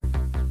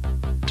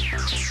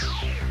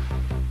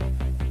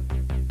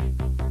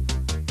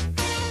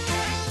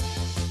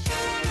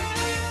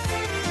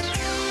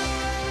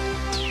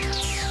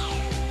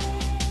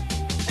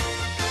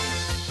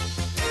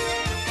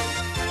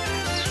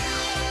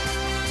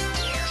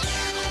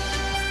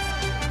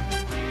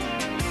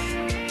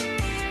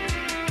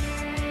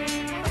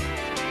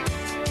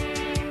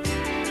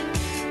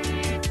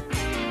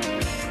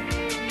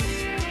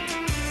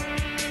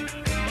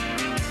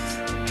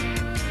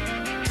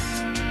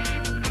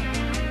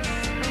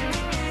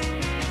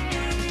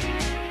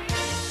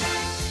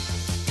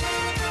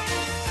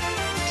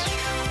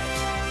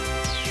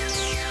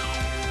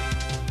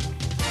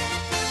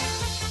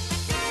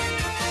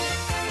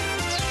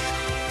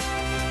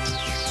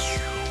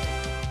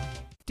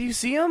Do you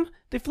see them?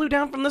 They flew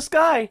down from the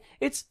sky.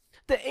 It's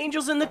the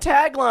angels in the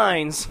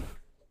taglines.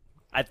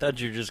 I thought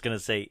you were just going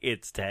to say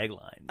it's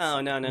taglines.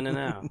 Oh, no.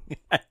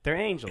 They're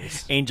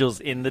angels. Angels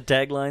in the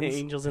taglines?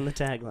 Angels in the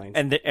taglines.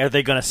 And are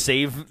they going to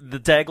save the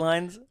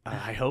taglines?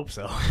 I hope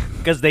so.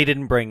 Because they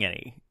didn't bring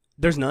any.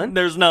 There's none?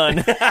 There's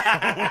none.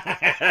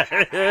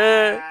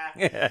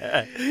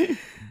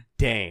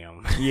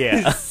 Damn.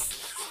 Yeah.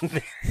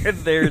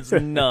 There's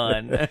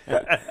none.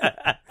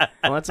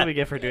 Well, that's what we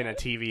get for doing a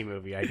TV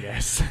movie, I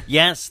guess.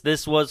 Yes,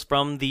 this was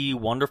from the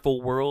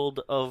Wonderful World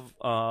of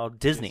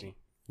Disney.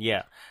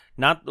 Yeah.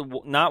 Not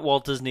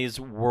Walt Disney's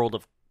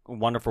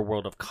Wonderful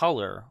World of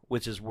Color,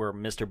 which is where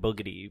Mr.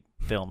 Boogedy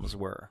films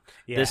were.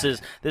 Yeah. This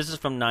is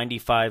from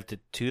 95 to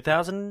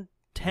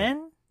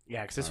 2010?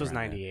 Yeah, because this was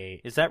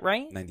 98. Is that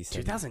right?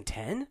 97.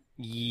 2010?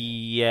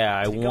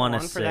 Yeah, I want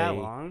to say. For that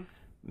long?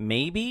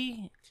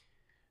 Maybe?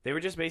 They were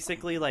just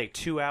basically like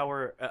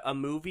 2-hour, a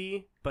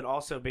movie, but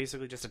also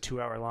basically just a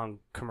 2-hour long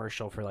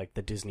commercial for like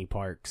the Disney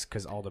parks,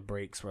 because all the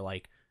breaks were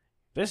like,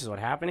 this is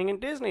what's happening in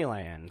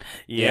Disneyland.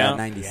 Yeah.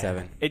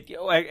 97.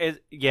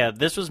 Yeah,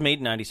 this was made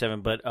in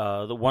 97, but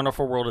The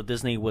Wonderful World of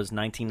Disney was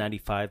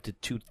 1995 to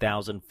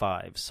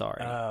 2005,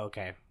 sorry. Oh,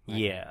 okay.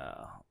 Yeah.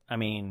 I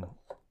mean,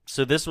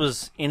 so this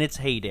was in its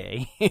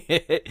heyday.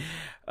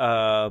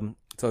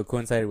 So it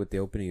coincided with the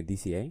opening of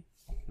DCA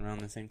around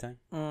the same time?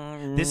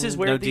 This is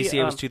where no, the,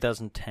 DCA was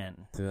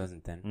 2010.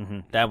 2010. Mm-hmm.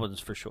 That was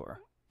for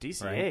sure.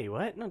 DCA, Right?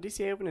 What? No,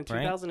 DCA opened in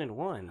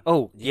 2001.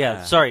 Oh, yeah,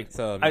 Yeah. sorry.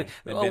 So, it'd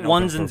been open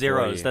ones for and 4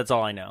 zeros, years. that's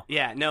all I know.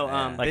 Yeah, no,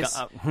 Like, this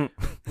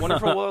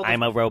Wonderful World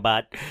I'm a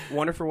robot.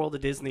 Wonderful World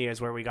of Disney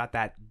is where we got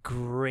that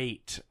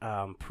great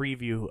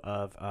preview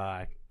of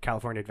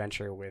California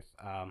Adventure with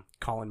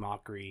Colin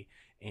Mockery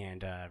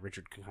and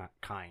Richard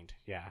Kind.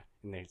 Yeah,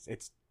 and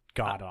it's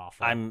god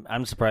awful.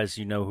 I'm surprised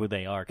you know who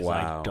they are, because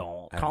I Wow.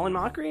 don't. Colin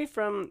Mockery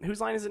from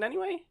Whose Line Is It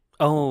Anyway?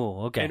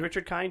 Oh, okay. And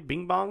Richard Kind,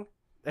 Bing Bong,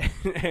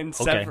 and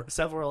Okay.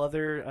 several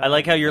other. I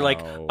like how you're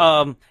No.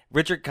 like,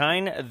 Richard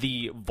Kind,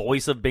 the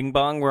voice of Bing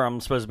Bong, where I'm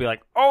supposed to be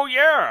like, oh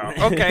yeah,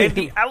 okay,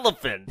 the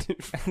elephant.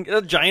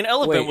 A giant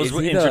elephant Wait, was is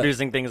he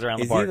introducing things around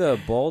the Is he park. the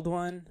bald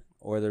one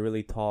or the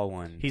really tall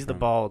one? He's the from-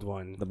 bald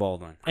one. The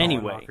bald one. Colin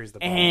Anyway, Mockery's the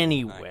bald.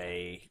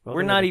 anyway, Welcome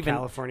we're to not the even.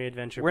 California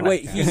Adventure. we're not-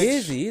 Wait,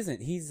 podcast. he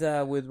isn't. He's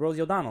with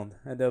Rosie O'Donnell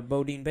at the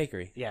Bodine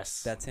Bakery.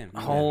 Yes, That's him.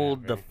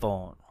 Hold the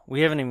phone.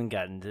 We haven't even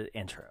gotten to the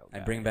intro. I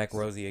bring back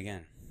Rosie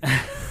again.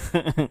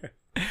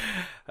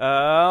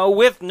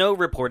 With no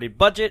reported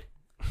budget,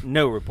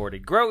 no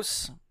reported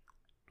gross,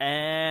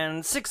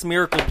 and 6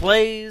 miracle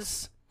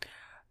plays,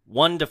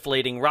 1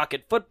 deflating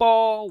rocket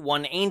football,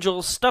 1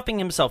 angel stuffing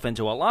himself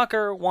into a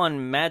locker,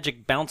 1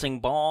 magic bouncing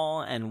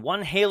ball, and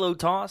 1 halo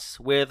toss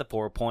with a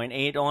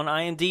 4.8 on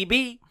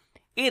IMDb.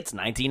 It's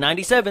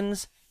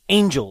 1997's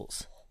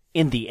Angels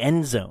in the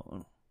End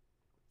Zone.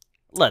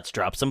 Let's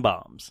drop some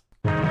bombs.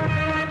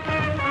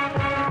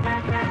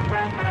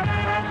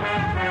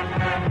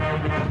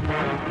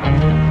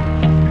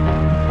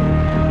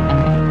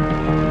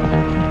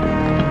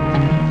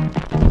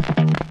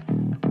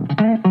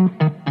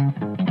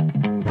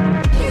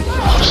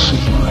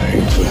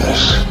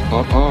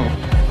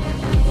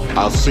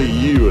 I'll see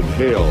you in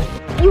hell.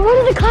 You one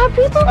of the car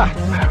people?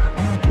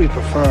 We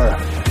prefer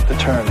the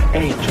term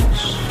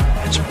angels.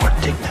 It's more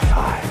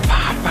dignified.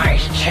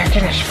 Popeye's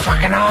chicken is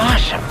fucking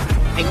awesome.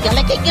 You're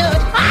looking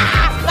good.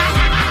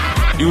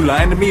 You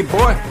lying to me,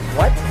 boy?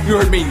 What? You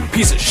heard me, you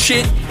piece of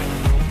shit.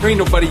 There ain't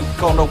nobody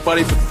call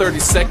nobody for 30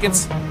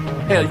 seconds.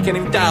 Hell, you can't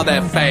even dial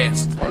that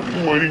fast. I've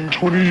been waiting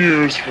 20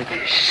 years for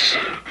this.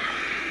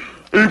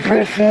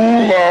 April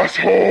Fool,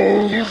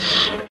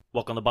 assholes.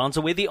 Welcome to Bonds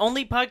Away, the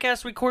only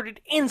podcast recorded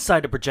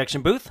inside a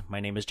projection booth. My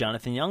name is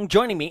Jonathan Young.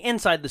 Joining me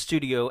inside the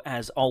studio,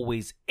 as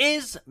always,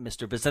 is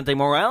Mr. Vicente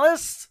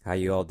Morales How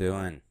you all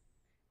doing?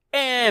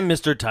 and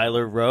Mr.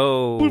 Tyler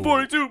Rowe. Blue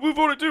 42,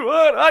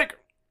 hike.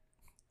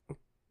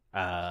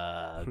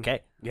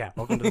 Okay. Yeah,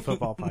 welcome to the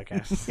football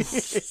podcast.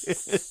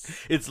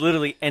 It's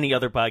literally any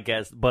other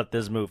podcast but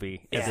this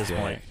movie at this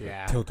point.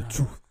 Yeah. Tell the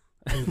truth.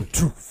 Tell the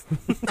truth.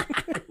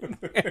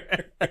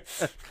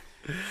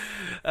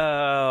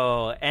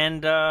 Oh,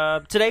 and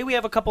today we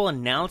have a couple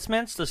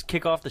announcements to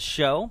kick off the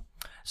show.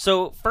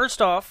 So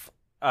first off,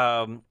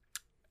 I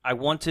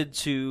wanted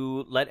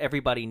to let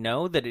everybody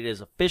know that it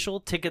is official.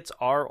 Tickets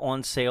are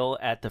on sale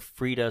at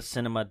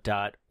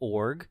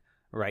thefridacinema.org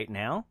right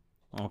now.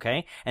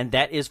 Okay, and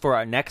that is for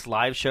our next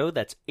live show.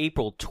 That's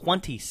April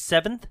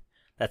 27th.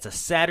 That's a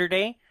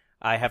Saturday.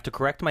 I have to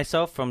correct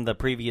myself from the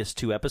previous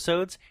 2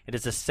 episodes. It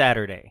is a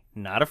Saturday,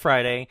 not a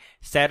Friday.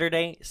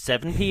 Saturday,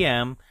 7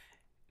 p.m.,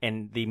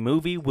 and the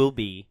movie will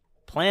be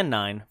Plan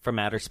 9 from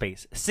Outer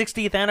Space.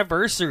 60th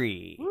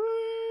anniversary.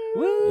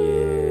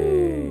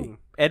 Yay.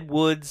 Ed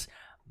Wood's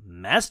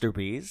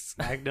masterpiece.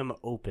 Magnum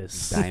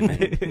opus.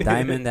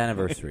 Diamond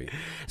anniversary.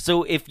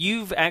 So if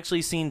you've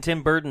actually seen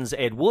Tim Burton's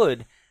Ed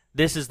Wood,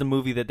 this is the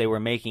movie that they were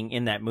making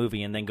in that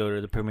movie and then go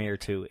to the premiere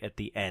to at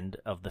the end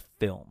of the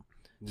film.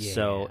 Yeah.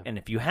 So, and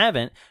if you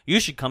haven't, you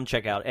should come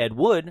check out Ed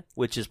Wood,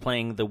 which is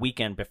playing the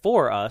weekend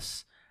before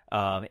us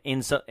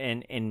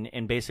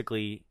in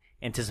basically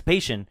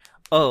anticipation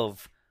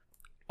of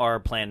our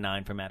Plan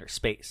 9 from outer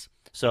space.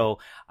 So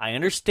I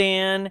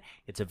understand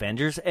it's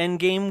Avengers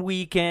Endgame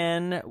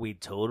weekend. We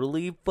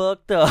totally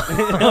fucked up.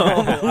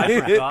 I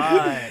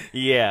forgot.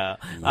 Yeah.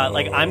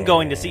 Like I'm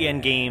going to see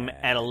Endgame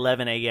at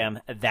 11 a.m.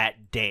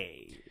 that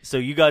day. So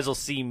you guys will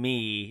see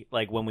me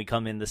like when we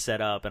come in to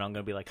set up, and I'm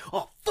going to be like,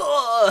 oh,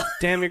 fuck.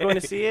 Damn, you're going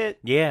to see it?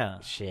 Yeah.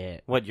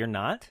 Shit. What, you're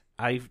not?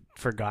 I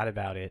forgot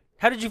about it.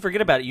 How did you forget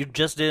about it? You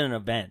just did an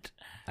event.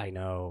 I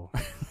know.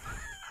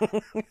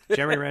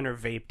 Jeremy Renner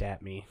vaped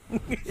at me.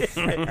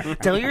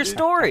 Tell your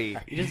story.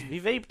 He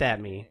vaped at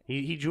me.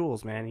 He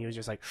Jules, man. He was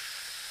just like,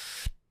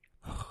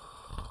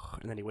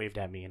 and then he waved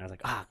at me, and I was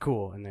like, ah,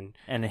 cool. And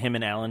then him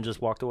and Alan just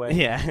walked away.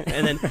 yeah,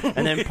 and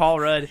then Paul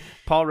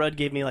Rudd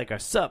gave me like a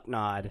sup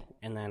nod,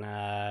 and then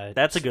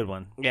That's a good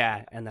one.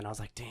 yeah, and then I was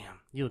like, damn,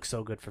 you look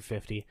so good for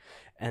 50.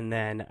 And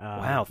then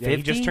Wow, yeah, he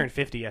 50? just turned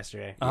 50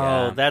 yesterday.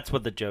 Oh, that's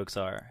what the jokes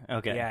are.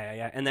 Okay.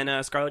 Yeah. And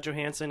then Scarlett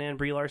Johansson and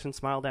Brie Larson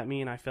smiled at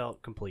me, and I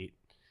felt complete.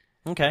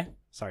 Okay.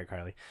 Sorry,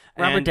 Carly.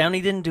 Robert And,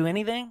 Downey didn't do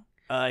anything?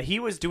 he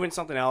was doing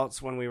something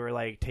else when we were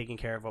like taking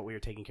care of what we were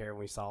taking care of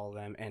when we saw all of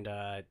them, and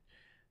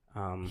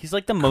He's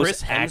like the most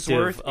Chris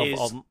active Hemsworth of is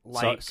all.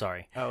 like-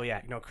 Sorry. oh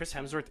yeah, no, Chris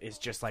Hemsworth is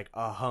just like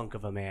a hunk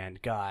of a man.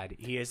 God,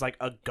 he is like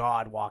a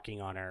god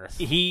walking on earth.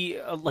 He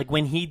like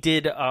when he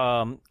did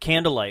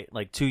Candlelight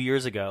like 2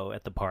 years ago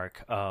at the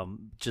park.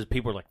 Just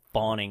people were like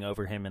fawning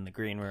over him in the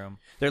green room.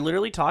 They're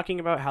literally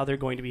talking about how they're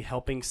going to be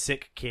helping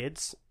sick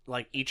kids.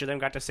 Like each of them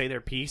got to say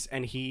their piece,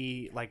 and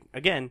he like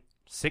again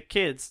sick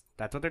kids.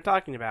 That's what they're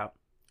talking about.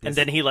 And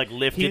then he like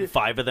lifted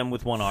 5 of them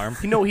with one arm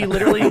No, he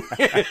literally. in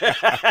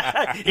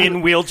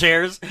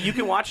wheelchairs. You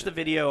can watch the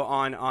video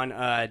on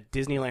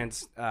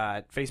Disneyland's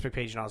Facebook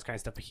page and all this kind of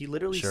stuff. But he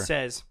literally Sure.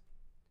 says,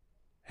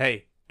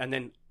 "Hey," and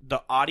then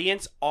the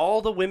audience,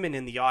 all the women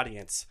in the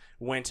audience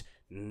went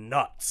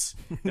nuts.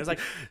 And it was like,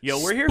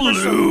 "Yo, we're here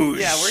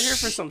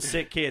for some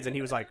sick kids," and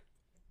he was like,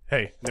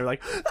 "Hey," and they're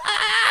like,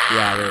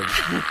 Yeah,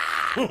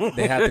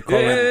 they had to call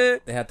in.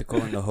 They had to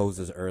call in the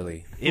hoses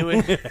early. "It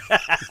would."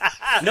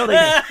 No, they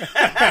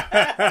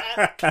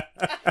didn't.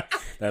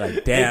 They're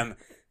like, damn.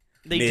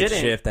 They Mid didn't.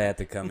 shift, I had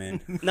to come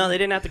in. No, they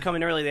didn't have to come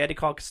in early. They had to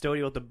call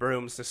custodial with the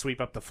brooms to sweep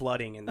up the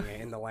flooding in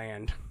the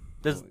land.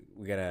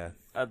 We gotta.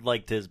 I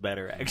liked his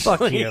better actually.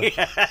 Fuck you.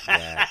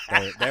 Yeah,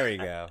 there we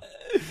go.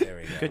 There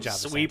we go. Good job.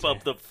 Sweep Vicente.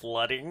 up the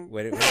flooding.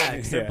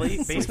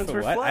 Basements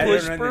were What? flooded. I don't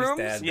Push brooms?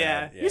 understand.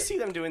 Yeah, that. you see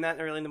them doing that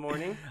early in the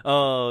morning.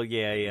 Oh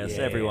yeah, yes.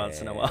 Every once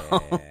in a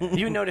while.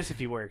 You would notice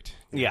if you worked.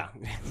 Yeah.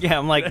 Yeah,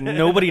 I'm like,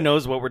 nobody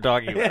knows what we're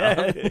talking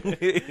about.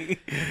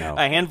 No.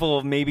 A handful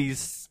of maybe,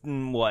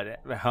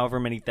 however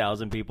many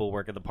thousand people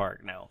work at the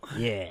park now.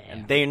 Yeah.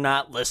 And they're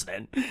not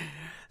listening.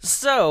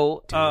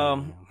 So,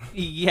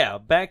 yeah,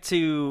 back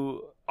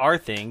to our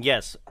thing.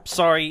 Yes,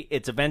 sorry,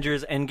 it's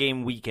Avengers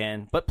Endgame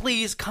weekend, but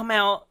please come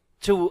out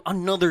to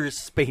another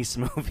space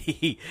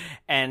movie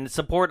and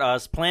support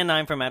us. Plan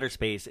 9 from Outer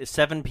Space is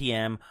 7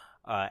 p.m.,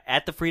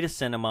 at the Frida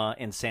Cinema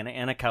in Santa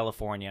Ana,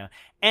 California.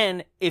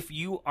 And if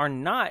you are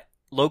not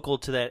local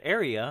to that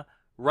area,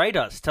 write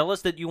us. Tell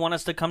us that you want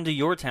us to come to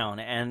your town,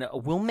 and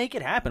we'll make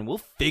it happen. We'll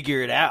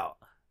figure it out.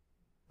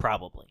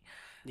 Probably.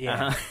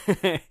 Yeah.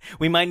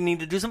 We might need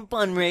to do some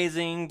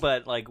fundraising,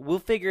 but like we'll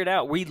figure it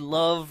out. We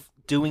love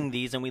doing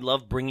these, and we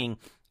love bringing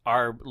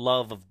our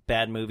love of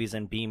bad movies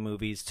and B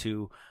movies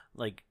to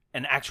like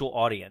an actual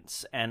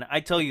audience. And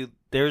I tell you,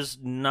 there's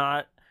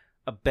not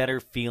a better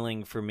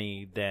feeling for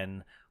me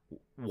than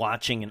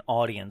watching an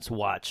audience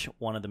watch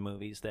one of the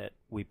movies that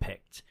we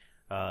picked.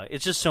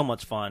 It's just so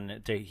much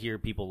fun to hear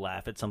people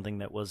laugh at something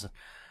that was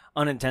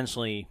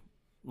unintentionally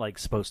like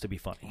supposed to be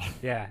funny.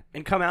 Yeah.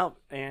 And come out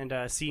and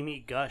see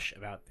me gush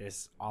about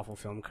this awful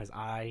film because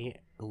I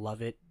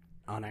love it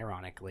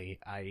unironically.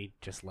 I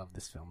just love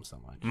this film so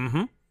much.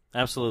 Mm-hmm.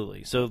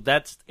 Absolutely. So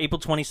that's April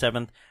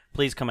 27th.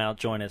 Please come out,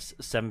 join us,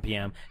 7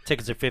 p.m.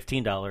 Tickets are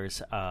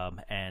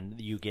 $15, and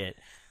you get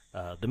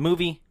the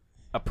movie,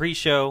 a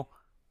pre-show,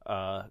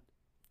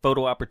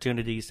 photo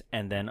opportunities,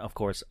 and then, of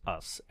course,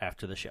 us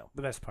after the show.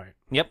 The best part.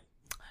 Yep.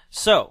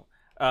 So,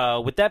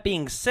 with that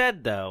being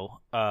said,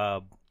 though,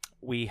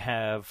 we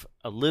have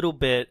a little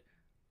bit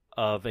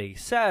of a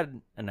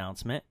sad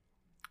announcement.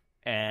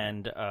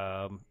 And,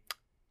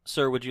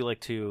 sir, would you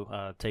like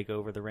to take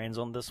over the reins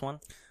on this one?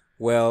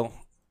 Well,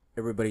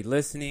 everybody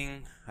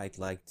listening, I'd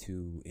like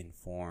to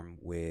inform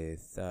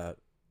with a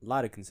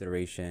lot of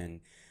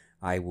consideration,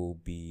 I will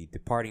be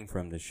departing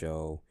from the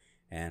show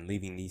and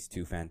leaving these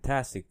two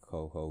fantastic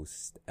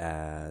co-hosts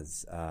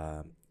as...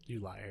 You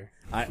liar.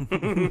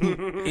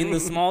 in the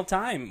small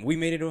time. We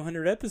made it to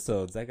 100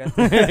 episodes. I got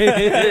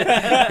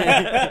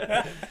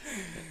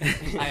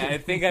I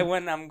think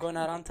I'm going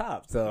out on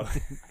top. So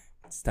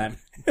it's time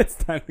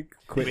to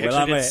quit We while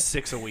actually I'm did ahead.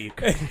 6 a week.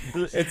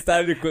 It's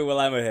time to quit while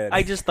I'm ahead.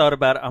 I just thought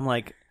about it. I'm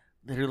like,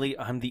 Literally,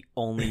 I'm the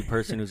only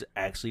person who's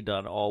actually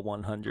done all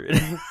 100.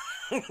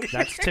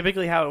 That's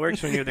typically how it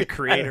works when you're the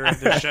creator of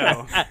the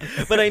show.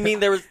 But I mean,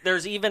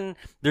 there's even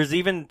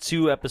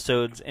 2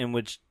 episodes in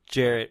which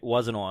Jarrett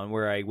wasn't on,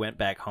 where I went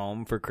back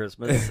home for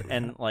Christmas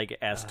and like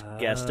asked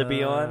guests to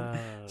be on.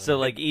 So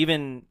like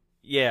even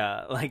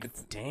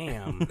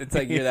damn. It's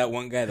like you're that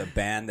one guy, the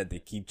band that they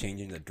keep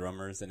changing the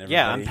drummers and everything.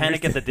 yeah, I'm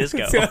Panic at the Disco.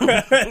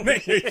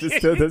 You're just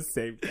still the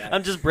same guy.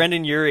 I'm just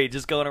Brendan Urie,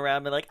 just going around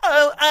and be like,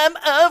 oh, I'm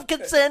of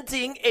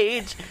consenting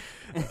age.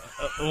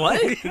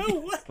 What?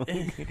 Well,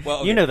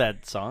 okay. You know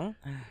that song?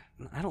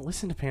 I don't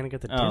listen to Panic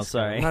at the Disco. Oh,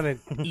 sorry. I'm not an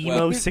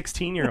emo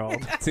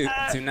 16-year-old.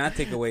 to not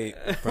take away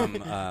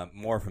from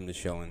more from the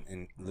show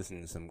and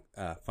listen to some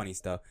funny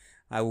stuff,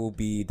 I will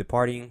be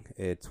departing.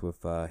 It's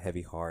with a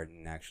heavy heart,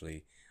 and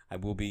actually, I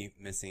will be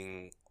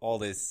missing all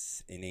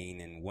this inane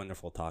and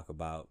wonderful talk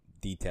about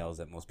details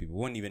that most people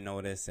wouldn't even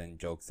notice and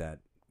jokes that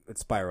would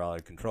spiral out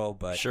of control.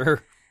 But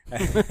Sure.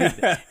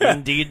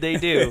 Indeed they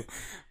do.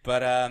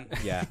 But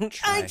yeah,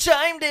 I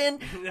chimed in.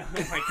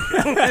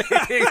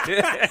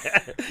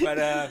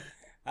 But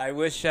I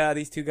wish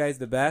these two guys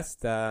the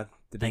best. They're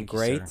doing Thank you,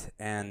 great, sir.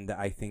 and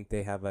I think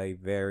they have a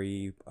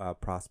very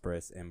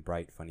prosperous and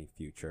bright, funny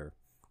future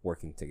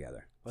working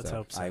together. Let's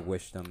hope so. I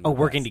wish them. Oh, the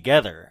working best.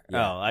 together.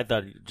 Yeah. Oh, I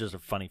thought just a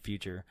funny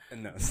future.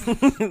 No.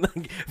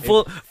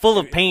 full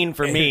of pain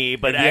for me,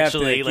 but if you have to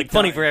actually keep like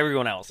funny telling- for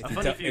everyone else. A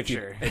funny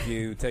future. If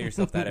you tell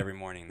yourself that every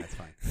morning, that's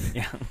fine.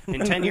 Yeah.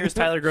 In 10 years,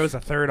 Tyler grows a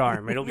third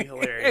arm. It'll be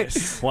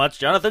hilarious. Watch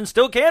Jonathan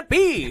still can't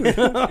pee.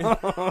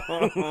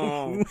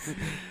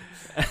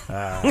 It's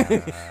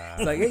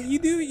like, hey, you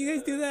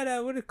guys do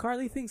that? What did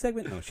Carly think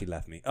segment? No, she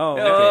left me. Oh,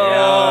 okay.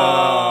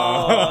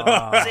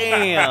 Oh,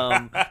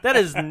 damn. That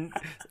is.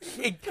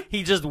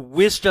 He just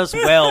wished us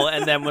well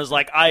and then was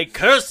like, I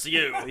curse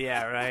you.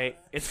 Yeah, right.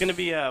 It's gonna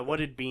be what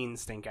did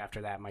Beans think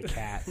after that? My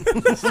cat.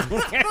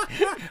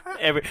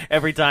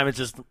 Every time it's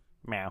just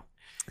meow.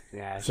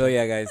 Yeah. So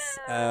yeah, guys,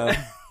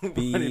 What did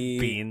be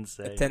Beans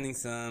say? attending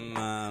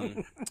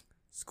some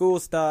school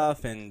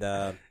stuff, and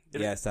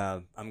yes,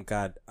 I'm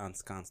got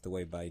ensconced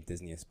away by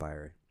Disney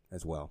Aspire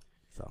as well.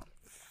 So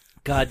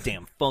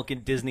Goddamn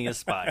fucking Disney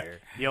Aspire.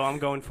 Yo, I'm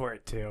going for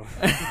it too.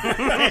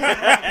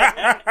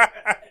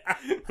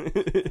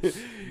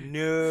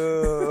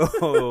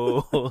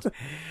 No.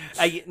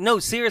 No,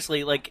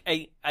 seriously, like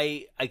I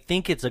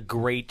think it's a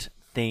great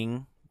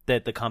thing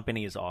that the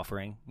company is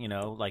offering, you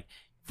know, like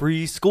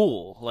free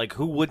school. Like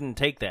who wouldn't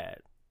take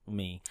that?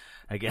 Me,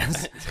 I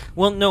guess.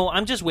 Well, no,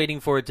 I'm just waiting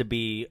for it to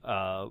be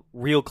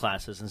real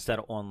classes instead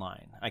of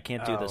online. I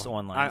can't do this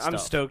online I'm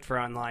stuff. stoked for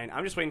online.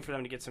 I'm just waiting for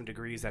them to get some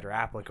degrees that are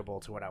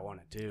applicable to what I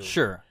want to do.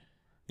 Sure.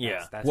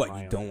 Yeah. That's what,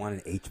 my you don't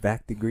want an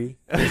HVAC degree?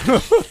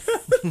 I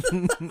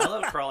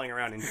love crawling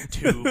around in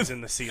tubes in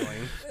the ceiling.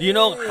 You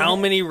know how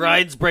many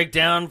rides break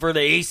down for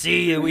the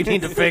AC that we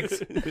need to fix?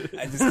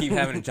 I just keep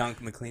having a John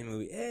McClane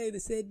movie. Hey, they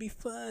said it'd be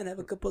fun. Have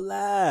a couple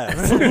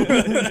laughs.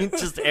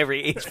 Just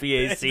every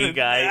HVAC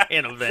guy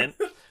in a vent.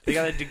 They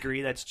got a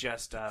degree that's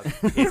just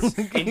it's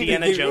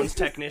Indiana Jones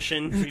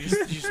technician. You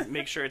just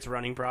make sure it's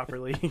running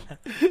properly.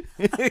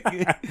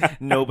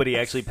 Nobody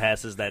actually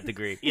passes that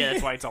degree. Yeah,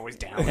 that's why it's always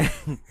down.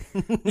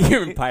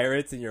 You're in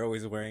Pirates and you're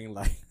always wearing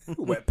like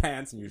wet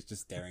pants and you're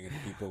just staring at the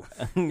people.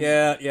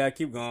 Yeah,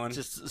 keep going.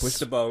 Just push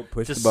the boat.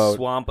 Push Just the boat.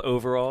 swamp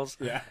overalls.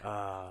 Yeah.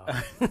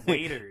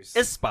 Waiters.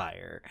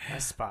 Aspire.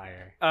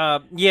 Aspire.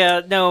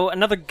 No,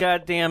 another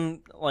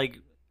goddamn like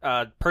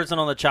person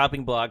on the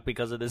chopping block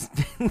because of this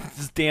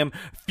this damn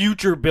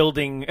future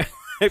building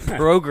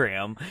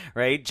program,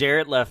 right?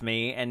 Jarrett left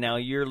me, and now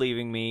you're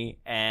leaving me.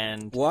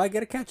 And Well, I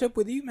gotta catch up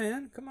with you,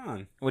 man. Come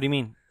on. what do you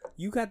mean?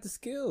 You got the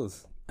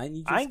skills. I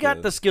need. Your I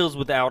got the skills. skills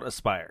without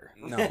Aspire.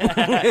 No. I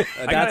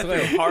That's got what.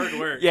 through hard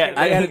work. Yeah,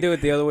 I gotta do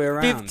it the other way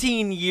around.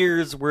 15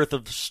 years worth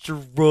of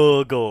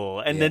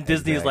struggle, and Yeah, then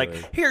Disney is like,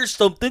 exactly. "Here's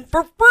something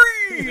for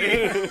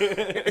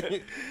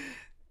free."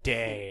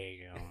 Dang.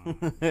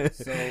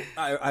 So,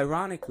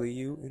 ironically,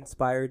 you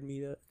inspired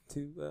me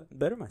to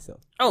better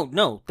myself. Oh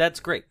no, that's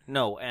great.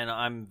 No, and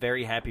I'm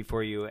very happy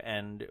for you,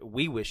 and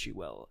we wish you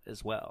well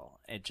as well.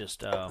 It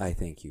just, I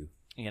thank you.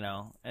 you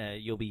know,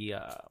 you'll be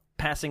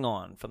passing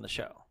on from the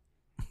show,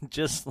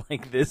 just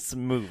like this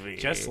movie.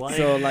 Just like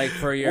So, like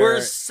for your,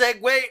 worst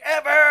segue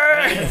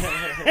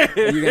ever.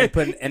 you're gonna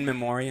put an in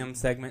memoriam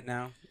segment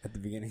now at the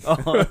beginning.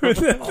 oh, we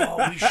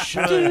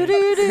should. That'd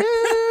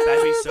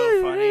be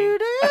so funny.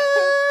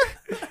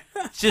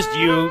 It's just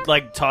you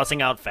like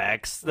tossing out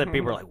facts that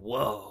people are like,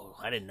 "Whoa,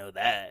 I didn't know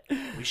that."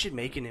 We should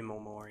make an in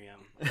memoriam.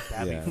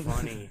 That'd Yeah. be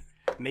funny.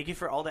 Make it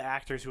for all the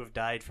actors who have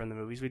died from the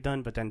movies we've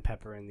done, but then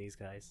pepper in these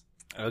guys.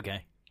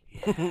 Okay.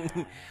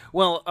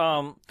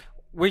 Well,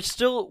 we're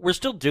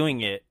still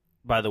doing it.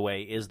 By the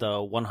way, is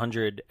the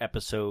 100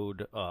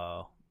 episode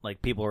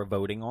like people are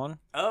voting on?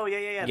 Oh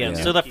yeah. Yeah.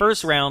 So the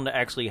first round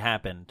actually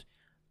happened,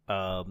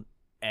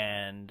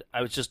 and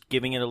I was just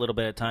giving it a little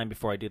bit of time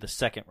before I do the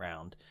second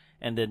round,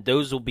 and then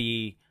those will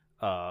be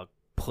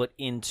put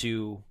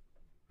into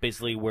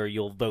basically where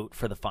you'll vote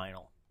for the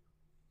final.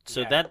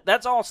 So Yeah.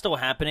 that's all still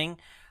happening.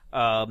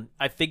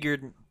 I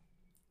figured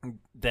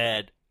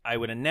that I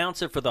would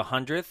announce it for the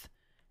 100th,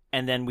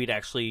 and then we'd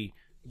actually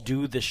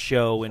do the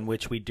show in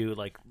which we do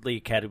like the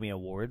Academy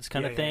Awards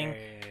kind of thing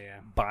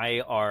by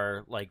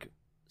our like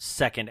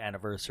 2nd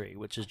anniversary,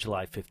 which is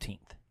July 15th.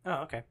 Oh,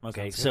 okay.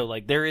 Okay, Sounds so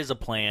like there is a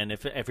plan.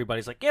 If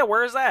everybody's like, yeah,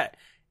 where is that?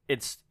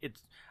 It's.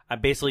 I'm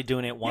basically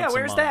doing it once. Yeah, a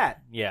where's month.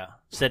 that? Yeah,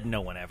 said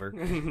no one ever.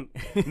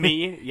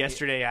 Me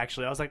yesterday,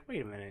 actually, I was like,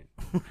 wait a minute,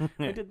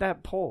 I did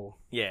that poll.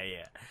 Yeah.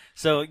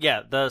 So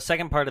yeah, the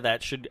second part of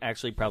that should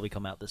actually probably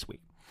come out this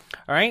week.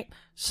 All right.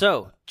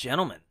 So,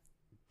 gentlemen,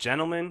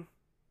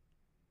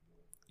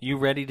 you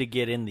ready to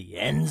get in the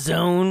end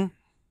zone?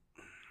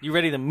 You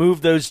ready to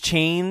move those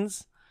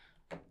chains?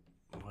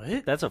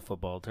 What? That's a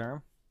football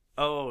term.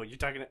 Oh, you're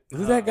talking.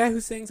 Who's that guy who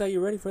sings, "Are you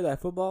ready for that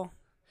football"?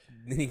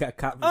 Then he got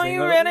caught. Are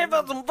you ready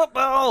for some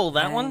football?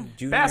 That one?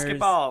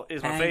 Basketball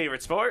is my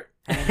favorite sport.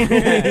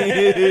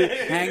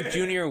 Hank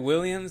Jr.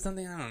 Williams,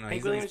 something, I don't know.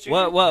 Hank Williams Jr.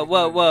 What?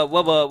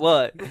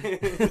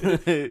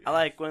 I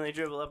like when they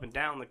dribble up and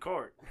down the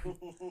court.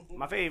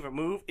 My favorite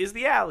move is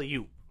the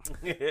alley-oop.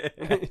 I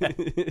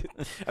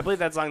played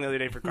that song the other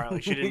day for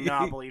Carly. She did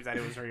not believe that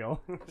it was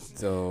real.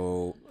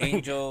 So,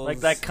 Angels.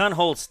 Like that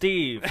cunhole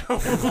Steve.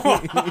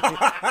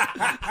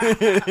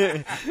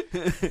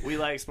 We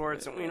like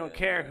sports and we don't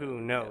care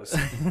who knows.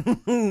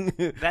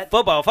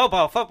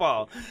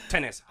 Football.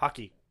 Tennis,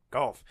 hockey,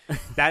 golf.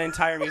 That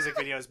entire music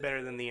video is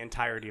better than the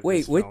entirety of Wait,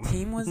 this what film.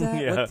 team was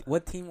that? Yeah.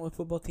 What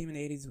football team in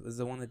the 80s was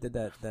the one that did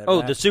that Oh,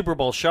 rap? the Super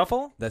Bowl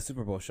Shuffle? That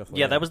Super Bowl shuffle.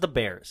 Yeah, that was the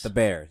Bears. the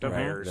Bears. The right?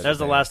 Bears. That was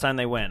the last time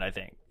they went, I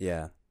think.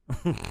 Yeah.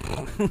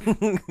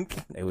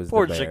 It was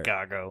Poor the Bears.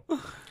 Chicago.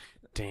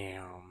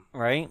 Damn.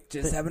 Right?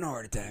 Just having a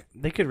heart attack.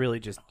 They could really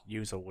just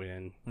use a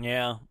win.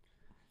 Yeah.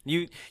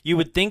 You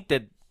would think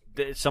that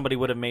somebody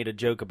would have made a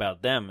joke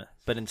about them,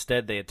 but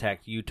instead they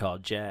attacked Utah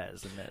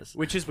Jazz in this.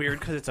 Which is weird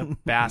because it's a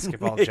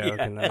basketball joke.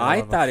 Yeah. In the middle I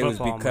of a thought it was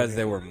football because movie.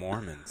 they were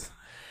Mormons.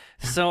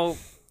 So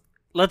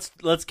let's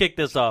kick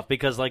this off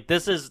because like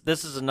this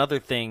is another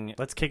thing.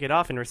 Let's kick it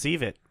off and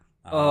receive it.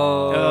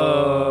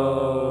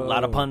 Oh, a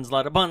lot of puns.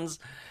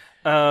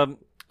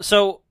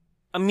 So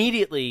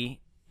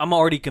immediately I'm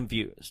already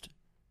confused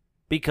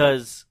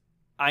because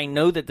I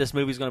know that this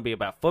movie's going to be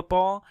about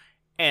football,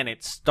 and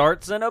it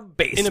starts in a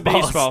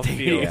baseball field.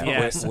 stadium.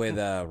 Yes. With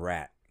a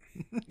rat.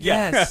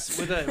 Yes,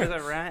 with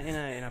a rat in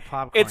a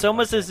popcorn. It's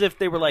almost bucket. as if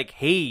they were like,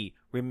 "Hey,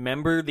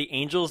 remember the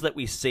Angels that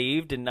we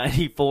saved in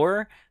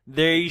 '94?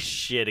 They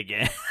shit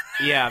again."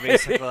 Yeah,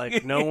 basically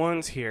like no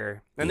one's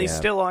here, and they Yeah.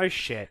 still are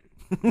shit.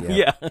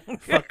 Yeah.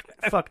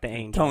 Fuck the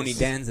Angels. Tony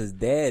Danza's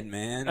dead,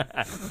 man.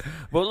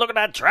 Well, look at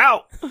that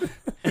trout.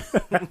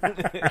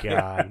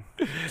 God.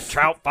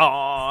 Trout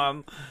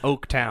farm.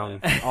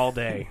 Oaktown all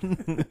day.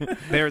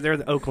 They're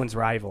the Oakland's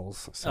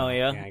rivals. So, Oh,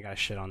 yeah? I gotta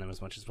shit on them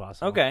as much as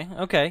possible.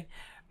 Okay.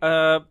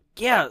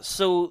 Yeah.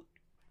 So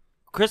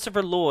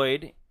Christopher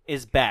Lloyd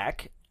is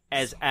back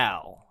as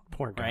Al.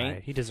 Poor guy.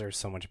 Right? He deserves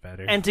so much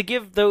better. And to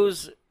give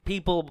those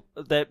people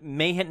that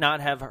may not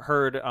have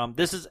heard,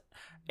 this is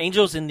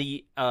Angels in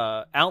the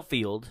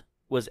Outfield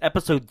was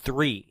episode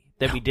 3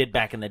 that we did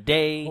back in the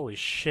day. Holy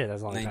shit,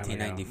 that's a long time ago.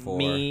 1994.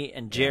 Me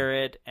and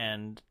Jarrett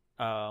and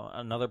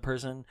another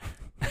person.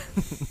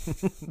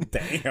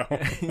 Damn.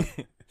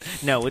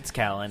 No, it's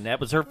Callan. That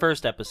was her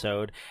first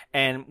episode.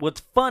 And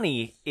what's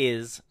funny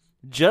is,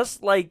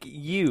 just like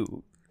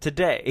you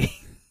today,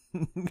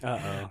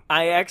 Uh-oh.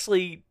 I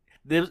actually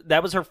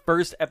that was her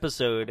first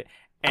episode,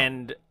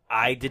 and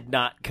I did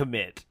not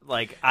commit.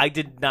 Like, I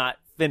did not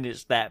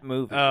finish that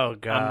movie. Oh,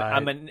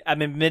 God.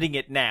 I'm admitting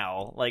it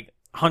now, like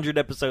 100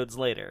 episodes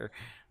later.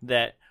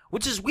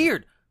 Which is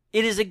weird.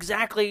 It is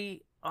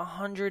exactly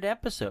 100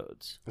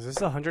 episodes. Is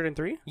this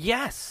 103?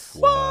 Yes.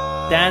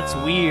 That's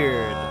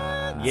weird.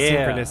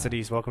 Yeah.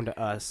 Synchronicities, welcome to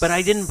us. But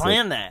I didn't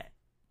plan that.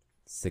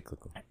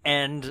 Cyclical.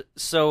 And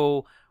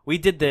so we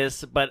did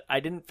this, but I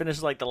didn't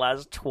finish like the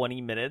last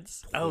 20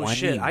 minutes. Oh, 20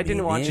 shit. I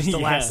didn't watch just the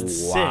minutes? last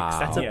 6. Wow.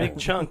 That's a Yeah. big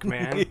chunk,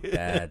 man.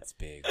 That's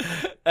big.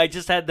 I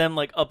just had them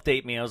like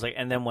update me. I was like,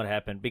 and then what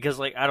happened? Because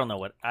like I don't know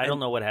what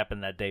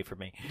happened that day for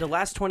me. The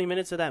last 20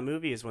 minutes of that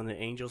movie is when the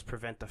Angels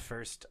prevent the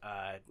first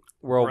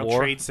World War?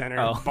 Trade Center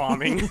Oh.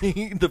 bombing.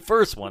 The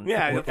first one.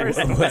 Yeah, the first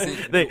one.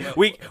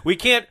 We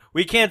can't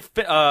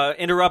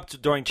interrupt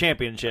during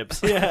championships.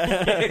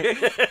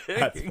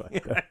 That's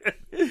fucked up.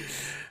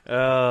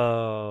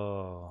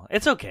 Oh,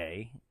 it's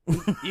okay.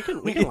 We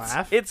can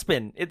laugh. It's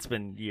been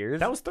years.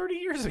 That was 30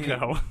 years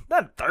ago.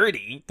 not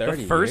 30.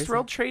 30 The first years?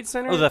 World Trade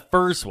Center? Oh, the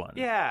first one.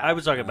 Yeah. I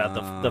was talking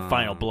about the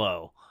final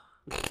blow.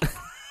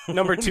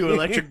 Number 2,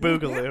 Electric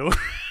Boogaloo.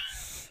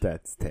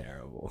 That's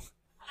terrible.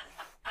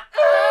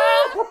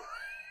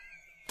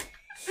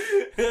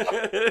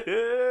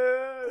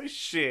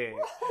 Shit.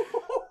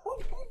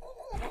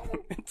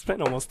 It's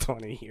been almost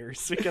 20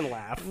 years. We can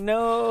laugh.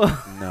 No.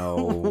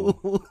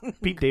 No.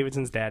 Pete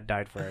Davidson's dad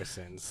died for our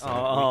sins. So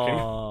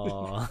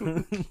Oh.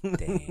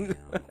 Damn.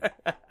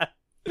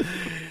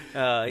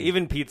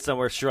 Even Pete's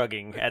somewhere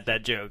shrugging at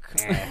that joke.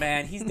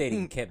 Man, he's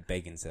dating Kent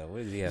Beckinsale.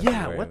 What does he have?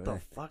 Yeah, to worry what the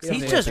about? fuck?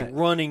 He's just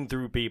running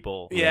through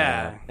people.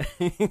 Yeah.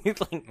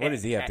 He's like, What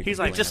does he have to He's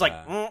complain like, just like,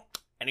 about?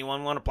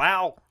 anyone want to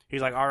plow?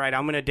 He's like, all right,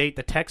 I'm going to date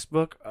the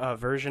textbook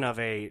version of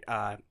a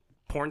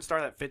porn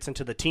star that fits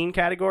into the teen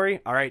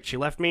category. All right, she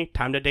left me.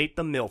 Time to date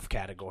the MILF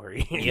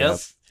category. Yep.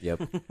 Yep.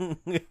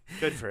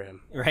 Good for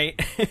him. Right?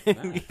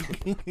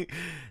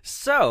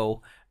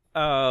 So,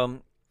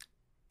 I'm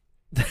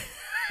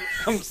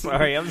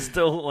sorry, I'm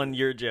still on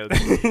your joke.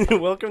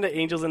 Welcome to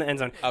Angels in the End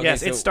Zone. Okay,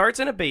 yes, so- it starts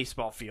in a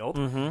baseball field.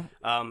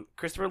 Mm-hmm.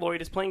 Christopher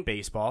Lloyd is playing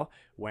baseball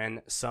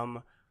when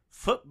some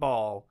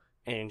football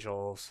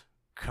angels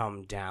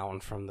come down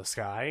from the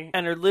sky.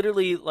 And are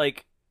literally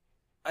like,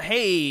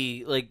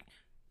 hey, like,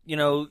 you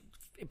know,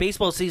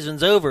 baseball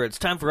season's over. It's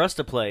time for us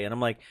to play. And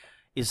I'm like,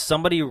 is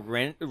somebody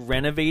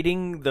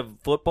renovating the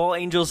football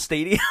Angels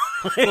stadium?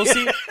 Well,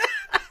 see,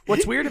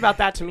 what's weird about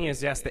that to me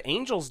is, yes, the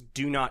Angels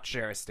do not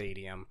share a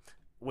stadium,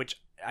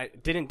 which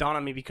didn't dawn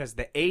on me because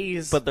the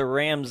A's... But the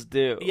Rams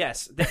do.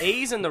 Yes, the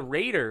A's and the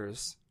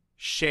Raiders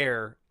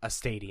share a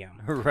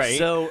stadium. Right.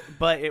 So,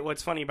 but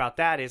what's funny about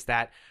that is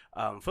that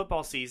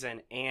football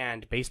season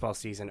and baseball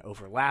season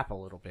overlap a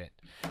little bit.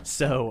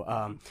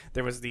 So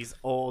there was these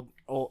old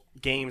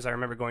games I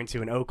remember going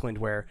to in Oakland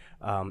where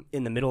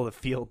in the middle of the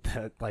field,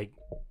 like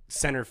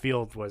center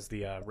field was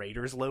the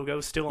Raiders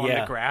logo still on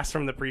the grass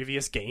from the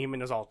previous game,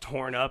 and it was all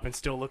torn up and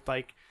still looked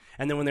like.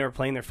 And then when they were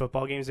playing their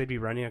football games, they'd be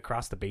running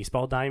across the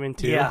baseball diamond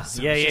too. Yeah,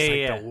 So yeah, it's just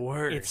yeah. like the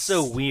worst. It's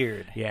so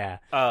weird. Yeah.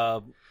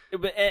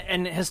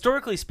 And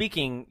historically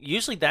speaking,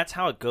 usually that's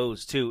how it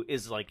goes too.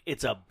 Is like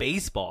it's a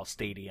baseball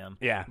stadium.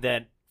 Yeah.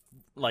 That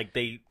like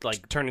they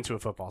like Turn into a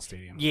football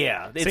stadium.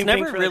 yeah. It's Same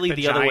never thing for, really like,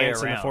 the other way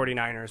Giants around. and the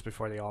 49ers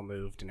before they all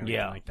moved and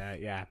everything like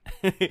that. Yeah.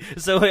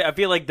 So I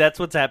feel like that's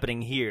what's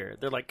happening here.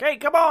 They're like, hey,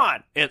 come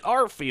on, It's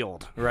our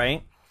field.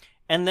 right?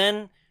 And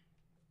then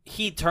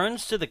he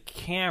turns to the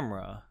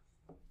camera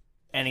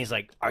and he's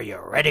like, are you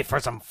ready for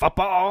some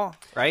football?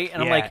 Right?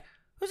 And I'm Yeah. like,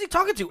 who's he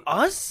talking to?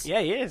 Us? Yeah,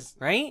 he is.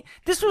 Right?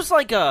 This was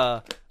like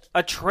a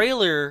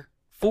trailer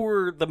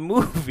for the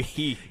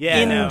movie Yeah,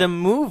 I know. the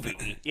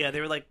movie. Yeah,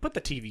 they were like, put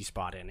the TV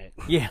spot in it.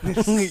 Yeah.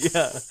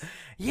 Yeah.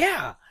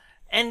 Yeah.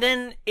 And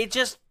then it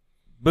just,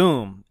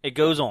 boom, it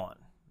goes on,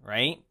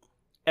 right?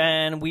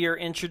 And we are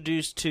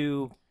introduced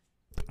to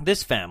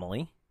this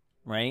family,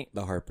 right?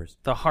 The Harpers.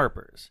 The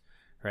Harpers,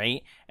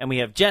 right? And we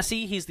have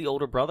Jesse, he's the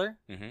older brother,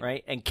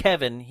 right? And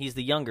Kevin, he's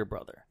the younger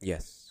brother,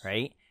 Yes.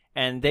 right?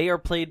 And they are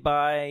played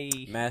by...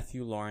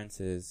 Matthew Lawrence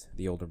is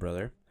the older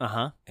brother,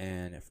 Uh-huh.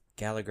 and if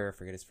Gallagher, I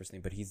forget his first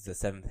name, but he's the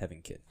Seventh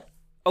Heaven kid.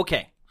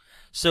 Okay.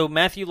 So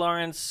Matthew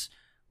Lawrence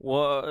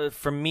was,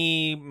 for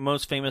me,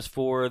 most famous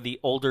for the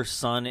older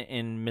son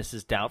in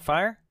Mrs.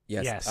 Doubtfire.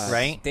 Yes.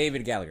 Right?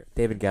 David Gallagher.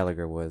 David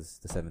Gallagher was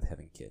the Seventh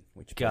Heaven kid,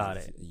 which Got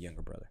was it. his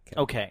younger brother.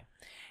 Kevin. Okay.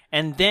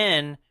 And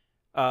then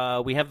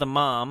we have the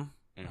mom,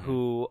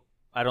 who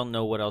I don't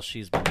know what else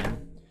she's been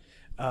in.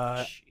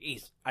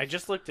 Jeez. I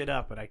just looked it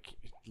up, but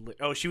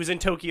oh, she was in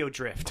Tokyo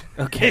Drift.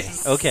 Okay.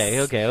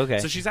 Okay.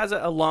 So she has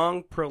a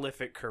long,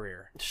 prolific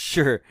career.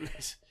 Sure.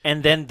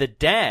 And then the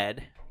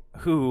dad,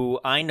 who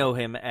I know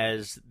him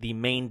as the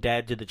main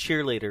dad to the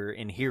cheerleader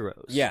in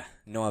Heroes. Yeah,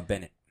 Noah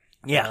Bennett.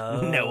 Yeah,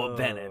 Noah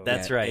Bennett.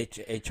 That's Yeah, right.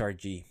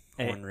 HRG.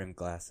 Horn rim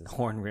glasses.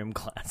 Horn rim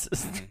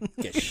glasses.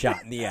 Get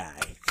shot in the eye.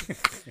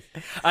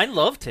 I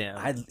loved him.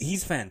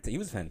 He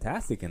was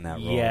fantastic in that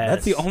role. Yes.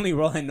 That's the only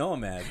role I know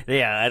him as.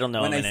 Yeah, I don't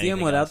know When him I in see him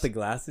anything without else. the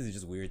glasses, it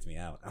just weirds me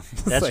out. I'm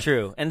just That's like-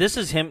 true. And this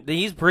is him.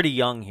 He's pretty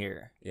young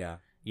here. Yeah.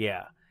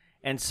 Yeah.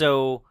 And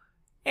so,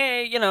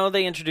 you know,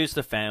 they introduce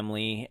the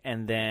family,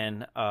 and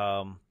then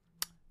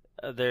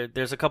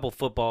there's a couple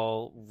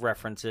football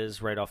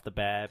references right off the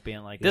bat,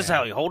 being like, "This is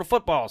how you hold a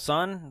football,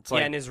 son." It's like,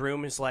 Yeah, and his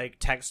room is like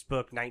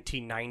textbook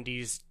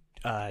 1990s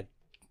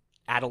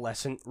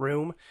adolescent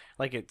room.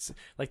 Like it's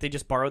like they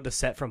just borrowed the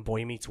set from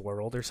Boy Meets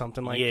World or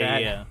something like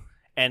that. yeah.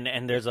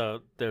 And there's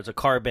a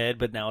car bed,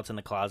 but now it's in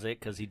the closet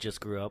because he just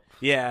grew up.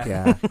 Yeah.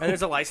 Yeah. And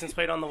there's a license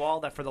plate on the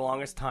wall that for the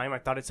longest time I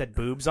thought it said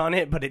boobs on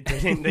it, but it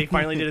didn't. They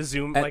finally did a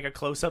zoom, like a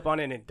close up on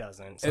it, and it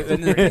doesn't. So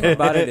And the thing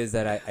about it is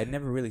that I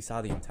never really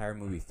saw the entire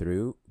movie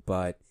through,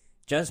 but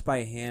just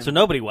by him. So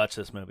nobody watched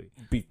this movie.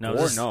 before,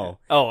 this- no.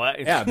 Oh,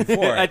 Yeah,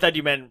 before. I thought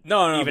you meant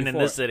No, even in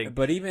before. this sitting.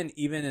 But even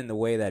in the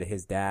way that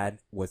his dad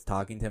was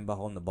talking to him about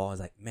holding the ball, I was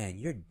like, man,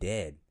 you're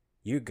dead.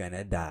 You're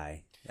gonna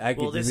die.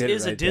 well, this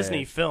is a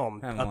Disney film.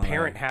 Come A on.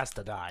 parent has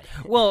to die.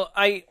 Well,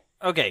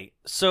 okay,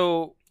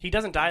 so He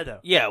doesn't die though.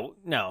 yeah,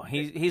 no,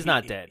 he's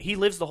not dead. He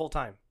lives the whole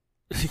time.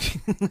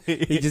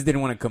 He just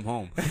didn't want to come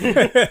home.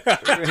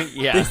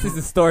 Yeah. This is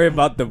a story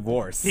about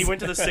divorce. He went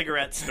to the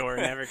cigarette store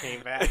and never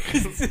came back.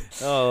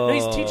 Oh, No,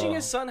 he's teaching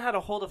his son how to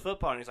hold a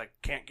football, and he's like,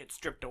 can't get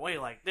stripped away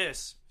like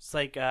this. It's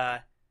like,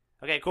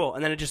 okay, cool.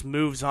 And then it just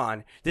moves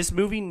on. This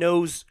movie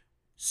knows,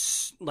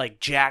 like,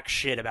 jack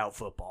shit about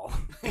football.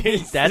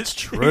 That's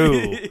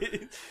true.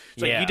 It's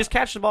like, Yeah. you just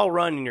catch the ball,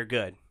 run, and you're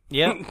good.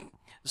 Yep.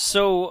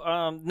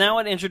 So now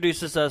it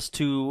introduces us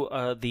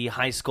to the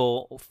high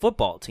school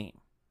football team,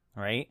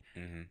 right?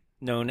 Mhm.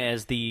 Known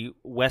as the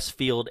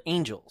Westfield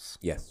Angels.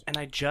 Yes. And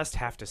I just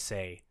have to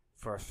say,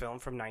 for a film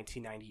from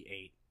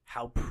 1998,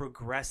 how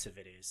progressive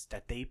it is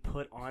that they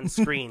put on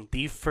screen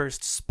the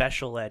first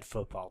special ed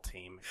football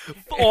team.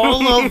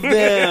 All of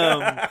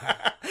them.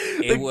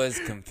 It was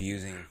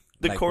confusing.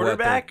 The Like,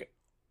 quarterback,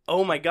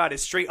 oh my god,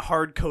 is straight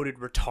hard-coded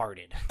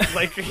retarded.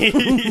 Like,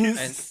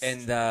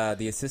 and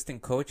the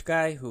assistant coach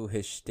guy, who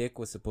his shtick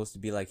was supposed to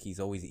be like he's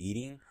always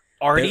eating.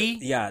 Artie,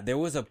 There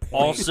was a point.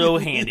 also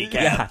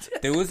handicapped. Yeah,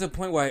 there was a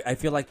point where I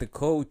feel like the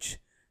coach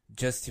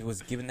just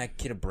was giving that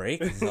kid a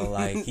break. So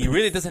like, he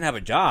really doesn't have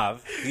a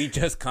job. He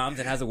just comes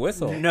and has a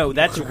whistle. No,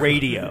 that's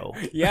radio.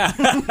 Yeah.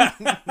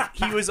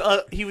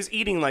 he was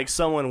eating like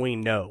someone we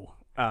know.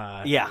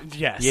 Yeah.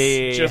 Yes.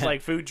 Yeah. Just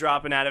like food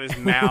dropping out of his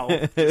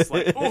mouth. Just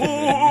like,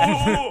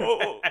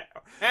 ooh.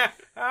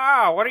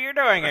 Oh, what are you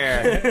doing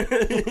here?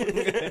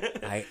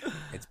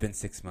 It's been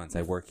 6 months.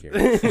 I work here.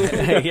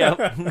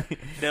 Yep.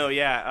 No,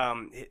 yeah.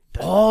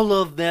 All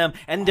of them.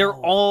 And they're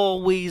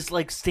always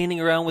like standing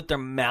around with their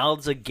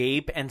mouths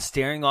agape and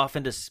staring off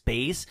into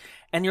space.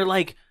 And you're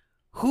like,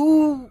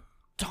 who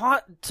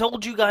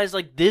told you guys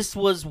like this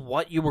was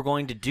what you were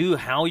going to do,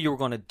 how you were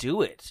going to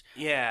do it?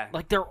 Yeah.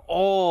 Like they're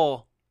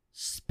all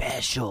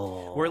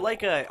special. We're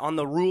like on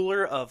the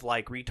ruler of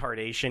like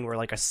retardation, we're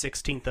like a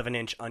 16th of an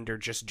inch under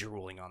just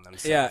drooling on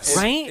themselves.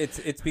 Yeah, Right?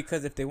 It's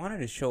because if they wanted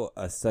to show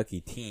a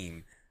sucky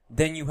team,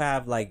 then you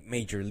have like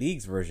Major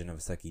League's version of a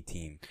sucky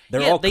team.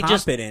 They're all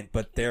competent,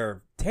 but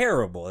they're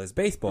terrible as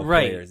baseball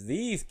players.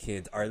 These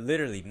kids are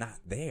literally not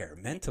there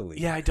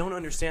mentally. Yeah, I don't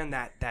understand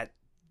that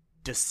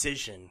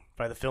decision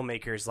by the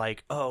filmmakers.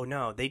 Like, oh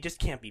no, they just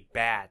can't be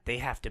bad. They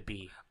have to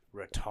be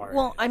retarded.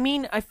 Well, I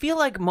mean, I feel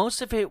like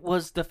most of it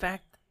was the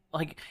fact,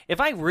 like, if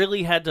I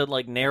really had to,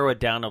 like, narrow it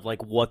down of,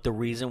 like, what the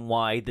reason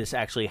why this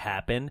actually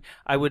happened,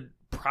 I would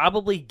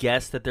probably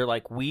guess that they're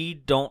like, we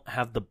don't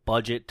have the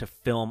budget to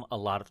film a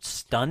lot of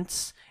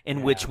stunts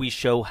in which we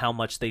show how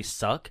much they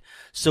suck,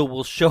 so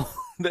we'll show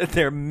that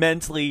they're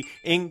mentally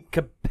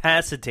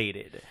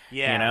incapacitated.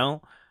 Yeah. You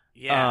know?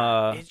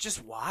 Yeah, it's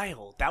just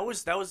wild. That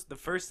was the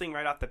first thing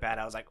right off the bat.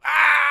 I was like,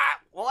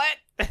 what?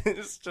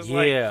 It's just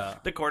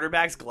like the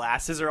quarterback's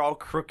glasses are all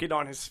crooked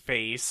on his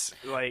face.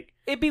 Like,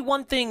 it'd be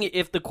one thing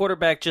if the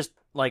quarterback just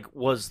like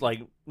was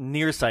like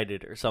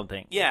nearsighted or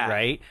something. Yeah.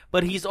 Right?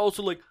 But he's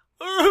also like,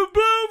 oh,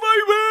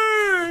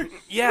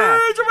 yeah.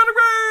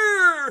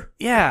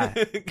 Yeah.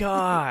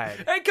 God.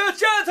 Hey, Coach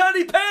John's, how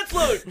these pants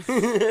look?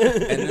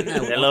 And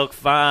then They look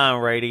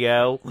fine,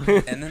 radio.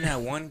 And then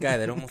that one guy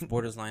that almost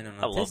borderline on,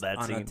 I love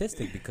that scene.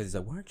 autistic because he's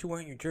like, why aren't you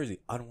wearing your jersey?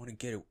 I don't want to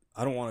get it.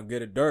 I don't want to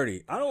get it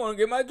dirty. I don't want to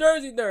get my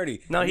jersey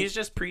dirty. No, he's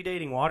just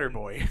predating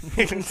Waterboy.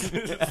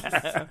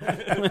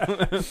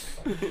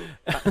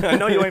 I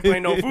know you ain't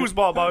playing no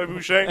foosball, Bobby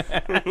Boucher.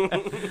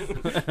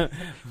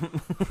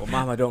 Well,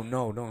 Mama don't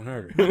know. Don't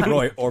hurt her.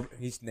 Roy,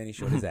 then he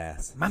showed his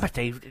ass. Mama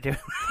say the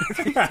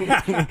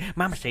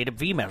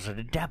females are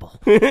the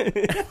devil.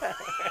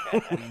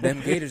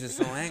 Them Gators are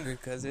so angry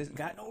because it's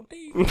got no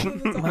teeth.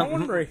 It's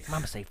hungry.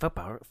 Mama say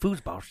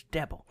foosball's the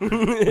devil.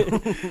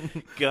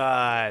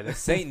 God.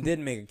 Satan did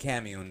make a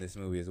cameo in this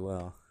movie as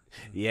well.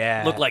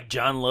 Yeah. Look like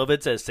John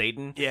Lovitz as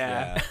Satan.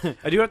 Yeah.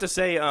 I do have to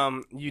say,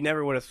 you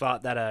never would have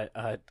thought that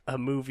a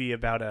movie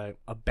about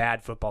a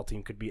bad football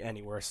team could be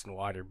any worse than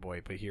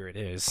Waterboy, but here it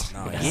is.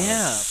 No,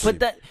 Yeah, but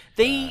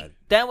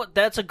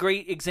that's a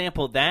great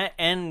example. That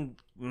and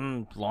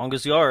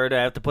Longest Yard,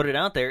 I have to put it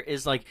out there,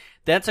 is like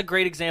that's a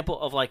great example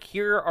of like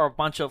here are a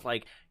bunch of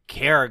like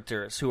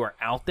characters who are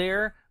out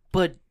there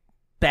but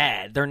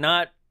bad. They're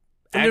not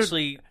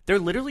actually. They're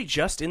literally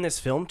just in this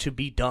film to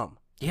be dumb.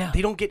 Yeah,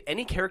 they don't get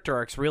any character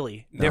arcs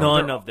really.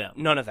 None of them.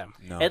 None of them.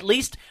 No. At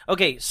least,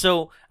 okay,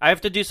 so I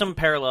have to do some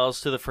parallels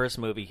to the first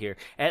movie here.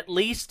 At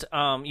least,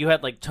 you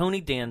had like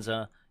Tony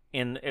Danza.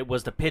 It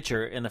was the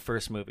pitcher in the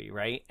first movie,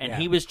 right? And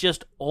he was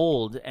just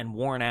old and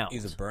worn out.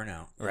 He's a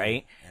burnout,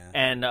 right?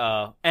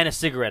 Yeah. And a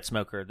cigarette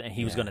smoker, and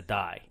he was going to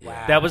die.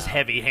 Wow. That was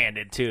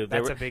heavy-handed too.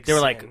 That's a big They were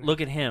sin. like,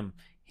 look at him.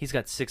 He's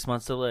got 6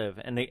 months to live,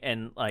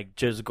 and like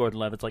Joseph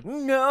Gordon-Levitt's like,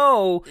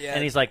 no,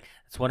 and he's like,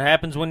 that's what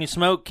happens when you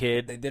smoke,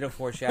 kid. They did a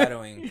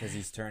foreshadowing because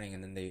he's turning,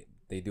 and then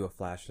they do a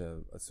flash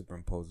of a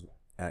superimposed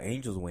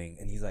angel's wing,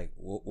 and he's like,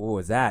 what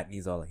was that? And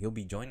he's all like, he'll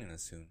be joining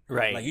us soon,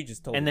 Right? Like you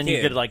just told. And then the you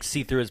kid. could like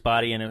see through his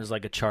body, and it was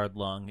like a charred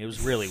lung. It was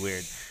really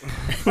weird.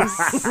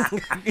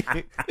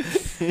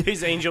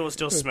 His angel was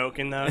still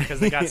smoking though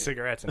because they got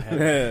cigarettes in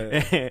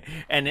heaven.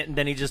 And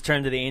then he just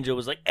turned to the angel,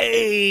 was like,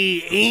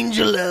 "Hey,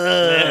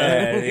 Angela!"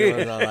 And he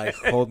was all like,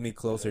 hold me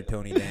closer,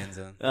 Tony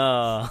Danza.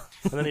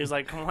 And then he was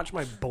like, come watch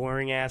my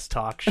boring ass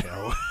talk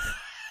show.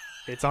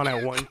 It's on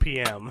at 1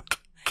 p.m.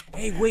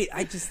 Hey, wait!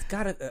 I just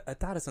got a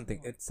thought of something.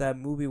 It's that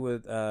movie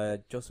with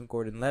Joseph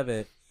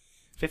Gordon-Levitt.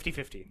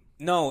 50-50.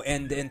 No,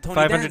 and Tony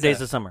 500 Danza.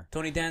 Days of Summer.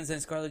 Tony Danza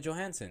and Scarlett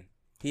Johansson.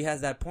 He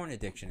has that porn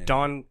addiction. In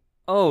Don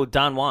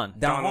Don Juan.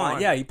 Don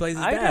Juan. Yeah, he plays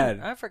his dad.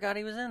 I forgot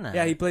he was in that.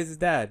 Yeah, he plays his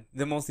dad.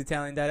 The most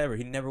Italian dad ever.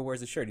 He never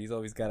wears a shirt. He's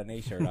always got an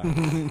A shirt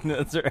on.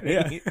 That's right.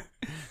 Yeah.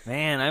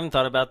 Man, I haven't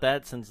thought about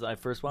that since I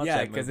first watched Yeah,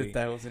 that because movie.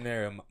 that was in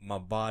there. My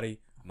body,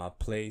 my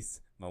place,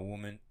 my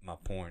woman, my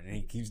porn. And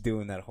he keeps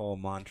doing that whole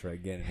mantra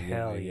again and again.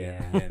 Hell and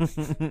again, yeah. and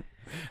again.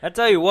 I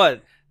tell you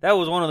what, that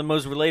was one of the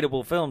most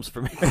relatable films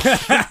for me.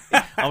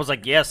 I was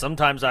like, yeah,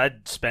 sometimes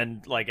I'd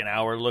spend like an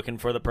hour looking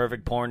for the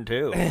perfect porn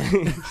too.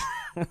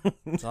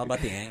 It's all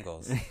about the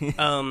angles. It's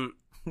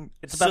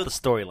about the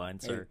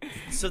storyline, sir.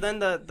 So then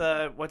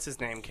the what's his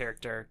name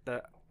character,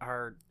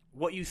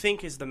 what you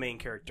think is the main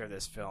character of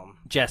this film,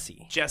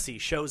 Jesse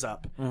shows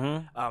up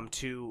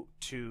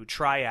to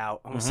try out.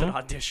 I almost said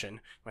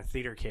audition. My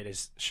theater kid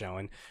is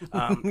showing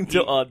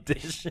to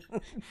audition.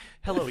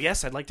 Hello,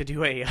 yes, I'd like to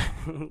do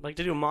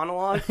a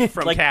monologue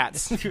from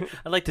Cats.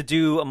 I'd like to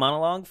do a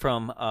monologue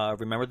from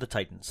Remember the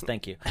Titans.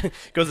 Thank you.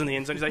 Goes in the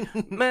end zone. He's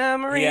like,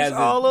 memories has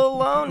all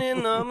alone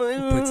in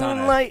the Puts on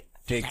a moonlight.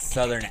 big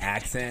southern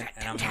accent,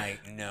 and I'm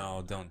like,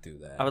 no, don't do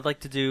that. I would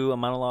like to do a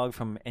monologue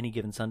from Any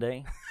Given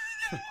Sunday.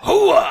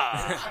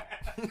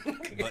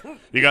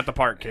 You got the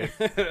part, kid.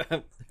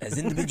 As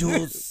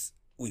individuals,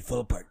 we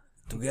fall apart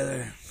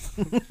together.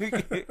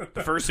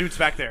 The fursuit's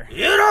back there.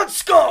 You don't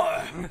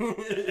score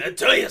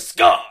until you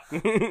score.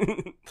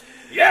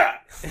 Yeah.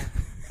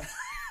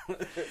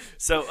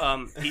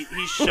 So he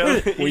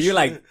showed. Were you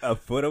like a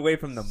foot away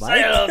from the mic?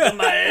 Say hello to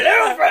my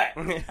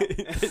little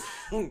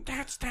friend.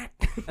 That's that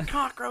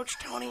cockroach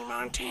Tony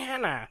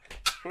Montana.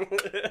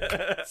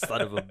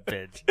 Son of a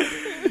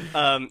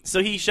bitch.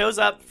 So he shows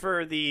up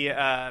for the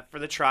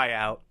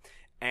tryout,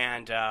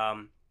 and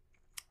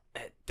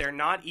they're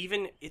not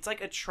even. It's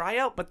like a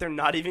tryout, but they're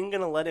not even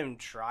gonna let him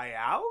try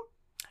out,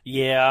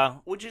 Yeah.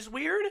 which is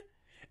weird.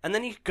 And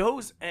then he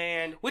goes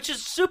and Which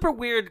is super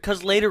weird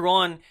because later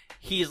on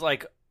he's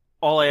like,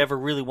 all I ever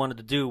really wanted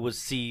to do was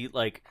see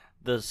like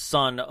the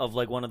son of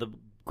like one of the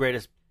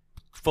greatest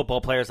football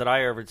players that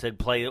I ever did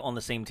play on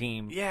the same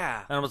team.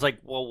 yeah, And I was like,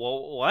 well,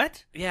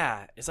 what?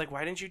 yeah. It's like,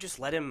 why didn't you just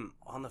let him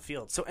on the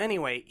field? So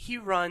anyway, he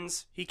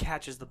runs, he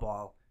catches the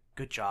ball.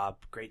 Good job,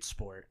 great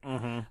sport.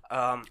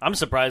 Mm-hmm. I'm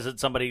surprised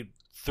that somebody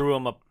threw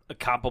him a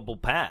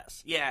compable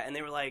pass. Yeah, and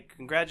they were like,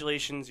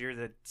 congratulations, you're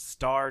the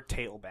star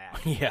tailback.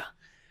 Yeah.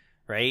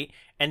 Right?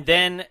 And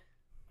then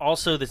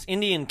also this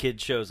Indian kid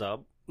shows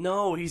up.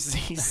 No,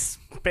 he's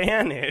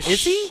Spanish.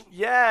 Is he?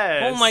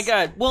 Yes. Oh my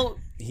god. Well,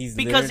 He's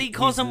because he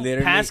calls him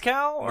literally-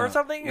 Pascal or No,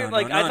 something? no,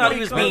 Like no, I no, thought no. he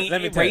was Let being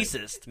me tell you.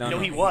 racist. No,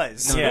 he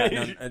was. No,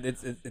 Yeah. no,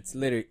 it's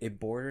literally, it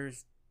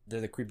borders.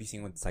 There's a creepy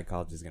scene with the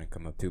psychologist going to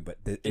come up too, but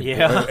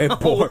it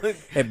borders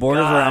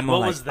where I'm what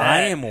like, was that?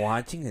 I am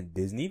watching a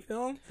Disney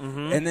film,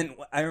 Mhm. and then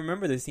I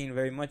remember the scene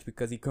very much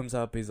because he comes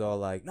up, he's all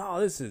like, no,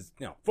 this is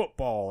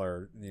football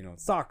or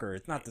soccer,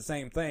 it's not the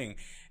same thing,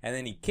 and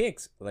then he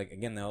kicks, like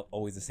again, they're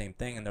always the same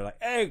thing, and they're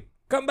like, hey,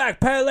 come back,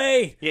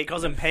 Pele. Yeah, he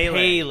calls him Pele.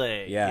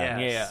 Pele. Yeah.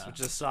 Yes, Yeah. which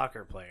is a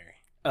soccer player.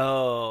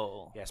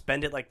 Oh. Yes,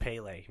 bend it like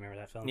Pele. You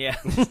remember that film? Yeah.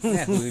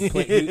 Yeah,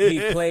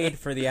 he played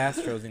for the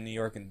Astros in New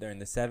York during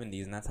the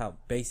 70s, and that's how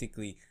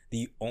basically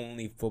the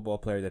only football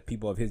player that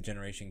people of his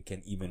generation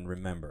can even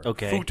remember.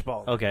 Okay.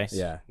 Football. Okay.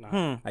 Yeah.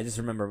 No. I just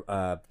remember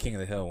King of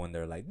the Hill when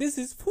they're like, "This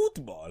is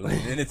football,"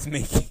 and it's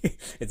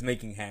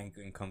making Hank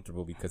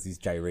uncomfortable because he's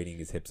gyrating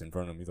his hips in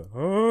front of him. He's like,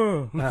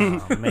 "Oh,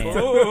 Oh man.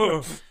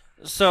 oh.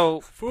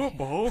 So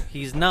football."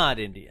 he's not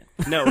Indian.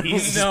 No,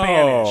 he's No.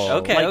 Spanish.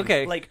 Okay, Like-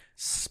 okay. Like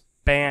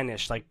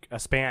Spanish, like a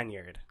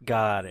Spaniard.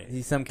 Got it.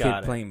 He's some Got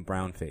kid it. playing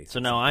brown face. So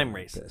or now something I'm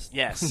like racist. this.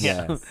 Yes.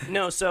 Yeah.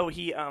 No, so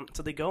he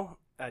so they go.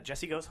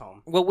 Jesse goes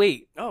home. Well,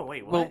 wait. Oh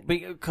wait, what? Well,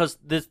 because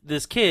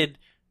this kid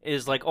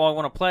is like, oh, I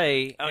want to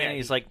play, Oh, and yeah.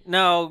 he's like,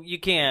 no, you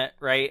can't,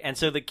 right? And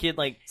so the kid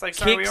like, it's like,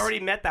 sorry, we kicks- already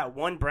met that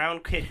one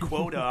brown kid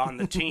quota on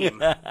the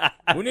team.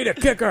 We need a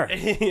kicker.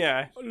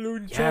 Yeah.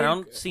 Yeah, I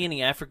don't see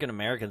any African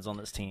Americans on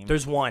this team.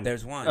 There's one.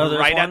 There's one. Oh, there's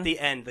right one? at the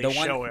end, they the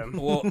one, show him.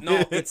 Well,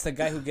 no, it's the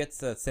guy who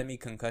gets a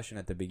semi-concussion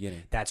at the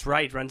beginning, That's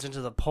right. Runs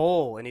into the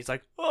pole, and he's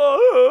like,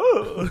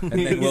 "Oh!" and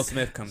then Will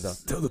Smith comes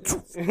out. Tell the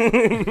truth.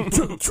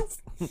 Tell the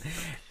truth.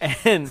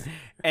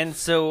 and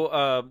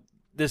so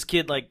this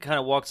kid like kind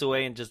of walks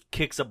away and just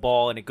kicks a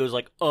ball, and it goes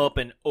like up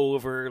and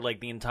over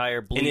like the entire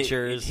And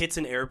bleachers. it hits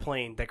an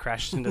airplane that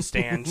crashes into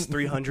stands.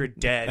 300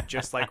 dead,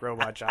 just like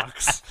Robot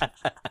Jocks.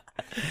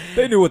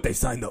 They knew what they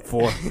signed up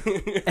for.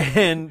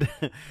 And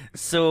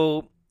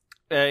so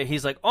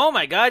he's like, oh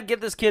my god,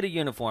 get this kid a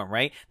uniform,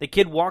 right? The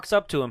kid walks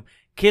up to him,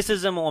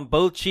 kisses him on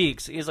both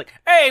cheeks. He's like,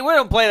 hey, we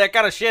don't play that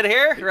kind of shit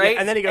here, right?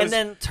 and then he goes- and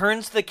then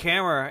turns to the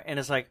camera and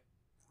is like,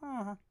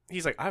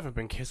 He's like, I haven't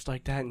been kissed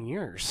like that in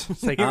years.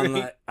 It's like, I'm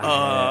like,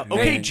 okay,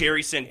 man,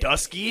 Jerry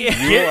Sandusky, You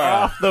get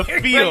are- off the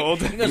field.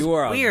 He goes, you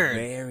are weird. a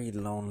very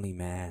lonely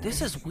man.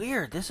 This is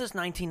weird. This is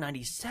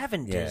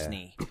 1997 Yeah.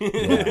 Disney.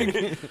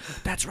 Yeah.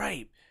 That's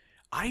right.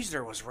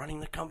 Eisner was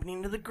running the company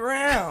into the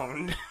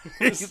ground.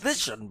 This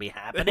shouldn't be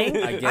happening.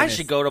 Again, I it's-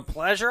 should go to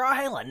Pleasure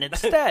Island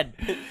instead.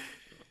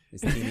 His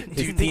teen- Do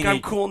his you think I'm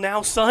teenage- cool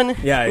now, son?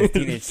 Yeah, his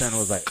teenage son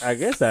was like, I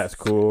guess that's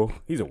cool.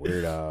 He's a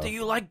weirdo. Do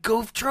you like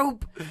Goof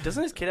Trope?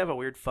 Doesn't his kid have a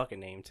weird fucking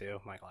name too?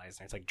 Michael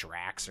Eisner. It's like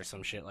Drax or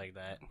some shit like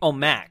that. Oh,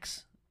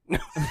 Max.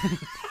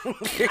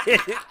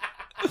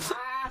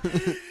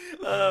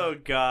 Oh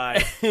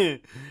god.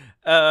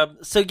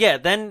 So yeah,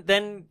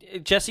 then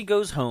Jesse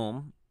goes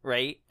home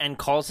right, and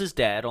calls his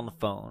dad on the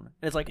phone.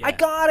 And it's like, I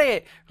got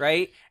it,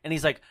 right? And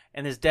he's like,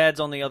 and his dad's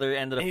on the other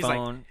end of the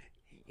phone. Like,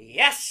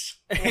 yes!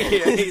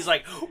 He's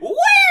like, woo!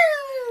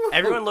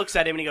 Everyone looks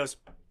at him and he goes,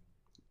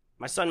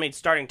 my son made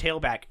starting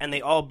tailback, and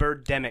they all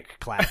Birdemic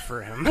clap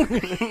for him.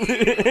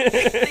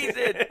 They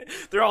did.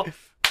 They're all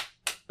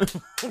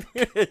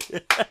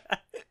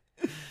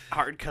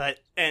hard cut,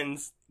 and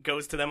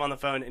goes to them on the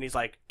phone, and he's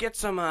like, get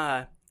some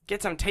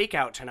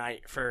takeout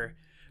tonight for.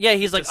 Yeah,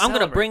 he's like, I'm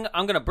celebrate.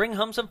 gonna bring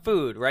home some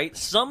food, right?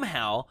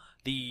 Somehow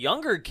the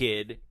younger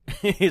kid,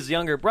 his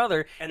younger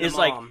brother, And is the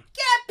like, mom.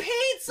 get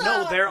pizza.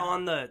 No, they're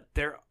on the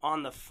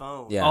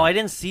phone. Yeah. Oh, I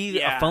didn't see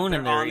a phone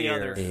in they're their on the ear.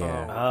 other phone.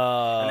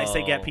 Yeah. And they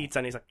say get pizza,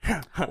 and he's like,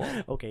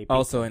 okay. Pizza.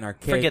 Also, in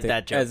archaic, Forget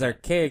that joke. as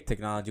archaic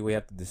technology, we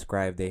have to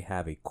describe they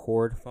have a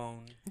cord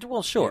phone.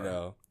 Well, sure. You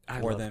know, I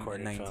for love them in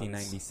corded phones.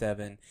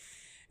 1997.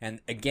 And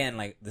again,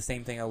 like the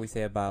same thing I always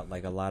say about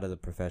like a lot of the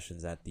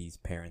professions that these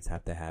parents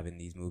have to have in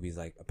these movies.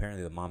 Like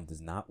apparently the mom does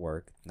not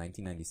work,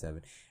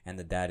 1997, and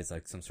the dad is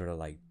like some sort of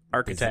like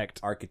Architect.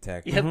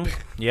 Architect. Yep.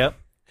 Yep.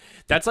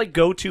 That's like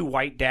go-to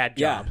white dad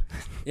Yeah. job.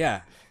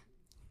 Yeah.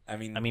 I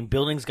mean,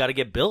 Buildings got to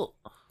get built.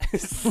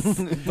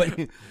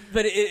 but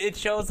it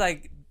shows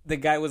like the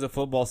guy was a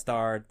football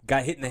star,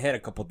 got hit in the head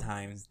a couple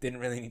times, didn't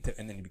really need to,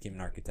 and then he became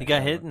an architect. He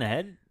got hit in the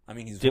head? I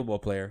mean, he's a football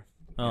player.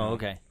 Oh, you know,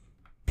 okay.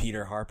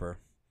 Peter Harper.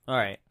 All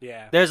right.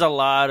 Yeah. There's a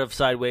lot of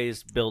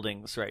sideways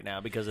buildings right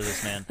now because of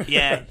this man.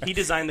 Yeah, he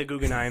designed the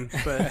Guggenheim,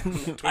 but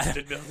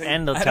twisted building.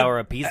 And the Tower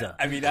of Pisa.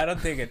 I mean, I don't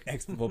think an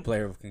ex-football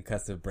player with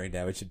concussive brain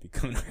damage should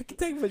become an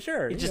architect, but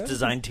sure. He you just know.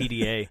 designed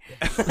TDA.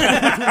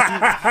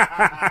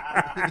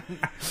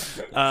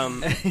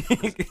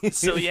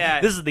 So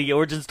yeah, This is the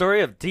origin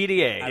story of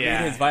TDA. I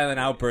Yeah. mean, his violent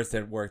outbursts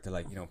at work, they're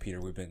like, Peter,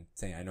 we've been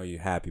saying, I know you're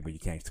happy, but you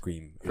can't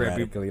scream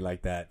erratically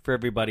like that. For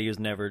everybody who's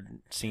never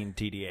seen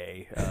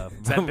TDA.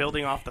 it's that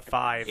building off the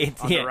 5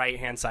 It's- on yeah. the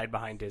right-hand side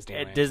behind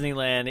Disneyland. At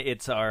Disneyland,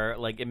 it's our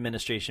like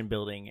administration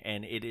building,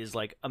 and it is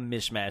like a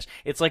mishmash.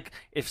 It's like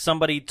if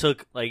somebody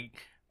took like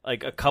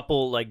a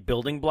couple like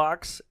building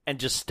blocks and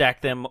just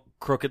stacked them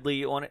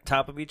crookedly on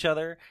top of each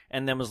other,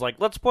 and then was like,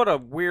 let's put a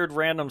weird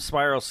random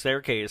spiral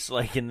staircase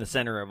like in the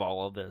center of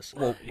all of this.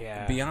 Well,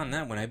 Yeah. beyond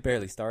that, when I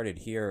barely started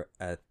here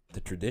at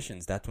the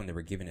Traditions, that's when they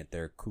were giving it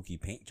their kooky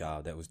paint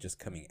job that was just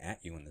coming at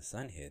you when the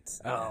sun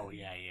hits. Oh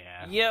yeah.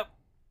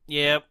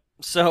 Yep.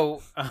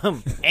 So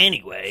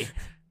anyway.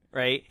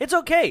 Right, it's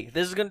okay.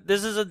 This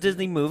is a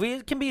Disney movie.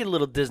 It can be a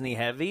little Disney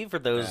heavy for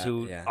those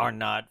who are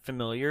not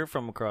familiar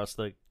from across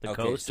the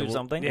coast or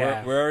something.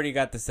 Yeah. We already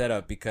got the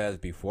setup because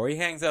before he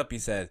hangs up, he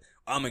says,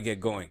 "I'm gonna get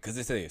going because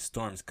they say a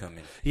storm's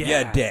coming."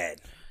 Yeah. You're dead.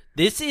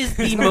 This is the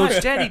Pretty most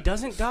much dead. He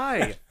doesn't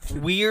die.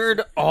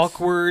 weird,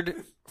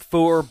 awkward,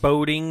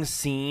 foreboding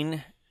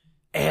scene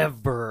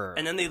ever.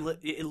 And then it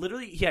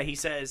literally, he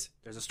says,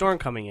 "There's a storm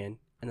coming in,"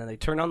 and then they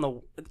turn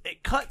on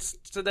it cuts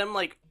to them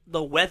like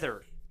the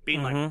weather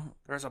being like,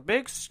 "There's a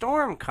big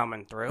storm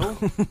coming through."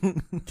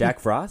 Jack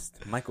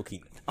Frost, Michael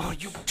Keaton. Oh,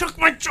 you took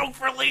my joke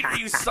for later,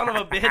 you son of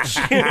a bitch!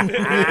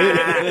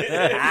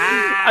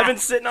 I've been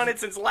sitting on it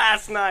since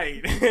last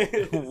night.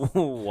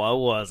 What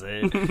was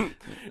it?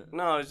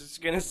 No, I was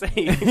just gonna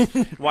say,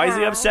 why is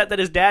he upset that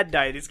his dad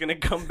died? He's gonna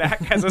come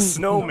back as a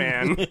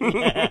snowman.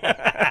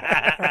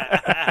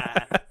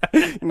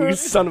 You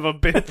son of a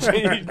bitch!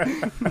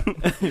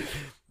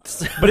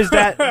 But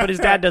his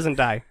dad doesn't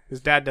die.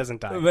 His dad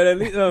doesn't die. But at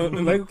least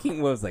Michael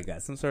Keaton was like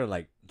some sort of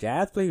like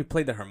jazz player. He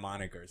played the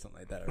harmonica or something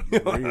like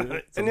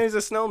that. And there's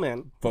a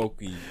snowman.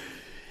 Folky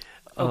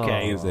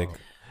Okay. music.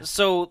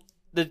 So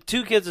the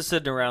two kids are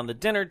sitting around the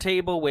dinner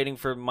table waiting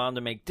for mom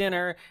to make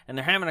dinner, and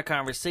they're having a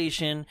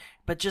conversation,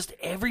 but just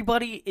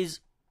everybody is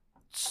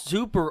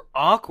super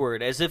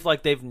awkward, as if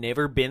like they've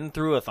never been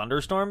through a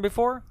thunderstorm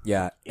before.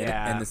 Yeah.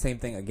 Yeah. And the same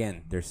thing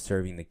again. They're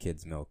serving the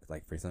kids milk.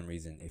 Like for some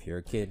reason, if you're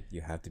a kid,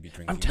 you have to be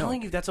drinking. I'm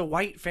telling you, that's a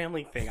white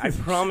family thing. I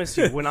promise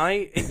you.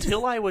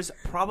 Until I was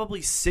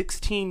probably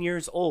 16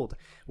 years old,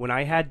 when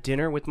I had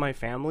dinner with my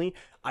family,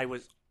 I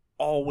was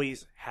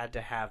always had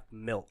to have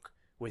milk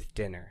with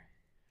dinner.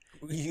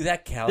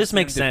 That calcium This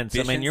makes sense. I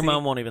mean, your deficiency?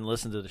 mom won't even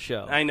listen to the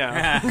show. I know.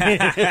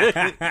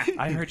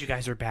 I heard you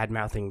guys were bad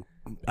mouthing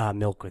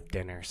milk with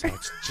dinner, so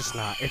it's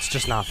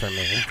just not for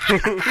me.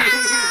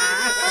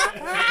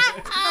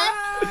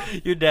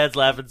 Your dad's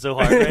laughing so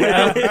hard right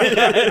now.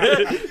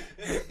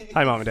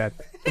 Hi, Mom and Dad.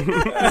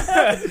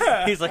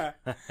 He's like,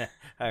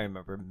 I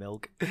remember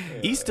milk.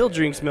 He still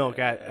drinks milk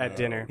at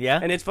dinner. Yeah?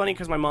 And it's funny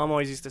because my mom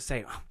always used to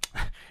say,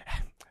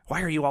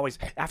 why are you always,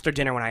 after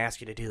dinner when I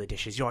ask you to do the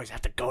dishes, you always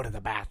have to go to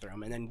the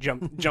bathroom, and then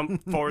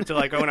jump forward to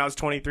like, when I was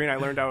 23 and I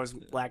learned I was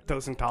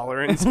lactose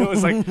intolerant, so it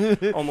was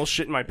like almost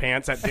shitting my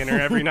pants at dinner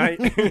every night.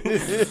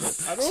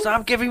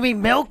 Stop giving me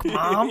milk,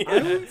 Mom. I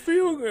don't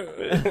feel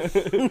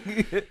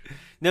good.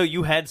 No,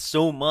 you had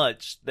so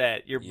much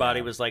that your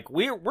body was like,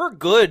 we're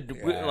good.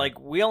 Yeah.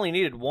 We only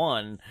needed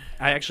one.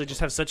 I actually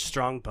just have such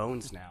strong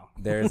bones now.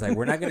 There's like,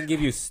 we're not gonna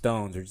give you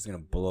stones. We're just gonna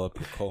blow up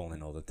your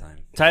colon all the time.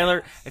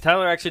 Tyler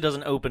actually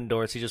doesn't open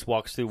doors. He just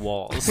walks through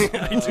walls.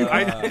 I do.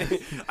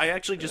 I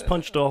actually just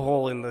punched a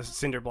hole in the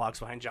cinder blocks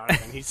behind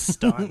Jonathan. He's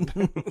stunned.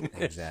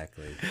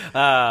 Exactly.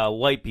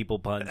 White people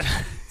punch.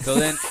 So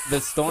then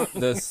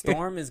the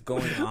storm is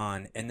going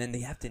on, and then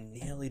they have to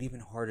nail it even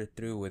harder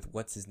through with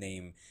what's his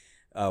name,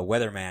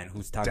 weatherman,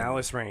 who's talking.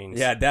 Dallas Raines.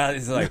 Yeah,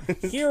 Dallas is like,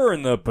 here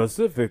in the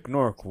Pacific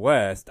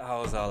Northwest. I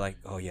was all like,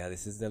 oh yeah,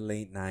 this is the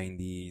late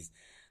 90s.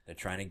 They're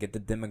trying to get the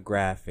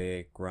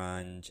demographic,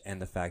 grunge,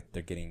 and the fact that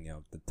they're getting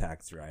the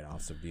tax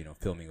write-offs of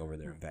filming over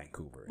there in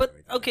Vancouver. But and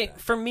everything okay, like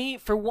that. for me,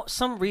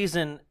 some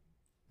reason,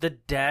 the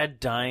dad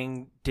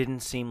dying didn't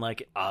seem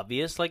like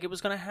obvious, like it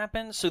was going to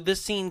happen. So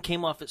this scene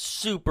came off as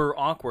super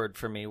awkward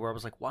for me, where I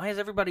was like, "Why is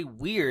everybody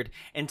weird?"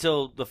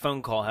 Until the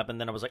phone call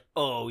happened, then I was like,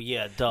 "Oh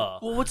yeah, duh."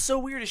 Well, what's so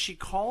weird is she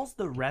calls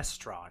the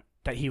restaurant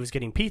that he was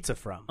getting pizza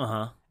from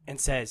and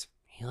says,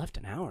 he left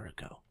an hour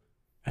ago.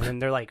 And then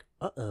they're like,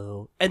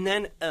 uh-oh. And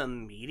then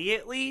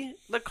immediately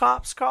the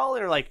cops call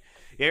and are like,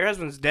 yeah, your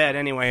husband's dead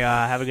anyway.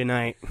 Have a good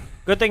night.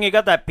 Good thing you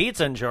got that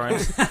pizza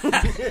insurance.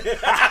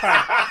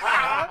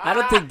 I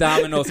don't think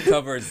Domino's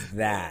covers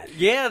that.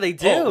 Yeah, they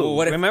do. Oh, well,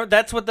 what if- Remember,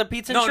 that's what the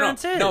pizza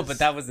insurance is. No, but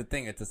that was the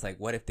thing. It's just like,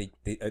 what if the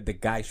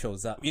guy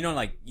shows up? You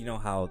know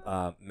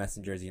how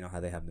messengers, how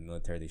they have the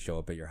military, they show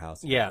up at your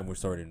house. Yeah. And we're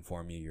sorry to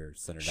inform you your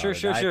son or daughter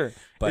Sure. died.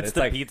 But It's it's the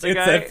like, pizza it's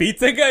guy? the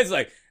pizza guy. It's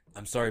like,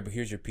 I'm sorry, but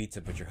here's your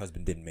pizza, but your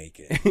husband didn't make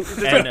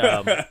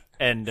it.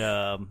 and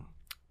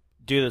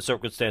due to the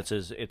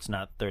circumstances, it's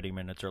not 30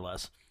 minutes or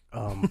less.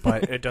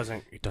 But it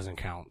doesn't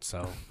count.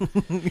 So,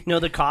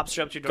 the cops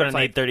show up to your door.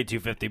 Gonna It's need like,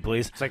 $32.50,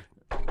 please. it's like,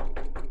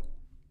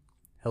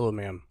 hello,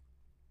 ma'am.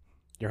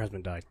 Your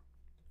husband died.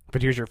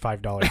 But here's your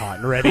 $5 hot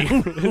and ready.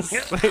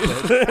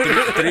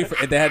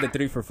 They had the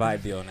 3 for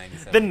 $5 deal in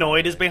 97. The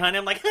Noid is behind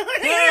him, like.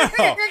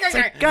 It's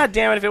like, God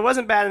damn it! If it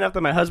wasn't bad enough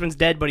that my husband's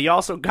dead, but he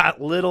also got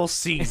Little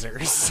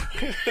Caesars.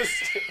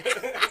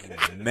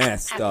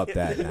 Messed up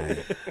that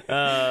night.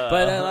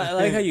 But I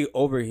like how you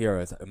overhear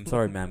us. I'm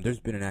sorry, ma'am. There's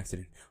been an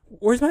accident.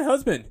 Where's my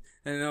husband?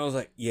 And I was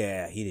like,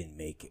 yeah, he didn't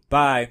make it.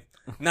 Bye.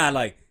 Not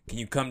like, can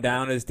you come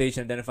down to the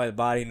station, identify the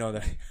body? No,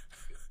 that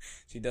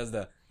she does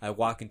I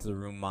walk into the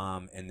room,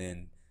 mom, and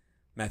then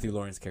Matthew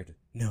Lawrence's character.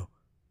 No.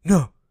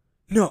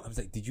 I was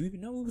like, did you even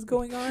know what was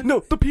going on?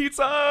 No, the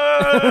pizza.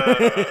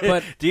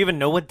 But Do you even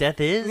know what death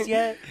is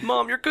yet?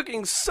 Mom, your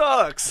cooking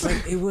sucks.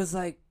 but it was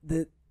like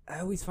I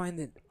always find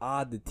it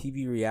odd, the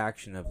TV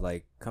reaction of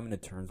like coming to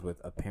terms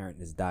with a parent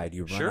has died.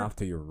 You run Sure. off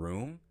to your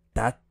room.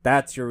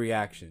 That's your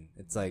reaction.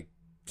 It's like,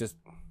 just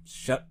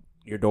shut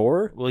your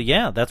door. Well,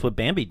 yeah, that's what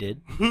Bambi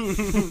did.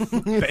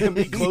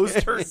 Bambi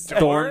closed her door.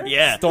 Stormed,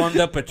 Yeah. stormed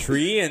up a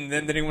tree and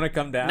then didn't want to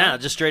come down. Nah,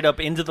 just straight up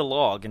into the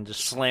log and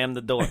just slammed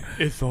the door.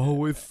 It's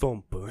always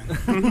thumping.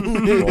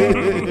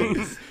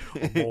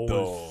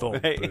 Always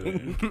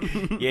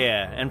thumping.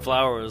 Yeah, and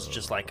Flower was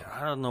just like,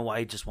 I don't know why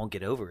he just won't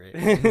get over it.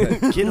 Get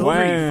over it, you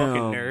Wow.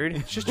 fucking nerd.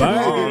 It's just your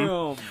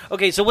mom.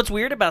 Okay, so what's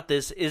weird about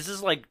this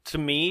is like, to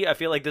me, I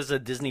feel like this is a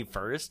Disney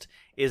first,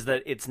 is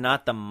that it's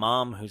not the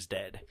mom who's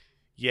dead.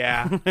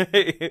 Yeah,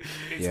 it's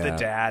Yeah. the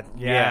dad.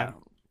 Yeah, Yeah.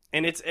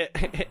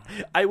 and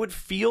I would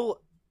feel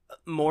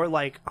more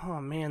like,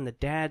 oh man, the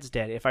dad's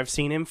dead if I've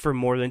seen him for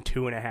more than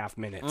 2.5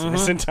 minutes in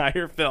this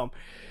entire film,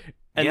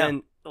 and Yeah.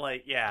 then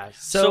like, yeah.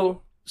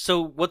 So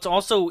what's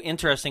also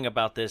interesting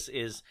about this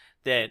is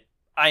that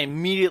I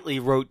immediately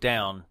wrote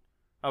down,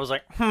 I was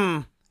like,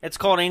 it's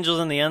called Angels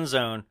in the End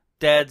Zone.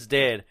 Dad's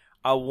dead.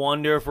 I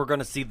wonder if we're going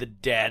to see the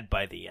dad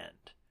by the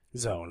end.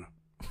 Zone.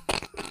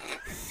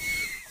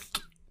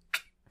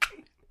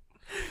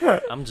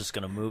 I'm just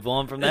going to move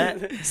on from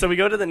that. So we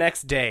go to the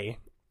next day,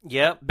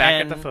 Yep. back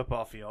and, at the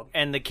football field.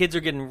 And the kids are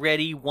getting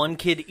ready. One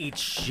kid eats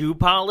shoe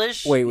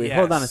polish. Wait,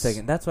 hold on a Yes.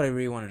 second. That's what I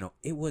really want to know.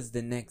 It was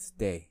the next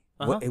day.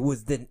 Uh-huh.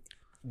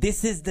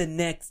 This is the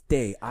next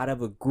day. Out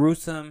of a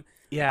gruesome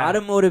Yeah.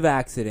 automotive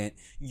accident,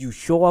 you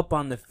show up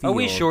on the field. Are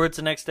we sure it's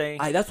the next day?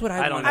 That's what I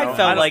I don't want to know. I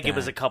felt I like it understand.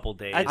 was a couple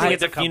days. I think it's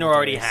the a couple funeral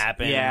already days.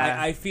 happened. Yeah.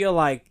 I feel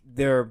like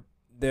their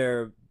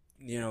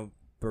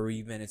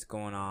bereavement is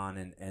going on,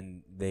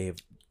 and they've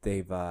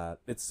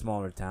it's a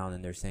smaller town,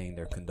 and they're saying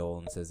their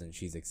condolences, and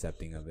she's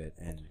accepting of it,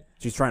 and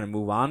she's trying to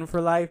move on for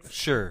life.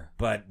 Sure.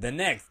 But the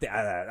next day,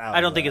 I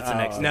don't think it's the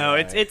next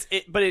No,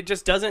 but it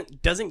just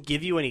doesn't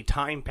give you any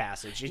time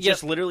passage. It Yep.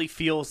 just literally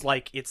feels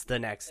like it's the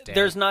next day.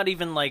 There's not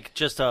even like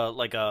just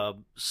a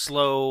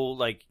slow,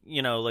 like,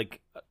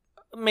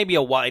 maybe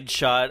a wide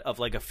shot of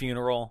like a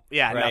funeral.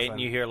 Yeah, right. nothing.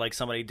 And you hear like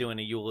somebody doing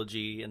a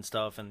eulogy and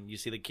stuff, and you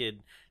see the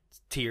kid,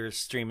 tears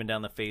streaming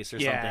down the face or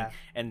Yeah. something,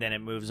 and then it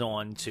moves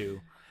on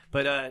to.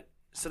 But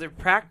so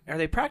are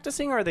they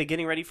practicing or are they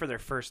getting ready for their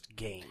first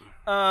game?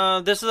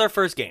 This is our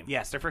first game.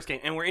 Yes, their first game,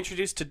 and we're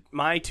introduced to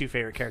my two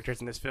favorite characters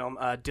in this film: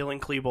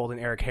 Dylan Klebold and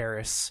Eric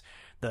Harris,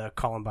 the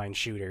Columbine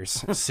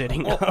shooters,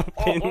 sitting up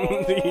in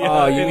the.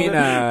 Oh, you in mean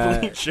the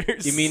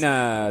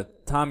bleachers?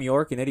 Tom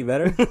York and Eddie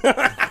Vedder?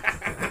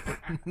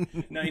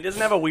 No, he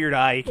doesn't have a weird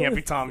eye. He can't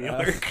be Tom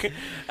Mueller.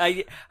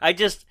 I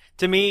just,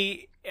 to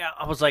me,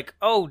 I was like,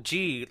 oh,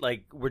 gee,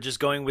 like, we're just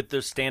going with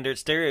the standard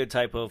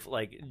stereotype of,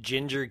 like,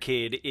 ginger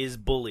kid is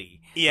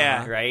bully.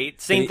 Yeah. Right?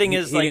 Same thing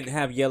as, he like... didn't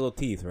have yellow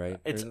teeth, right?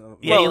 It's-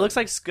 Yeah, Well- he looks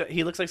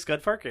like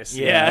Scud Farkas.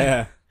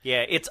 Yeah.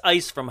 Yeah, it's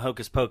Ice from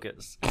Hocus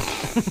Pocus.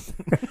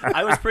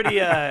 I was pretty.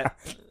 I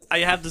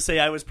have to say,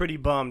 I was pretty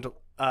bummed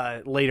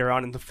later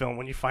on in the film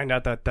when you find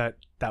out that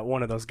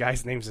one of those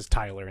guys' names is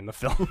Tyler in the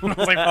film. I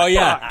was like, Oh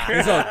yeah.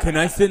 He's like, can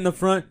I sit in the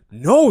front?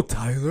 No,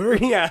 Tyler.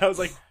 yeah. I was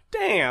like,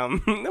 damn,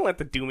 don't have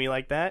to do me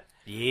like that.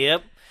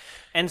 Yep.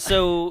 And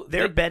so...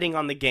 They're betting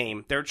on the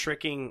game. They're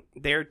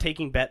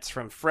taking bets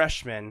from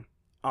freshmen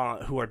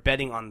who are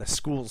betting on the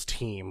school's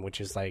team, which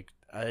is like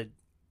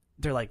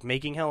they're like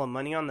making hella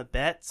money on the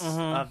bets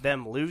of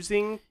them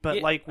losing. But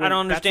Yeah, like, I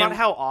don't that's understand. not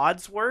how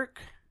odds work.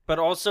 But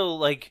also,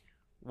 like,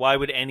 why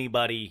would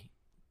anybody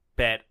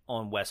bet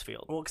on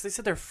Westfield? Well, because they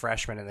said they're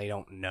freshmen and they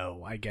don't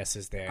know, I guess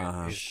is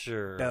is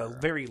Sure. the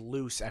very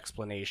loose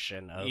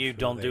explanation of You who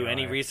don't they do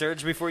any are.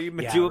 research before you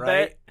Yeah, do a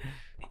right?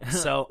 bet?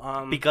 So,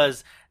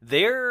 Because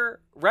their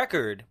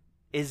record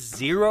is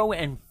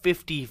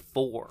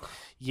 0-54.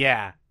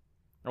 yeah.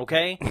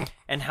 Okay?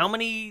 And how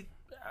many...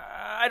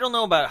 I don't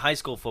know about high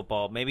school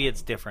football. Maybe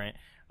it's different.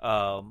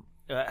 How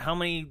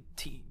many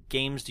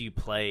games do you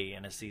play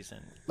in a season?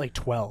 Like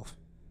 12.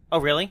 Oh,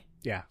 really?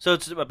 Yeah. So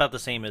it's about the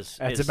same as...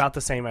 It's about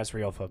the same as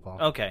real football.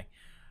 Okay.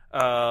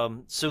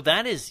 So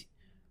that is...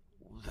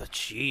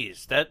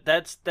 Jeez.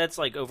 That's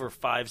like over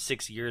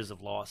 5-6 years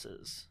of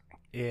losses.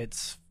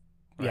 It's...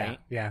 Right?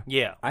 Yeah.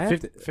 Yeah. I have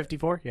to,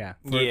 54? Yeah.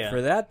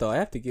 for that though, I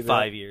have to give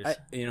 5 it up.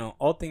 years.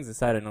 All things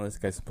aside, I know this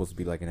guy's supposed to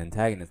be like an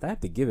antagonist. I have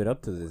to give it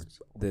up to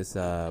this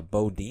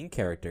Bo Dean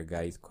character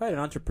guy. He's quite an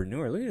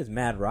entrepreneur. Look at this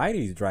mad ride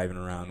he's driving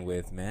around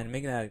with, man.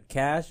 Making that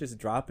cash, just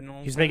dropping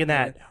on. He's making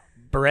that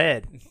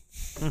bread.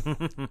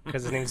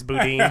 Because his name's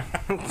Boudin.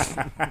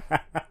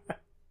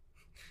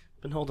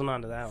 Been holding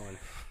on to that one.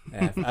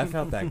 Yeah, I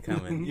felt that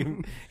coming.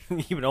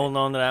 You've been holding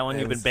on to that one?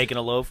 You've been baking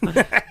a loaf?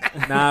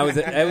 Nah,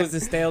 it was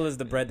as stale as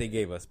the bread they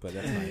gave us, but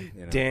that's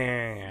fine.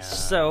 Damn.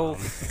 So,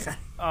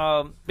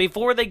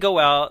 before they go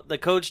out, the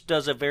coach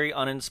does a very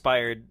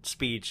uninspired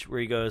speech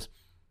where he goes,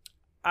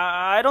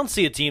 I don't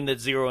see a team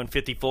that's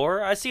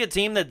 0-54. I see a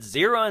team that's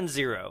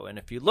 0-0. And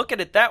if you look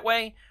at it that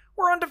way,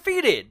 we're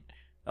undefeated.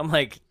 I'm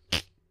like,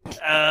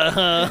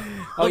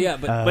 Oh yeah,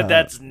 but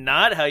that's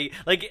not how you...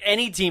 Like,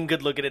 any team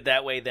could look at it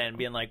that way then,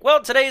 being like,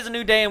 well, today is a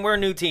new day and we're a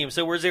new team,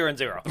 so we're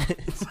 0-0.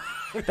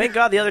 Thank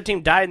God the other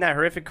team died in that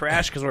horrific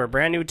crash because we're a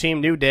brand new team,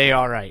 new day,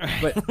 all right.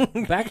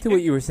 But back to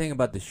what you were saying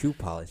about the shoe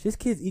polish. This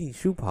kid's eating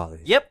shoe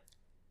polish. Yep.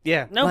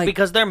 Yeah. No, Like-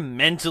 because they're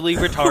mentally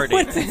retarded.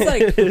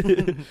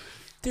 It's like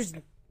there's.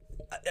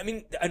 I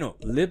mean, I know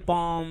lip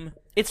balm,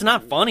 It's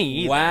not funny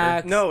either.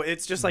 wax. No,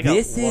 it's just like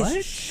this a what?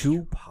 is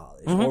shoe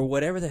polish or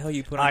whatever the hell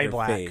you put on Eye your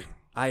black. face.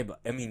 I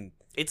mean,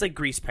 It's like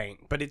grease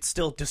paint, but it's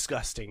still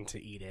disgusting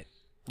to eat it.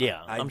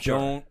 Yeah, I I'm sure.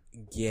 don't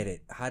get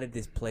it. How did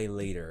this play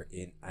later?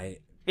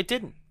 It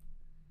didn't.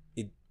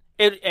 It-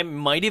 It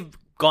might have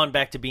gone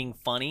back to being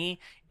funny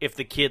if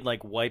the kid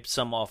like wiped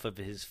some off of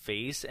his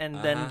face and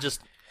then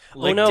just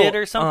licked it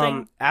or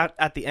something.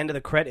 At the end of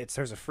the credits,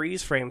 there's a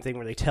freeze frame thing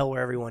where they tell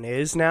where everyone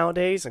is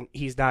nowadays, and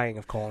he's dying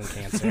of colon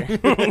cancer.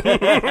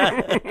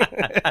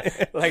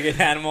 like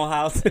in Animal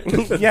House.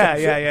 yeah.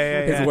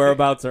 His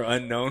whereabouts are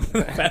unknown for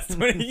the past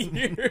 20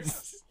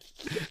 years.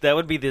 That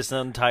would be this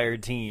entire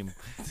team.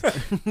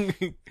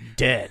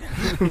 Dead.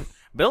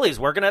 Billy's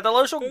working at the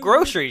local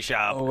grocery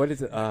shop, Oh, what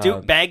is it?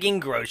 bagging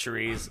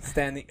groceries.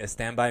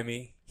 Stand By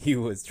Me. He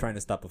was trying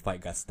to stop a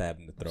fight, got stabbed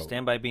in the throat.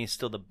 Stand By Me is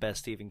still the best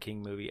Stephen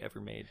King movie ever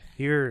made.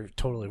 You're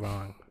totally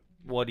wrong.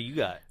 What do you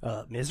got?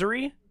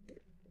 Misery?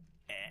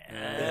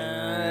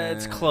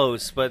 It's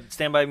close, but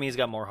Stand By Me's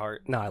got more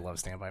heart. No, I love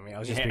Stand By Me. I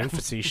was just Yeah. being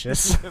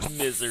facetious.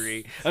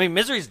 Misery. I mean,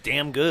 Misery's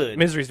damn good.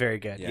 Misery's very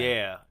good.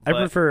 Yeah. I but-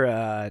 prefer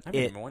I'm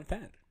it, number one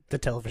fan. the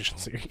television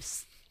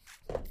series.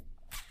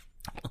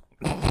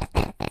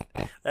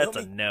 That's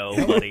a no,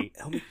 buddy.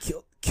 Help me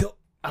kill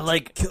I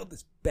like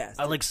this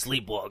bastard.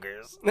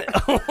 Sleepwalkers.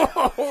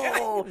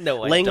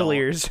 No, I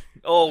Langoliers. don't.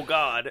 Oh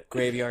God.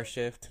 Graveyard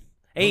Shift.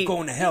 Hey, We're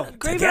going to hell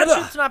Graveyard together.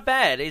 Shift's not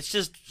bad. It's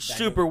just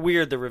super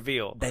weird, the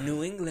reveal. The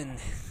New England.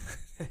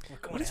 We're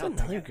going What to is hell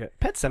another together. good?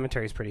 Pet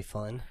Cemetery is pretty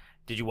fun.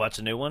 Did you watch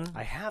the new one?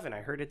 I haven't.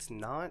 I heard it's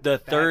not. The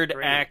that third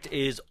great. act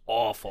is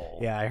awful.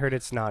 Yeah, I heard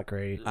it's not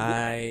great.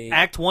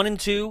 Act 1 and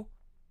 2,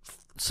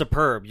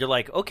 superb. You're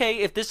like, okay,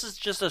 if this is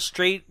just a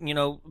straight,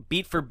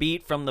 beat for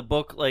beat from the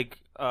book, like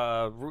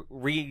Telling.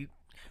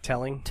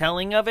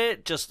 retelling of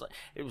it, just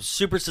it was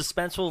super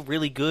suspenseful,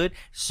 really good.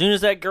 As soon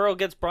as that girl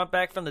gets brought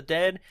back from the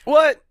dead,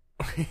 What?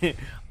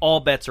 all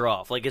bets are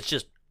off. Like it's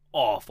just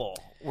awful.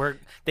 Where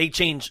they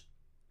change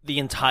the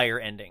entire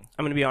ending.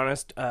 I'm gonna be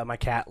honest. My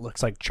cat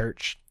looks like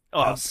Church.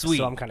 Oh, sweet.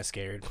 So I'm kind of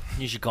scared.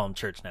 You should call him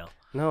Church now.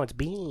 No, it's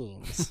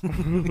Beans.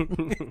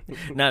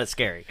 Not as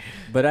scary.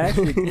 But I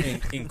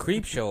actually, in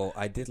Creep Show,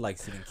 I did like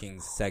Stephen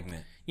King's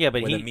segment. Yeah,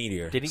 but with he a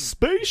meteor. did he?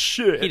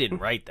 Spaceship. He didn't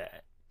write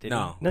that. Did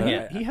No. No,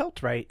 but he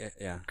helped write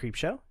yeah. Creep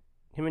Show.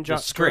 Him and The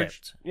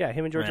script.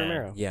 Him and George Yeah.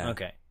 Romero. Yeah.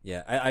 Okay.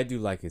 Yeah, I do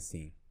like his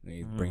scene.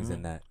 He brings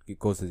in that. He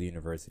goes to the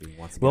university.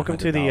 Wants to get Welcome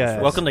to the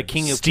 $100 Welcome to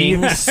King of Steve,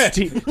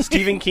 Kings.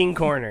 Stephen King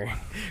Corner.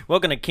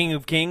 Welcome to King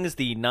of Kings,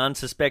 the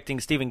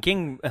non-suspecting Stephen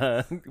King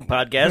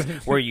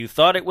podcast, where you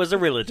thought it was a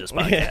religious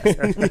podcast.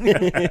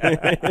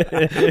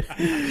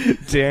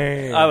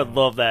 Damn. I would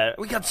love that.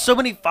 We got so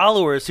many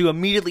followers who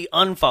immediately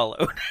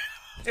unfollowed.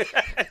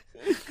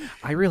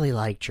 I really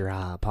liked your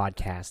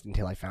podcast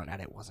until I found out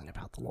it wasn't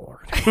about the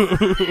Lord.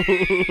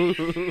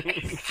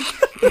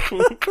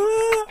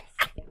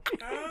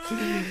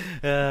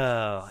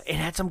 Oh, it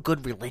had some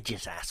good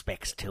religious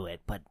aspects to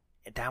it, but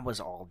that was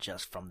all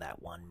just from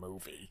that one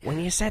movie. When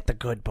you said the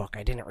good book,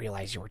 I didn't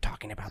realize you were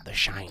talking about The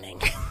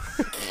Shining.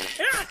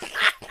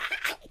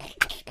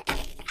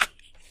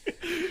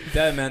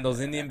 Dead man, those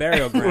Indian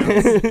burial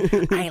grounds.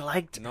 I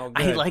liked No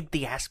good. I liked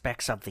the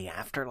aspects of the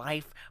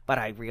afterlife, but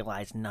I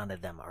realized none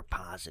of them are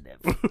positive.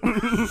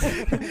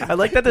 I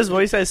like that this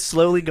voice has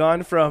slowly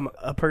gone from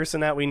a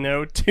person that we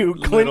know to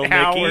Clint Little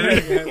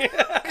Howard.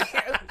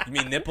 You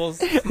mean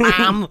nipples?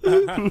 Mom,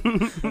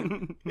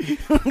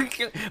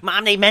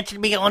 Mom, they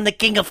mentioned me on the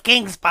King of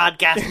Kings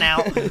podcast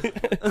now.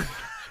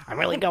 I'm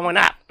really going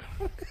up.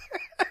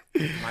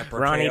 My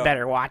Ronnie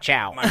better watch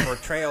out. My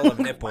portrayal of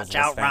nipples Watch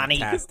out, was Ronnie.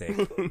 fantastic.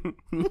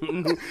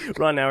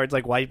 Ron Howard's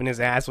like wiping his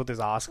ass with his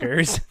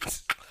Oscars.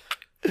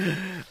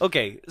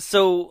 Okay,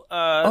 so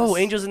Oh,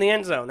 Angels in the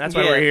End Zone. That's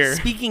why we're here.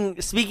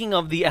 Speaking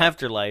of the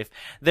afterlife,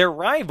 their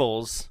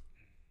rivals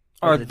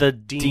are the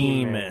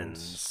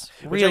demons.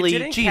 Which Really, I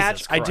didn't Jesus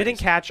catch. I didn't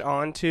Christ. catch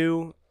on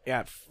to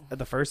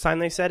the first time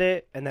they said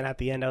it, and then at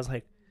the end I was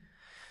like,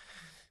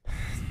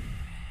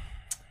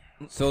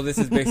 So this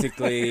is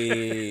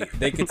basically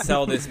they could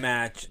sell this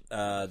match.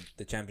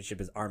 The championship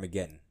is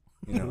Armageddon.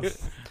 You know,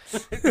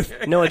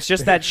 no, it's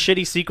just that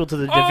shitty sequel to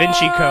the Da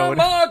Vinci Code.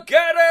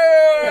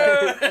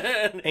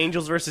 Armageddon!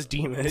 Angels versus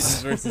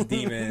Demons. versus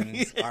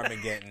demons.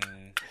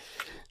 Armageddon.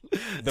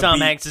 The Tom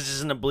beat- Hanks is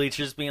just in the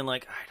bleachers being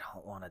like, I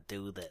don't want to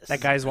do this.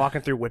 That guy's walking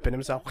through whipping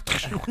himself.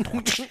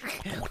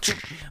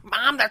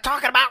 Mom, they're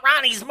talking about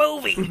Ronnie's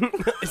movie.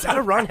 Is that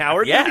a Ron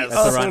Howard? Yes. movie?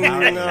 That's a Ron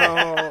Howard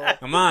No.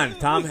 Come on,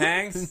 Tom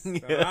Hanks. Come on,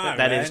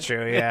 That man. is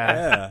true, yeah.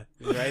 Yeah,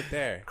 he's right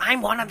there.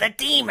 I'm one of the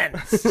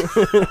demons.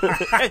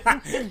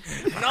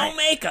 No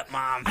makeup,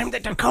 Mom. I'm the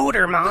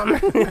decoder,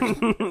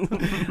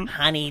 Mom.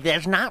 Honey,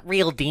 there's not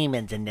real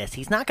demons in this.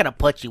 He's not going to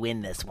put you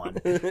in this one.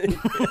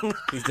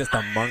 He's just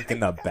a monk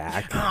in the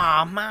back.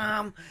 Aw,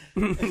 Mom.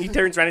 He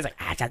turns around, he's like,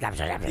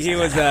 He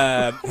was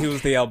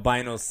the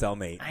albino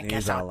cellmate. I And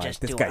guess he's all I'll like,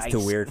 just this do guy's too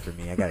ice." weird for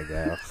me. I gotta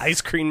go.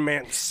 Ice Cream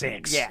Man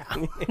 6. Yeah.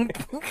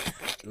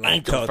 Lactose-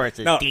 Angels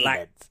versus no,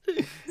 demons.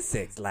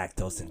 6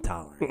 lactose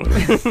intolerant.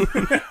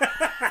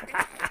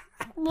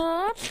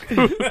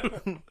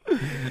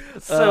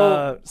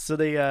 So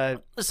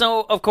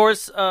So, of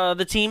course,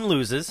 the team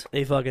loses.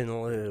 they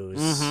fucking lose.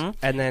 Mhm.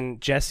 And then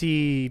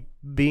Jesse,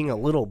 being a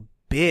little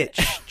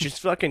bitch,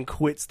 just fucking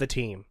quits the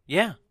team.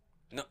 Yeah.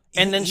 No,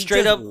 And then he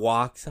straight just up-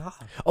 walks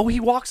off. Oh, he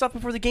walks up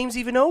before the game's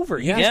even over.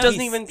 He Yeah, just doesn't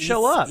he's- even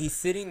show he's- up. He's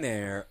sitting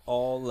there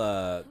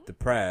all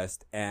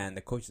depressed, and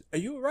the coach says, "Are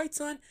you all right,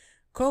 son?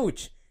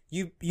 Coach,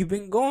 you've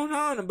been going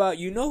on about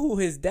you know who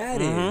his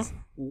dad is.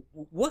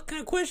 What kind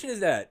of question is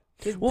that?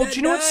 His Well, dad do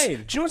you know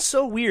died." what's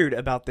so weird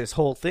about this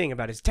whole thing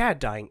about his dad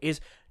dying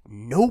is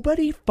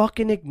nobody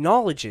fucking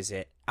acknowledges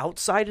it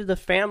outside of the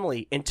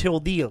family until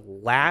the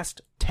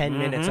last 10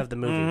 minutes of the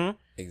movie.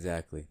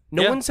 Exactly.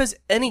 No Yeah. one says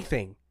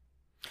anything.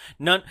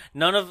 None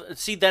of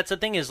see that's the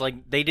thing is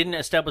like they didn't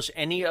establish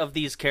any of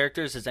these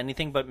characters as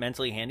anything but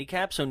mentally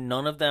handicapped, so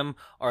none of them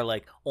are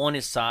like on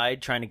his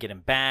side trying to get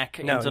him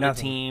back No, into the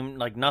nothing. team,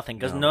 like nothing,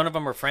 because No. none of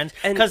them are friends.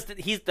 And- Because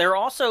they're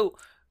also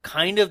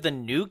kind of the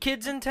new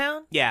kids in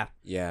town, Yeah.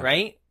 Yeah.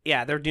 right?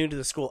 Yeah, they're new to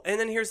the school. And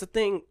then here's the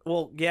thing.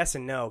 Well, yes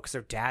and no, because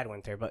their dad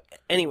went there. But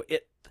anyway,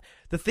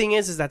 the thing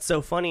is that's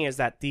so funny is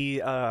that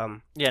the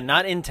Yeah,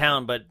 not in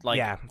town, but like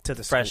yeah, to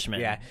the school. freshmen.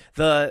 Yeah,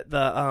 the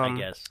I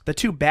guess the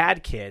two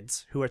bad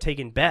kids who are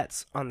taking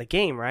bets on the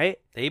game, right?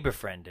 they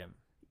befriend him.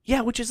 Yeah,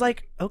 which is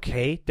like,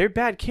 okay, they're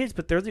bad kids,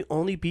 but they're the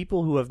only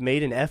people who have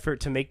made an effort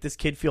to make this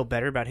kid feel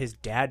better about his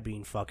dad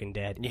being fucking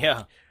dead.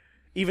 Yeah,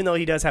 Even though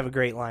he does have a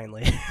great line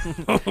later.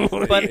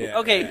 but Yeah,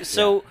 okay, yeah,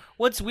 so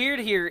what's weird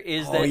here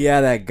is Oh that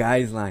yeah, that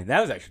guy's line.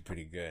 That was actually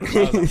pretty good.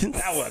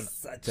 That was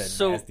such a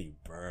So, nasty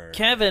burn.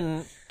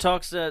 Kevin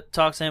talks to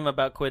him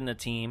about quitting the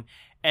team,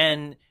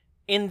 and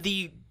in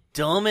the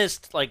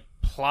dumbest like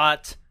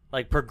plot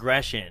like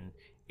progression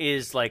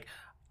is like,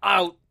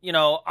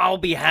 I'll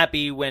be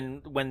happy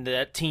when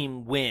that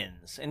team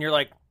wins, and you're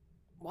like,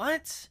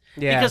 what?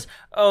 Yeah. Because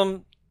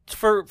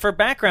for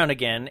background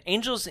again,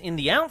 Angels in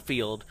the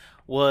Outfield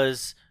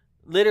was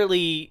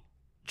literally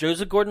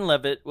Joseph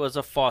Gordon-Levitt was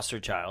a foster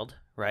child,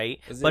 right?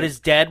 Was But it- his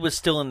dad was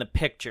still in the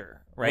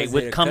picture, right? Was it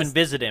Would a come and cus-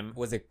 visit him.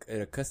 Was it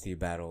a custody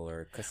battle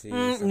or custody?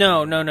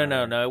 No.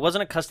 It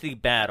wasn't a custody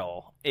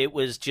battle. It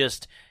was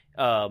just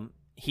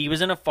he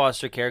was in a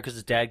foster care because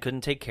his dad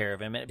couldn't take care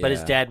of him, but his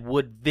Yeah. dad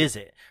would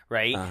visit,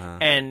 right? Uh-huh.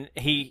 And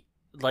he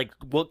like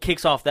what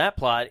kicks off that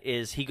plot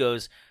is he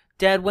goes,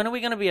 Dad, when are we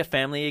going to be a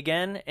family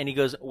again? And he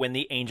goes, when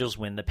the Angels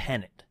win the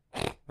pennant.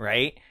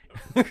 Right?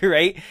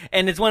 Right?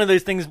 And it's one of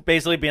those things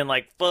basically being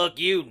like, fuck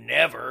you,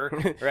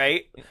 never.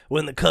 Right?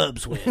 When the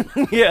Cubs win.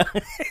 Yeah.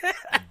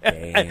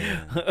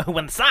 Damn.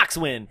 When the Sox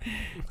win.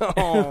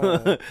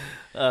 Oh.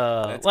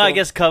 Well, I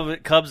guess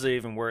Cubs are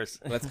even worse.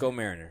 Let's go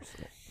Mariners.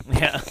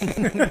 Yeah.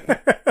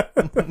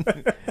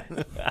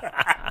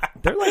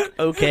 They're like,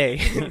 okay.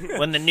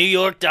 When the New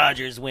York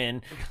Dodgers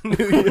win.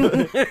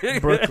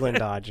 Brooklyn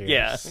Dodgers.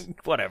 Yeah,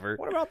 whatever.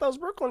 What about those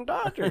Brooklyn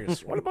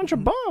Dodgers? What a bunch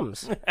of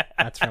bums.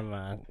 That's from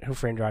Who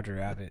Framed Roger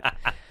Rabbit.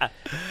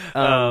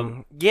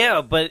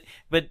 Yeah, but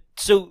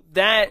so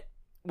that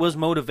was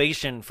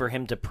motivation for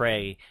him to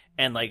pray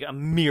and like a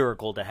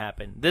miracle to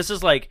happen. This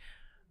is like,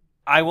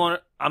 I'm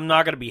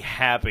not going to be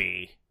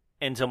happy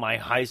until my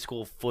high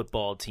school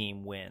football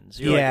team wins.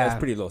 You're Yeah. That's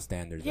pretty low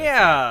standards.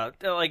 yeah.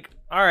 They're like,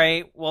 all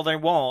right, well, they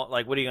won't.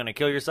 Like, what are you going to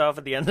kill yourself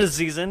at the end of the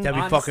season? That'd be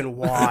Honest- fucking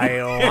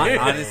wild.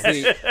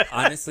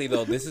 Honestly,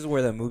 though, this is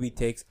where the movie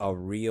takes a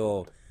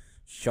real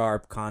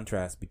sharp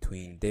contrast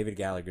between David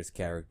Gallagher's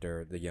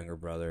character, the younger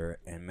brother,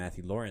 and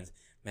Matthew Lawrence.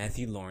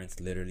 Matthew Lawrence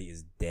literally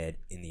is dead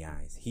in the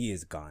eyes. He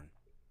is gone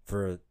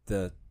for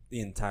the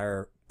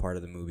entire part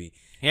of the movie.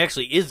 He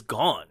actually is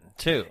gone,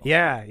 too.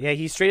 Yeah,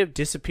 he straight up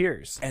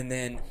disappears. And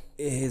then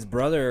his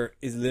brother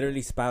is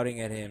literally spouting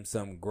at him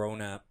some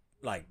grown up,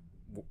 like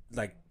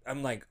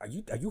I'm like, are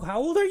you how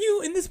old are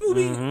you in this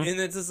movie? Mm-hmm. And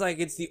it's just like,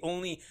 it's the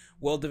only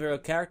well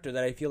developed character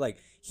that I feel like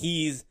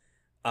he's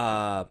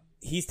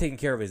taking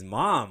care of his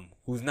mom,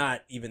 who's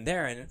not even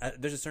there. And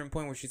there's a certain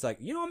point where she's like,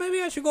 maybe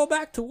I should go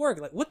back to work.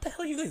 Like, what the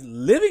hell are you guys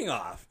living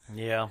off?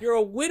 Yeah. You're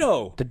a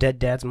widow. The dead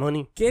dad's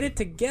money. Get it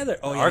together.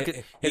 Oh, yeah, Archi-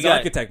 his you got-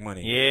 architect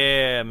money.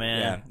 Yeah,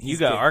 man. Yeah, you he's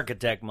got good.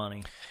 architect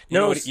money. You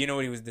know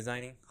what he was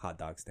designing? Hot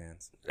dog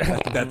stands.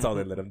 That's all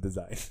they let him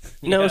design.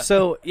 No,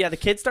 so the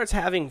kid starts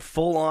having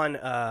full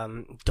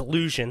on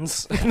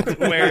delusions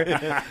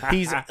where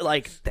he's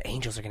like, the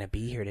Angels are gonna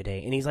be here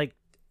today, and he's like,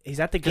 he's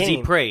at the game Because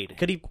he prayed.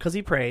 because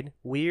he prayed.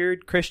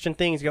 Weird Christian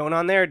things going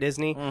on there,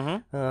 Disney.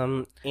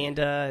 Mm-hmm.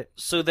 And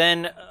So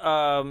then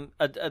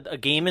a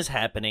game is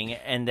happening,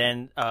 and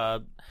then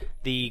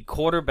the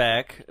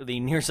quarterback, the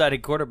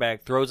nearsighted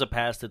quarterback, throws a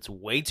pass that's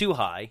way too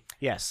high.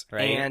 yes,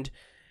 Right. and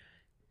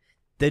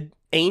the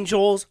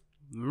Angels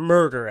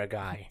murder a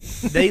guy.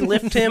 They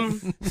lift him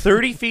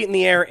 30 feet in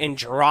the air and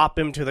drop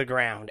him to the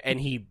ground, and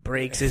he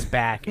breaks his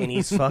back, and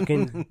he's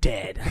fucking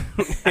dead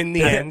in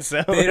the end.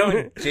 So They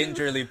don't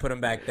gingerly put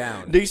him back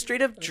down. They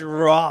straight up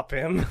drop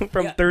him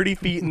from 30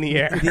 feet in the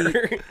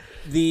air.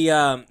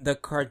 The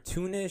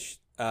cartoonish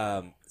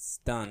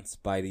stunts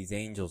by these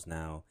angels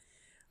now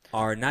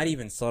are not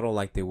even subtle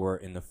like they were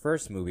in the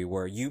first movie,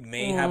 where you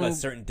may have a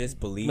certain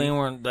disbelief, They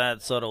weren't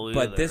that subtle either.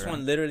 but this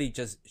one literally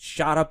just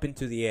shot up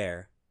into the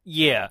air.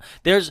 Yeah,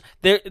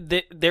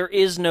 there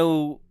is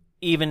no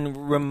even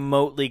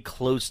remotely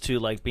close to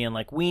like being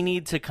like, we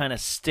need to kind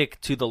of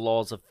stick to the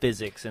laws of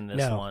physics in this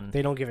No, one.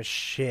 they don't give a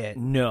shit.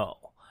 No.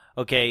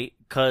 Okay,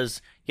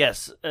 because,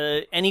 yes,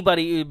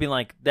 anybody would be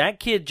like,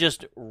 that kid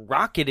just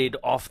rocketed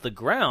off the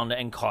ground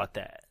and caught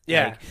that.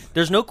 Yeah. Like,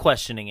 there's no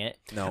questioning it.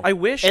 No, I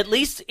wish. At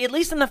least in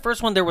the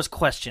first one, there was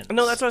questions.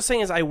 No, that's what I was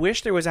saying. Is I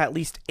wish there was at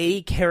least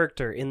a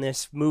character in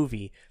this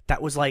movie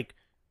that was like,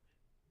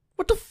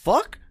 "What the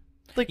fuck?"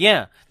 Like,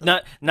 Yeah,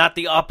 not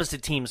the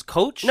opposite team's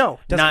coach. no,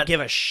 doesn't not, give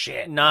a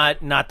shit. Not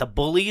the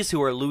bullies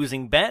who are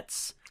losing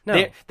bets.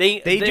 No, they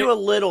they do a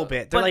little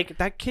bit. They're but- like,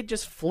 that kid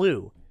just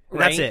flew. And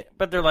right? That's it.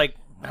 But they're like,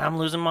 I'm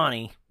losing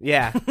money.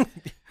 Yeah.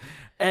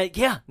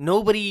 Yeah,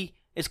 nobody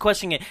is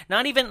questioning it.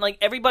 Not even like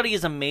everybody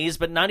is amazed,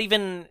 but not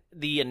even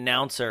the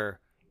announcer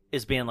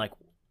is being like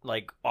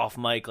off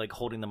mic, like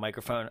holding the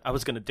microphone. I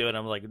was gonna do it.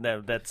 I'm like,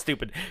 no, that's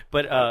stupid.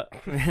 But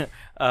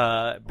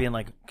being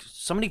like,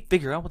 somebody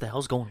figure out what the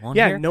hell's going on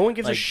Yeah, here. no one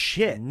gives a Like,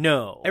 shit.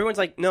 No, Everyone's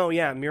like, no,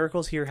 yeah,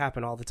 miracles here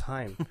happen all the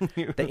time.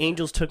 The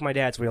Angels took my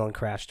dad's wheel and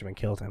crashed him and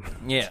killed him.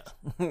 yeah.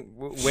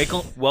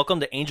 Welcome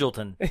to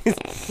Angelton.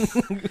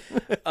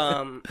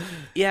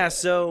 Yeah,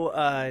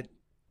 so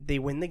they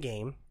win the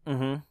game.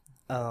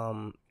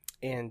 Mm-hmm.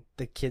 And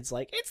the kid's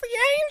like, it's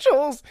the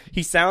Angels.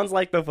 He sounds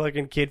like the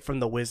fucking kid from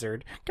The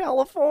Wizard,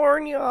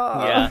 California.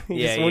 Yeah, he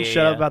yeah, just won't yeah,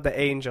 shut up yeah. about the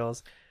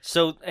Angels.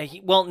 So,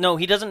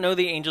 he doesn't know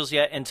the Angels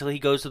yet until he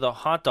goes to the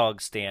hot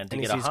dog stand to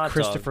And he get a sees hot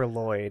Christopher dog.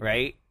 Lloyd.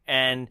 Right?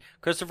 And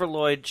Christopher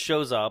Lloyd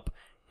shows up,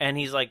 and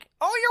he's like,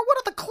 "Oh, you're one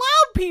of the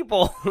cloud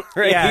people."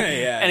 Right?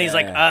 Yeah, and he's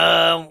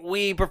like,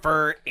 "We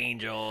prefer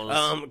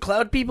angels."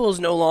 Cloud people is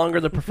no longer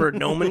the preferred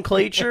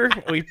nomenclature.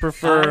 We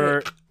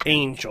prefer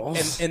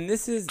angels. and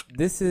this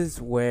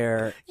is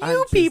where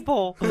you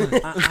people.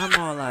 I'm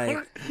all like,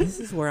 this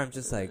is where I'm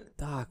just like,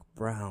 Doc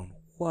Brown,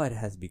 what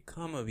has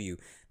become of you?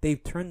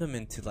 They've turned him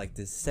into like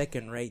this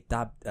second-rate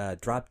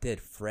drop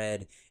dead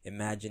Fred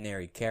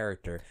imaginary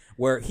character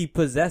where he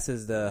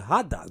possesses the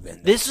hot dog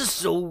vendor. This is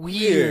so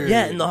weird.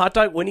 Yeah,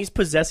 and when he's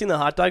possessing the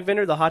hot dog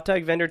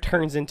vendor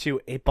turns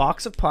into a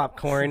box of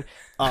popcorn,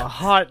 a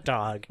hot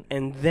dog,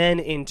 and then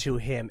into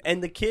him.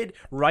 And the kid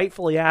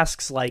rightfully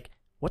asks, like,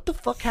 what the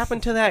fuck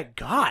happened to that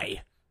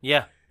guy?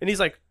 Yeah. And he's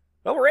like,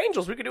 well, we're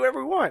angels. We can do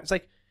whatever we want. It's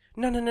like,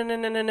 no.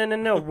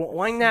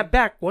 Wind that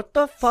back. What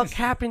the fuck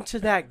happened to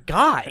that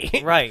guy?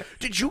 Right.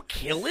 Did you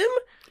kill him?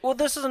 Well,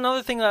 this is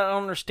another thing that I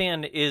don't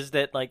understand is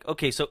that, like,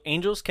 okay, so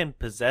angels can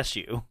possess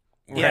you.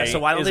 Yeah, right, so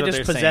why don't is they what just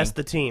they're possess saying.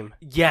 the team?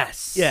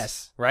 Yes.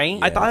 Yes. Right?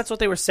 I thought that's what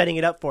they were setting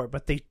it up for,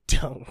 but they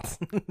don't.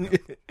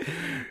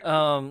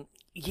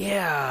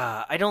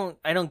 Yeah, I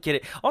don't get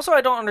it. Also,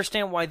 I don't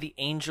understand why the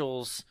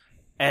angels,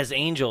 as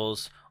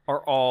angels,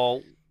 are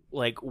all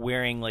like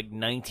wearing like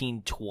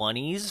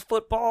 1920s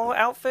football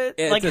outfit,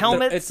 like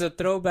helmets. It's a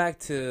throwback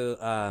to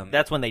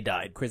That's when they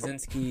died.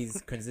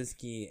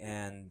 Krasinski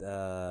and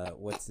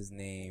what's his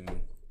name?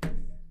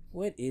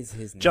 What is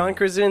his name? John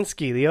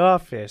Krasinski, The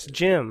Office,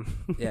 Jim.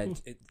 Yeah,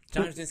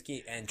 John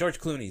Krasinski and George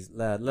Clooney's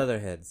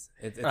Leatherheads.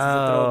 It's a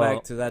Oh.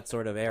 throwback to that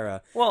sort of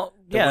era. Well,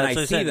 But yeah, when that's I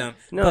what see said. them,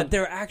 No. but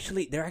they're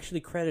actually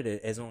credited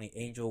as only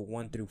Angel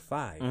 1 through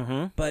 5.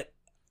 Mm-hmm. But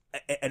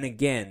and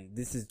again,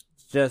 this is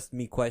just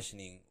me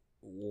questioning.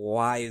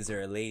 Why is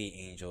there a lady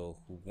angel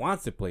who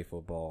wants to play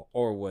football,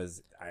 or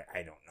was I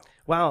don't know.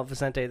 Wow,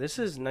 Vicente, this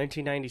is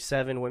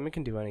 1997. Women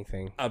can do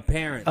anything.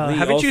 Apparently,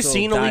 Haven't you also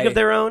seen A League of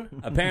Their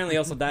Own? Apparently,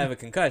 also die of a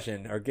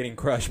concussion or getting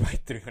crushed by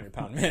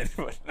 300-pound men.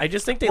 I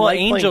just think they Well, like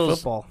playing angels,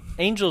 football.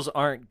 angels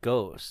aren't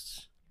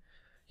ghosts.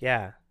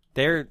 Yeah.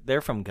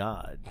 They're from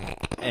God,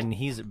 and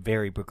he's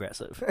very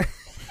progressive.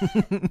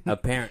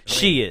 Apparently,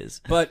 She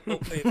is. But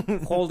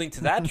holding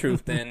to that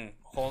truth,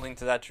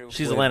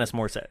 She's with- Alanis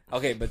Morissette.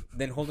 Okay, but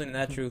then holding to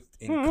that truth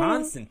in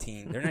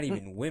Constantine, they're not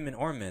even women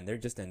or men; they're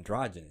just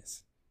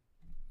androgynous.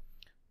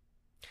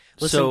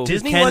 Listen, So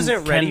Disney Ken-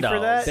 wasn't ready Ken for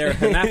dolls. that. They're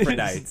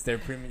hermaphrodites. They're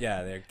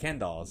they're Ken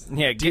dolls.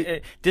 Yeah,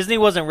 Disney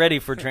wasn't ready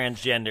for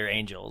transgender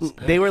angels.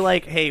 They were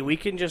like, hey, we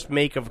can just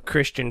make a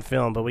Christian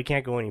film, but we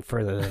can't go any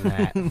further than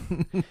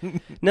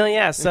that. No,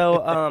 yeah,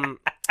 so,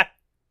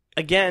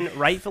 again,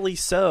 rightfully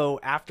so,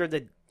 after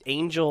the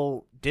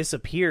angel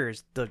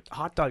disappears, the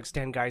hot dog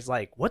stand guy's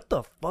like, what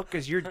the fuck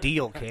is your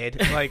deal, kid?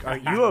 Like, are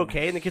you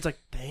okay? And the kid's like,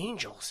 the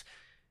angels.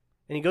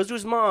 And he goes to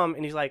his mom,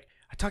 and he's like,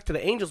 I talked to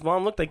the angels,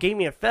 Mom. Look, they gave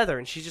me a feather.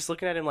 And she's just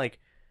looking at him like,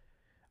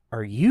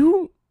 are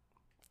you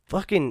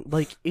fucking,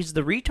 like, is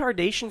the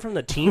retardation from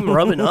the team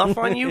rubbing off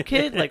on you,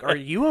 kid? Like, are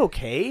you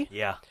okay?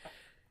 Yeah.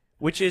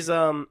 Which is,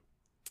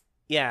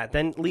 yeah,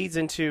 then leads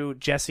into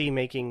Jesse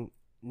making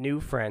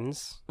new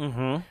friends,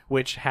 Mm-hmm.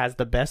 which has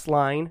the best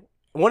line,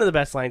 one of the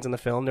best lines in the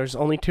film. There's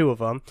only two of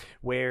them,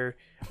 where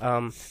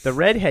the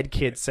redhead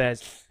kid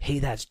says, hey,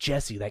 that's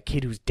Jesse, that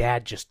kid whose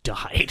dad just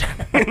died.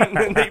 And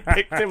then they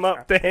picked him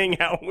up to hang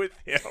out with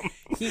him.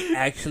 He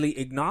actually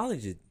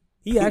acknowledged it.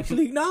 He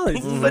actually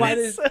acknowledged it. But Why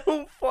it's does-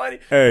 so funny.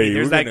 Hey,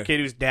 there's we're that gonna- kid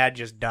whose dad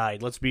just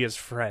died. Let's be his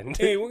friend.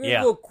 Hey, we're gonna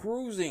Yeah. go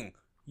cruising.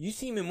 You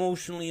seem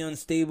emotionally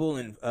unstable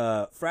and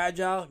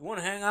fragile. You want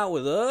to hang out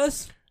with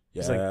us?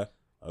 He's Yeah, like-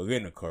 I'll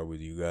get in a car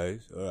with you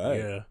guys. All right.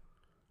 Yeah.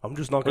 I'm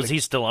just not Was gonna. he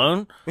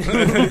Stallone?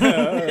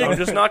 I'm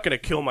just not gonna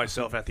kill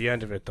myself at the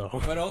end of it,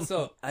 though. But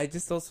also, I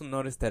just also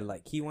noticed that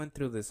like he went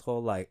through this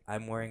whole like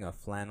I'm wearing a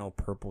flannel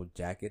purple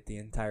jacket the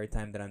entire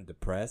time that I'm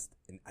depressed,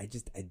 and I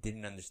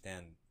didn't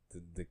understand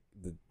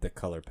the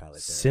color palette. There.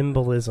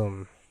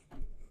 Symbolism.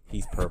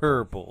 He's purple.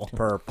 Purple.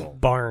 Purple.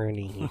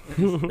 Barney.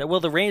 Well,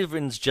 the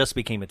Ravens just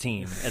became a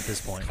team at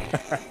this point.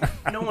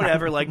 No one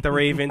ever liked the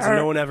Ravens, and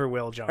no one ever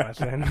will,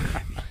 Jonathan.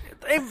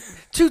 They're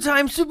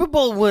 2-time Super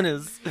Bowl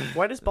winners.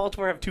 Why does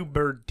Baltimore have two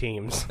bird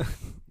teams?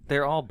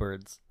 They're all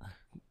birds.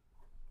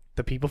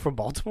 The people from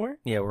Baltimore?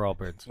 Yeah, we're all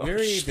birds. We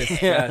already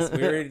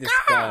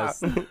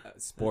discussed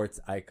sports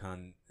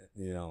icon.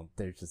 You know,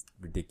 they're just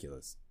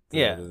ridiculous.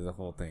 Yeah. the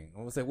whole thing.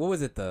 What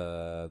was it?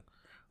 The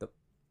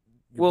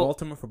Well-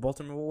 Baltimore for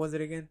Baltimore. What was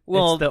it again?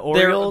 Well, It's the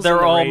Orioles they're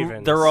and the all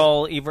Ravens. they're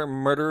all either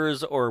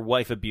murderers or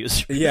wife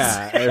abusers.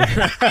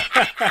 Yeah.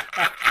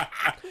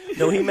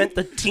 No, he meant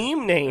the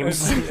team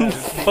names.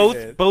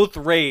 both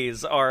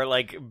Rays are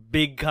like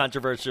big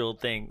controversial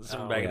things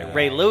from back in the yeah,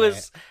 Ray yeah,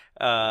 Lewis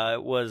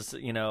was,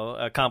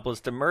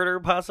 accomplice to murder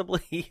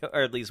possibly,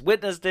 or at least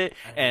witnessed it,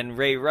 and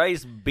Ray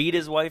Rice beat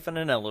his wife in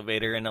an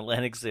elevator in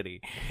Atlantic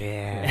City.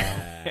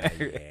 Yeah.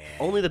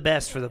 Only the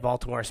best for the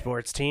Baltimore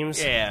sports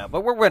teams. Yeah,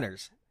 but we're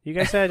winners. You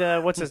guys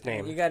had, what's his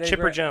name? You got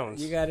Chipper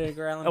Jones. You got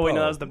Edgar Allan Oh, wait, no,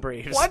 Poe. that was the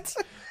Braves. What?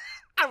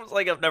 I was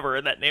like, I've never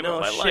heard that name No,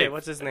 in my shit, life.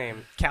 what's his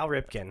name? Cal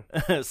Ripken.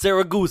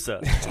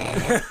 Saragusa.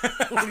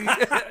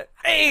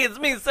 Hey, it's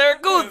me,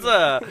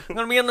 Saragusa. I'm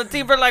gonna be on the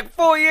team for like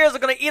 4 years.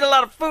 I'm gonna eat a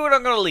lot of food.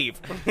 I'm gonna leave.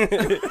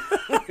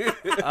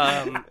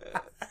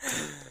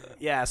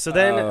 Yeah, so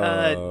then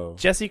Oh.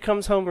 Jesse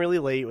comes home really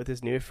late with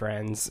his new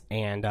friends,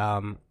 and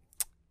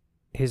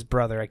his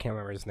brother, I can't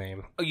remember his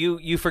name.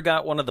 You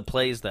forgot one of the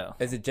plays though.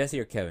 Is it Jesse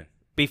or Kevin?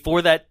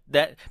 Before that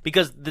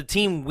because the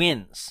team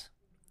wins.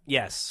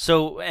 Yes.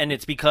 So, and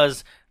it's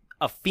because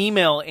a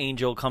female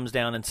angel comes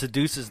down and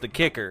seduces the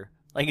kicker.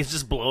 Like, it's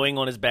just blowing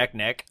on his back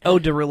neck. Oh,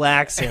 to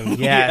relax him.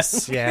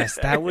 Yes, yes.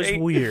 That was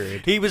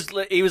weird. He was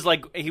like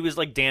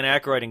Dan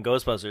Aykroyd in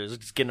Ghostbusters,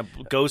 just getting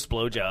a ghost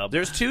blowjob.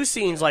 There's two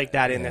scenes like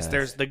that in this.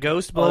 There's the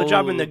ghost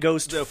blowjob and the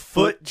ghost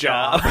foot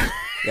job.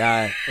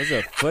 Yeah, there's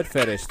a foot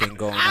fetish thing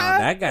going on.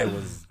 That guy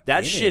was. That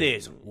in shit it.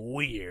 is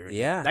weird.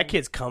 Yeah. That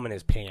kid's coming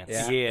his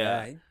pants.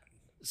 Yeah.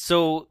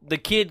 So the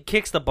kid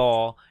kicks the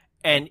ball,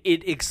 and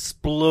it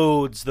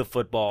explodes the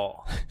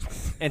football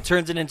and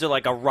turns it into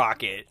like a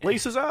rocket.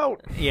 Laces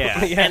out.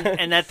 Yeah,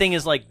 and that thing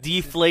is like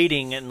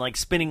deflating and like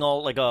spinning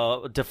all like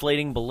a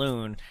deflating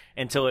balloon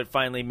until it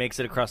finally makes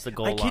it across the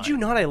goal I line. kid you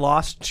not, I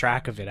lost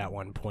track of it at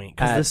one point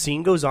because the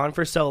scene goes on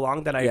for so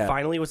long that I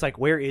finally was like,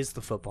 where is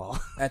the football?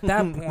 At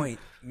that point,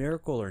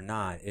 miracle or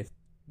not, if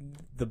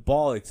the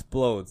ball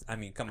explodes, I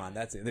mean, come on,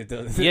 that's it.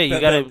 Yeah, you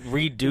got to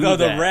redo No,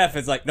 that. the ref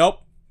is like, nope.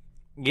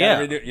 Yeah.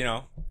 Gotta redo, you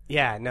know.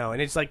 Yeah, no,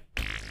 and it's like,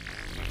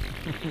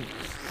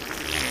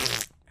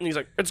 and he's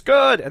like, it's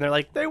good, and they're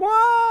like, they won.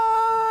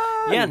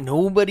 Yeah,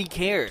 nobody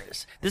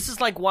cares. This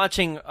is like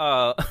watching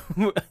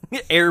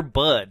Air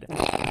Bud.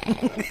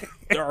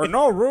 There are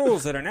no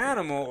rules in an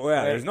animal.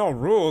 Well, there's no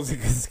rules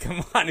because,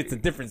 come on, it's a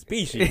different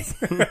species.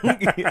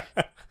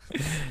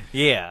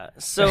 Yeah,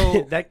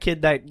 so that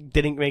kid that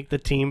didn't make the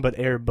team, but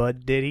Air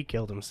Bud did, he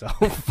killed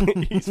himself.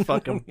 He's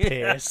fucking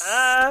pissed.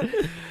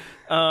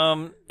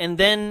 and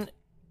then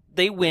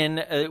they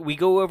win. We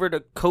go over to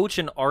Coach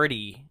and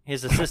Artie,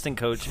 his assistant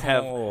coach,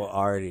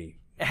 Artie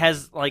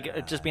has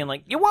like just being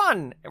like, "You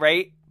won,"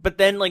 right? But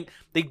then like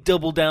they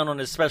double down on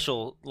his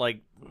special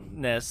like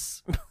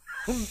ness.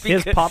 He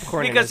has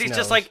popcorn in because his he's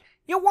just nose. like,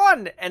 "You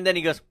won," and then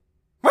he goes,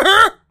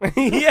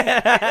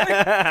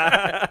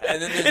 yeah.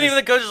 And then and even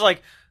the coach is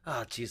like,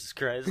 "Oh Jesus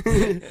Christ!"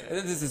 And then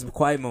there's this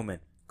quiet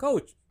moment.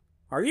 Coach,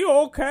 are you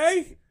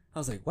okay? I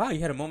was like, wow,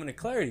 you had a moment of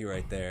clarity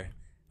right there.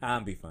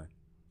 I'm be fine.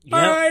 Yep.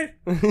 All right,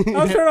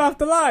 I'll turn off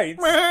the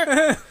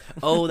lights.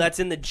 Oh, that's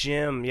in the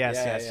gym. Yes,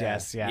 Yeah, yes, yeah.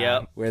 yes, yeah.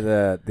 Yep. Where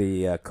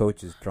the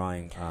coach is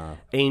drawing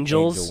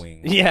Angels. angel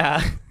wings.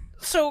 Yeah.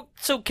 So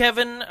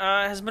Kevin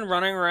has been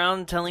running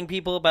around telling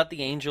people about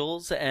the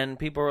Angels, and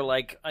people are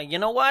like, you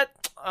know what?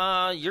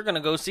 You're gonna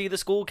go see the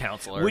school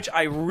counselor. Which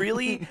I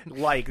really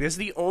like. This is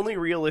the only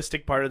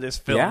realistic part of this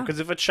film. Yeah. Because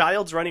if a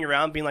child's running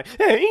around being like,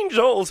 hey,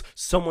 angels,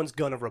 someone's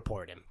gonna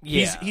report him.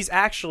 Yeah. He's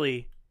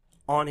actually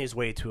on his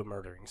way to a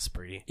murdering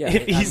spree. Yeah,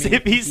 if I he's mean,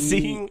 if he's he-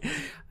 seeing,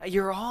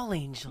 You're all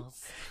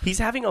angels. he's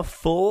having a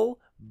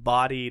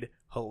full-bodied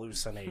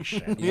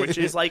hallucination, which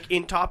is like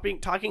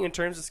talking in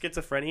terms of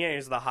schizophrenia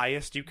is the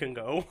highest you can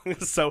go.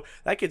 So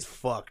that kid's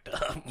fucked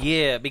up.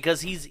 Yeah,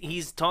 because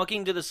he's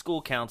talking to the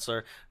school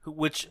counselor,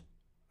 which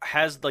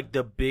has like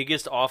the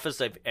biggest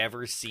office I've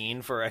ever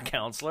seen for a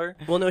counselor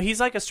Well, no, he's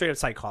like a straight-up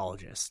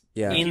psychologist.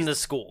 Yeah. in the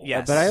school.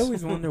 Yes. But I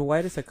always wonder,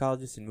 why do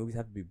psychologists in movies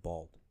have to be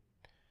bald?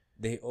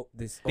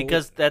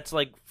 Because that's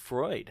like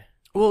Freud.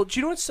 Well, do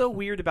you know what's so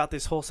weird about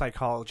this whole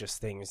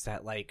psychologist thing is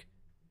that, like,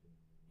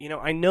 you know,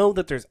 I know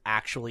that there's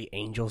actually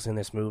angels in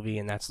this movie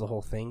and that's the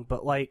whole thing,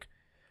 but, like,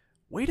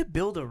 way to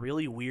build a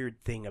really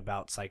weird thing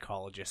about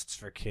psychologists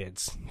for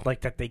kids.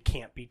 Like, that they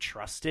can't be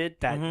trusted,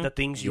 that the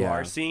things you Yeah.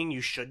 are seeing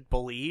you should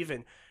believe,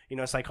 and, you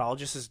know, a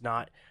psychologist is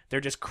not,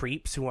 they're just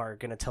creeps who are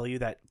going to tell you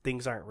that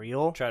things aren't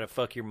real. Try to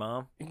fuck your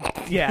mom.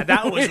 Yeah,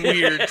 that was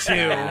weird, too.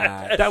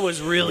 Yeah. That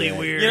was really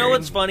weird. You know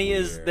what's funny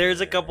is there's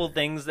a couple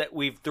things that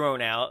we've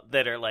thrown out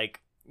that are like,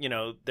 you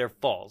know, they're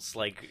false.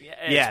 Like,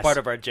 it's Yes. part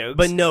of our jokes.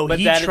 But no,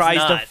 he that is tries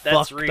to not.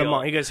 That's fuck the real.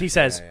 mom. He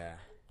says, Yeah.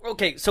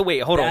 Okay, so wait,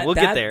 hold on. We'll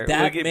get there.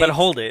 that but makes-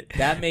 hold it.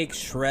 That makes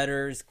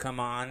Shredders come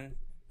on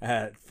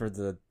for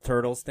the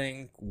Turtles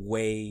thing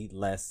way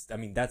less. I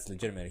mean, that's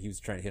legitimate. He was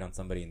trying to hit on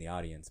somebody in the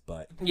audience,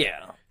 but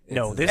Yeah.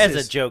 no, it's- this As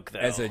is... a joke, though.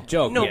 as a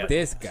joke, No, with but-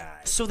 this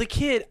guy. So the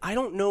kid, I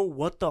don't know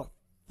what the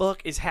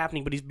fuck is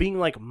happening, but he's being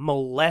like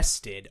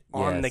molested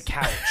on the Yes.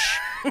 couch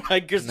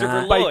Like Christopher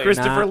Not- Lloyd. by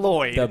Christopher Not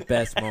Lloyd. The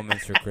best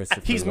moments for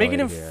Christopher. He's making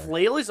him Lloyd here.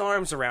 flail his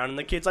arms around, and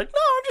the kid's like, "No,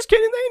 I'm just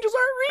kidding. The angels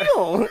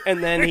aren't real."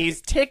 And then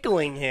he's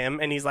tickling him,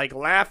 and he's like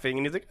laughing,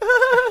 and he's like,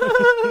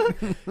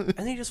 and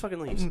then he just fucking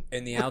leaves.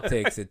 In the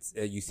outtakes, it's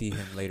you see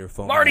him later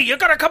phone. Marty, you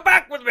gotta come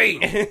back with me.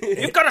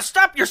 You gotta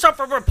stop yourself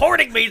from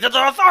reporting me to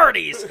the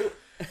authorities.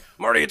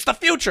 Marty, it's the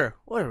future.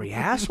 What are we,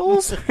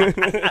 assholes?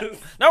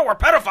 No, we're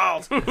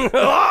pedophiles.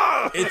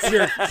 It's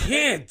your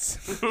kids.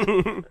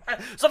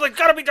 Something's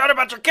gotta be done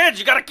about your kids.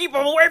 You gotta keep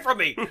them away from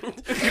me.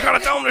 You gotta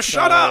tell him to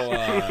shut up.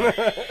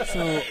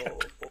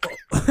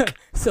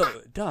 So,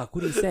 Doc,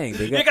 what are you saying?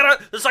 They You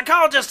gotta. The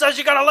psychologist says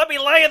you gotta let me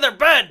lay in their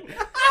bed.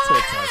 So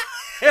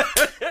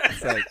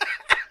it's like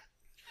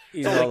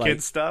you know, like,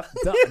 Kid stuff.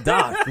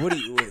 Doc, what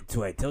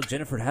do I tell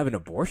Jennifer to have an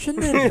abortion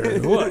then,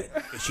 or what?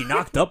 Is she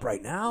knocked up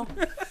right now?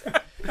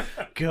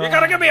 You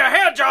gotta give me a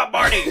hand job,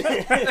 Marty.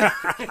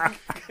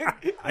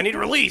 I need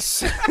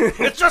release.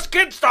 It's just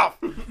kid stuff.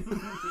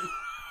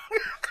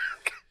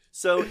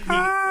 So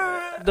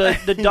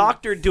the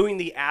doctor doing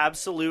the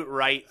absolute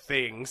right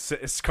thing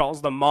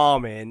calls the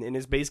mom in and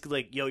is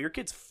basically like, "Yo, your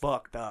kid's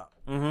fucked up.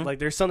 Like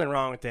there's something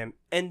wrong with him,"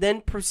 and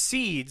then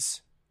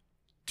proceeds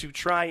to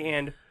try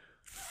and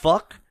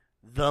fuck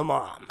the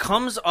mom.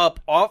 Comes up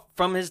off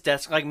from his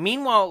desk. Like,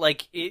 meanwhile,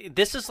 like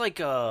this is like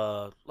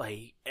at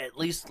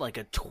least like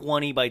a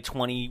 20 by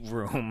 20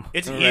 room.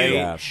 It's right? huge.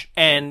 Yeah.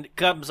 And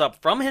comes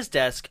up from his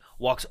desk,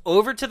 walks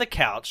over to the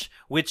couch,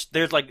 which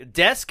there's like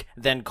desk,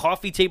 then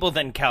coffee table,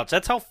 then couch.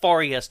 That's how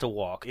far he has to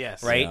walk.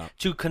 Yes. Right? Yeah.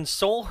 To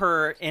console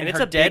her and it's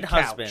her a dead big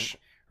couch. husband.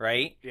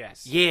 Right?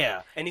 Yes.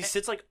 Yeah. And he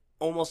sits like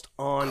almost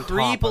on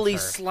Creepily top of her.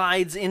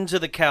 slides into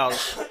the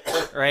couch,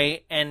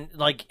 right? And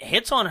like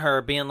hits on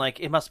her, being like,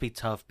 it must be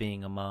tough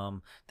being a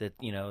mom that,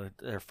 you know,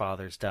 their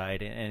father's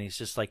died. And he's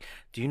just like,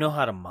 do you know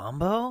how to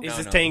mambo? This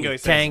is no, tango. He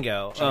says.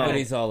 Tango. Oh. But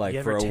he's all like, You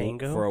ever for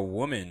tango? a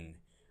woman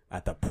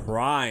at the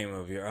prime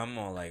of your, I'm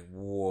all like,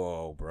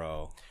 whoa,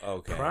 bro.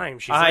 Okay. Prime.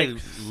 She's I like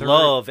third-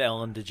 love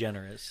Ellen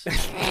DeGeneres.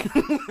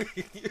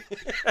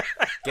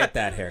 Get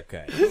that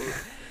haircut.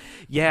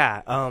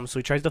 Yeah. So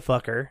he tries to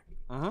fuck her,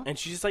 Uh-huh. and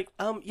she's just like,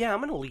 yeah, I'm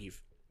gonna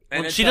leave. And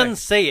Well, it's she like- doesn't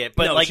say it,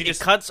 but No, like she it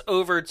just- cuts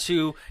over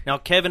to now.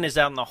 Kevin is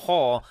out in the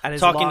hall At his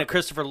talking to locker.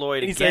 Christopher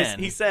Lloyd He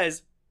again.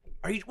 says,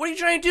 what are you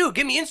trying to do?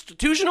 Get me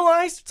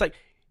institutionalized? It's like,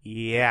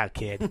 yeah,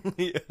 kid,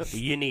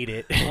 you need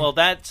it. Well,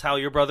 that's how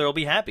your brother will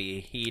be happy.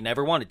 He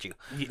never wanted you.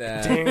 The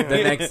Damn.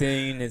 next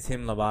scene is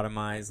him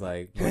lobotomized,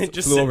 like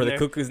Just flew sitting over the there.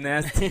 cuckoo's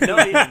nest. No,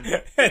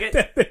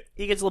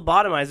 he gets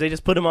lobotomized. They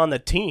just put him on the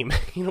team.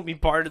 He'll be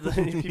part of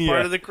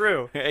the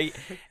crew. Right?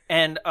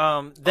 And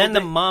then the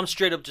they- mom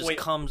straight up just Wait,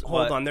 comes. Hold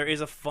what? on, there is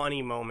a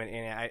funny moment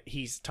in it.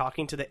 He's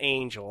talking to the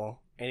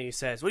angel, and he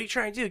says, "What are you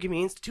trying to do? Get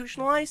me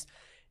institutionalized?"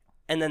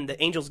 And then the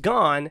angel's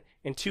gone,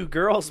 and two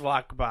girls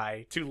walk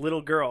by, two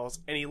little girls,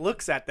 and he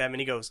looks at them, and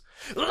he goes,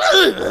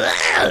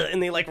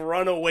 and they like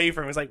run away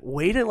from him. He's like,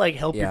 "Way to like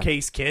help your Yeah.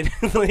 case, kid!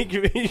 Like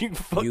you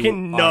fucking you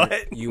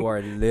nut." you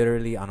are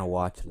literally on a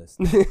watch list.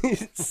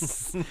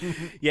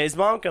 Yeah, his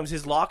mom comes.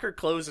 His locker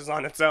closes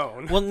on its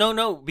own. Well,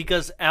 no,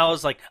 because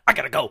Al's like, I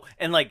gotta go,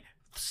 and like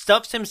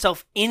stuffs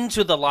himself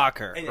into the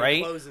locker, And then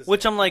right? closes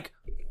Which it. I'm like,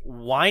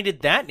 why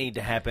did that need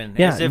to happen?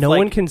 Yeah, As if, no like,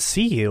 one can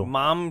see you.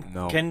 Mom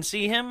No. can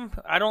see him.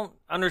 I don't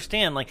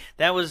understand. Like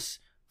that was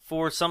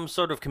for some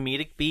sort of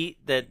comedic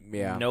beat that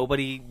Yeah.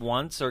 nobody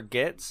wants or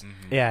gets.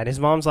 Yeah, and his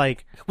mom's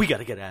like, We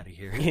gotta get out of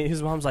here.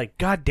 his mom's like,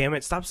 God damn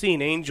it, stop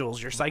seeing angels.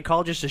 Your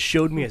psychologist just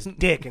showed me his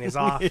dick in his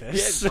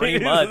office. Yeah,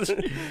 pretty much,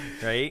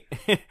 right?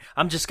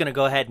 I'm just gonna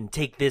go ahead and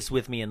take this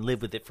with me and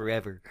live with it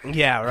forever.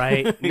 Yeah,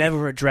 right.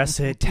 Never address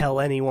it. Tell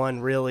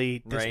anyone.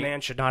 Really, this Right. man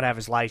should not have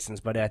his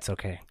license, but that's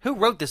okay. Who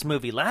wrote this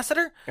movie,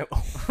 Lasseter?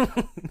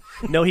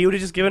 No, he would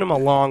have just given him a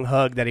long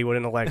hug that he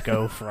wouldn't have let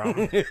go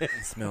from.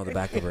 Smell the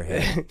back of her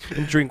head.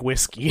 And drink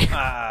whiskey.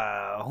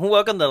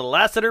 Welcome to the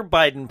Lasseter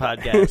Biden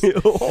podcast.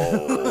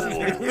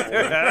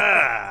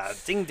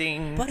 Ding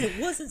ding. But it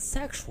wasn't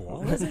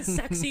sexual. It wasn't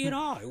sexy at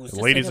all. It was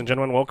just Ladies and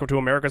gentlemen, welcome to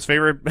America's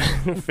favorite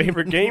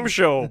game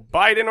show,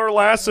 Biden or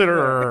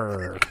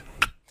Lassiter.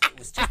 it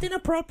was just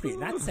inappropriate,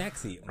 not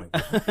sexy. I'm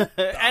like,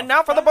 And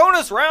now for the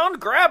bonus round,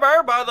 grab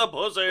her by the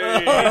pussy.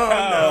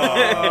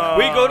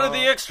 We go to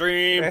the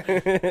extreme.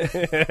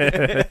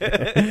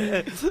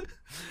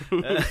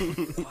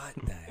 what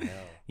the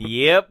hell?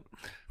 Yep.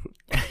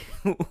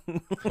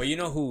 Well, you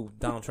know who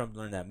Donald Trump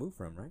learned that move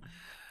from, right?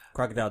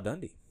 Crocodile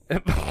Dundee.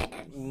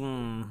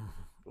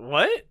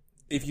 What?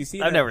 If you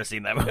see, I've that, never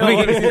seen that Oh, you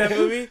movie. see that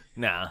movie?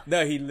 Nah.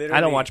 No, he literally. I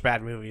don't watch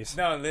bad movies.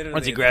 No, literally.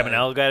 Once you grab an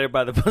alligator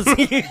by the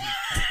pussy,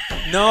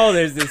 No,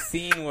 there's this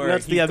scene where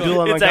That's the he's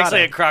Abdullah it's actually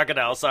Mangata. a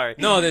crocodile. Sorry.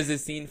 No, there's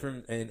this scene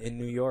from in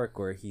New York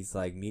where he's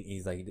like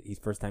he's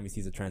first time he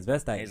sees a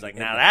transvestite. He's like,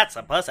 And- now that's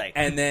a pussy.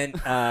 And then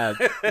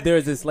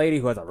there's this lady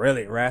who has a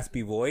really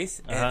raspy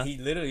voice, Uh-huh. and he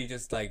literally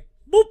just like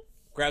boop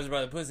grabs her by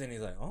the pussy, and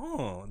he's like,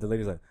 "Oh." The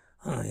lady's like,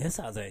 "Oh, that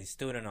sounds like he's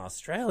doing it in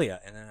Australia."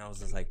 And then I was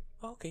just like,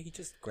 oh, "Okay, he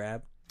just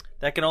grabbed."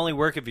 That can only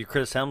work if you're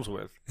Chris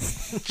Hemsworth.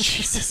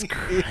 Jesus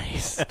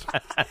Christ.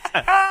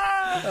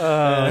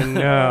 Oh,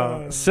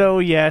 no. So,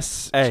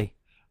 yes, Hey.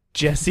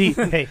 Jesse.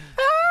 Hey.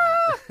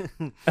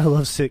 I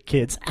love sick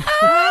kids.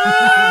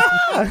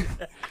 I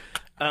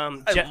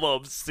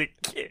love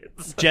sick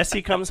kids.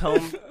 Jesse comes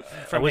home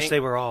I from wish they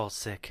were all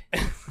sick.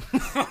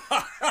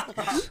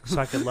 so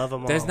I could love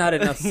them all. There's not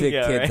enough sick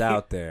Yeah, kids right?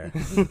 out there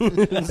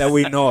that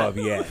we know of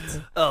yet.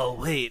 Oh,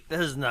 wait.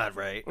 That is not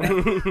right.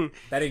 That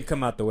didn't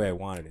come out the way I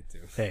wanted it to.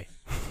 Hey.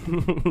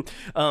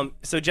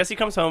 So Jesse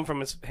comes home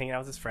from hanging out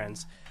with his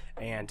friends,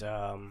 and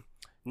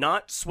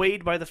not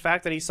swayed by the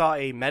fact that he saw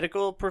a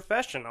medical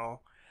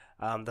professional,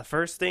 the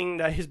first thing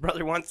that his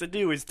brother wants to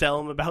do is tell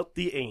him about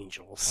the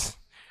angels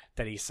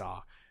that he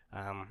saw.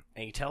 And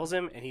he tells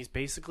him, and he's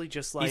basically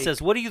just like... He says,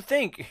 what do you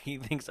think? He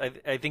thinks,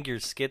 I think you're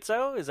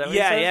schizo? Is that what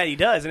yeah, he says? yeah, he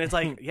does. And it's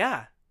like,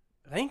 yeah,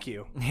 thank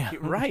you. Yeah.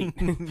 You're right.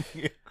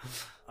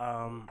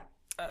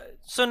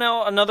 So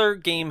now another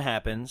game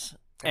happens,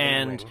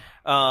 And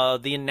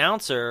and the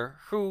announcer,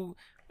 who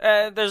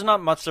there's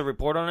not much to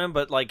report on him,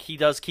 but like he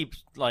does keep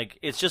like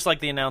it's just like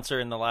the announcer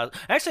in the last.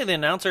 Actually, the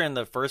announcer in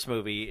the first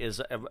movie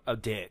is a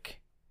dick.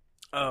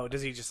 Oh,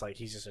 does he just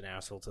he's just an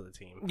asshole to the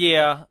team?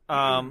 Yeah.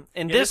 And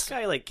Yeah, this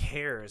guy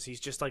cares. He's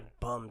just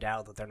bummed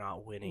out that they're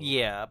not winning.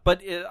 Yeah,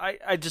 but it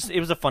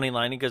was a funny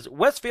line. He goes,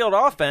 Westfield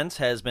offense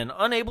has been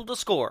unable to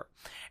score.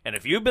 And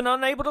if you've been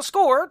unable to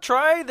score,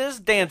 try this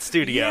dance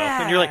studio.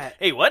 Yeah. And you're like,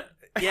 hey, what?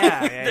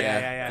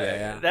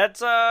 Yeah.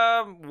 That's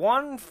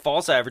one,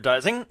 false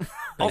advertising.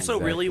 Also,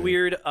 really Exactly.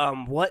 weird.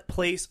 What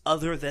place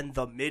other than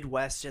the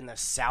Midwest and the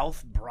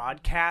South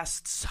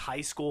broadcasts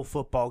high school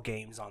football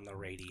games on the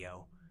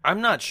radio? I'm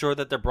not sure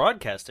that they're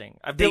broadcasting.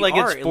 I They feel like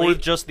are, it's for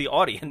like- just the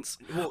audience.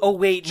 Well, oh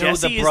wait, no,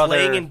 Jesse the brother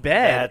is laying in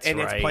bed That's and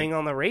right. it's playing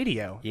on the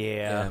radio.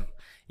 Yeah,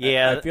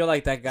 I feel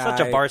like that guy.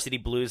 Such a Varsity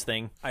Blues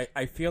thing.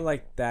 I feel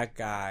like that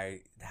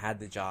guy had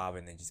the job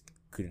and then just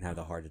couldn't have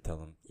the heart to tell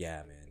him, yeah,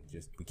 man,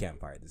 we can't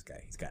fire this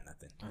guy. He's got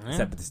nothing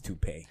except for this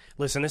toupee.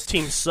 Listen, this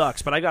team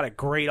sucks, but I got a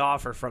great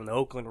offer from the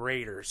Oakland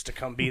Raiders to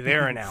come be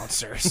their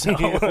announcer. So.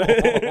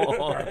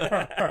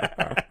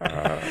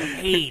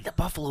 Hey, the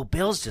Buffalo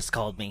Bills just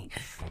called me.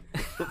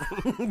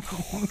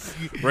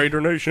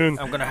 Raider Nation.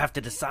 I'm gonna have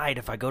to decide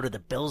if I go to the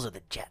Bills or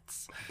the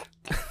Jets.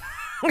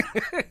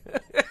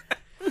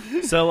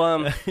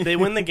 So they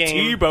win the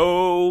game.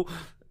 Tebow.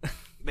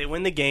 They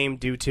win the game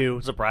due to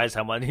I'm surprised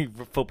how many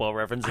football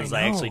references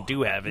I know. actually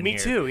do have in Me here.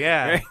 too,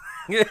 yeah.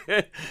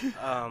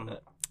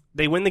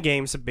 They win the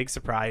game. It's a big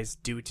surprise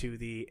due to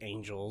the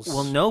Angels.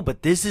 Well, no,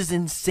 but this is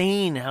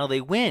insane how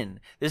they win.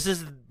 This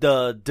is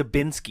the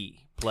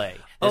Dubinsky play.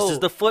 This is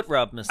the foot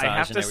rub massage. I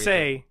have and to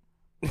everything.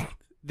 say,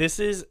 this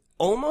is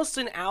almost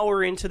an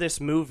hour into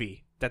this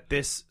movie that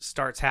this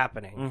starts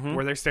happening, Mm-hmm.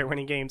 where they start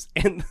winning games.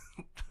 And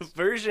the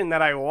version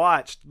that I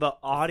watched, the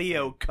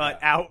audio cut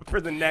out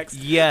for the next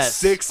Yes.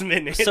 6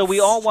 minutes. So we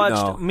all watched.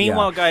 No,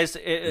 Meanwhile, yeah. guys,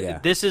 Yeah.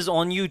 this is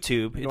on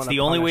YouTube. It's wanna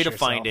the only way punish to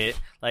find yourself.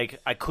 it. Like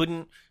I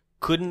couldn't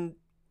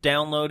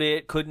download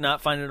it. Could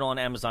not find it on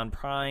Amazon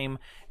Prime.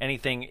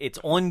 Anything. It's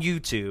on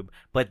YouTube.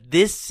 But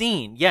this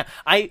scene, yeah,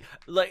 I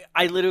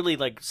literally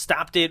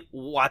stopped it,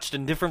 watched a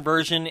different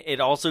version. It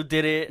also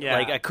did it. Yeah.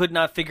 I could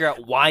not figure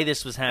out why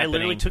this was I happening.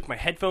 literally took my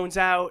headphones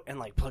out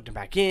and plugged them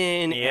back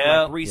in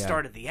Yeah. and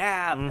restarted the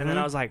app. And then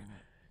I was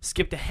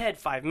skipped ahead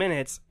 5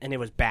 minutes and it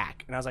was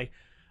back. And I was like,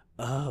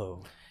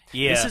 oh.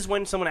 Yeah. This is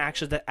when someone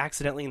actually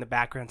accidentally in the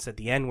background said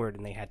the N-word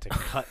and they had to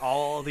cut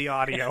all the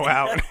audio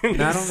out.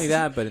 Not only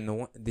that, but in the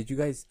one, did you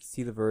guys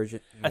see the version?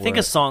 I think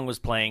where- a song was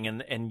playing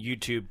and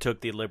YouTube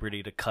took the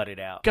liberty to cut it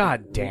out.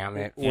 God damn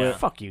it. Yeah.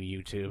 Fuck you,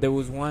 YouTube. there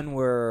was one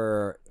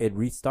where it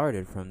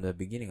restarted from the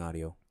beginning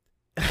audio.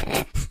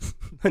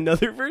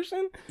 Another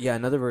version? Yeah,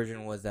 another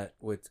version was that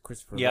with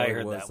Christopher Yeah, I Lloyd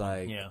heard was that one.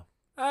 like, Yeah.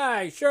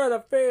 "I should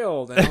have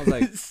failed," and I was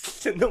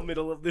like, In the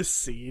middle of this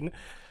scene.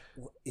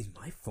 "What, is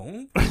my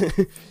phone Am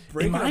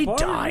breaking I apart?"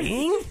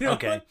 dying?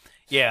 Okay.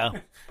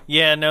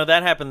 Yeah, no,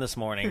 that happened this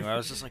morning. Where I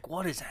was just like,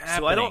 "What is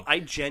happening?" So I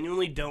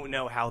genuinely don't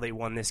know how they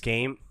won this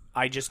game.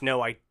 I just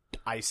know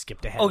I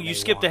skipped ahead. Oh, and you they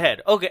skipped won.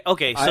 ahead.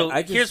 Okay. So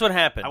I just- here's what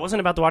happened. I wasn't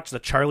about to watch the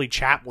Charlie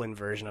Chaplin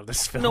version of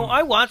this film. No,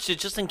 I watched it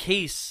just in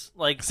case,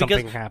 Something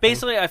because happened.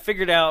 basically I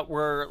figured out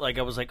where,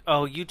 I was like,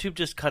 oh, YouTube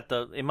just cut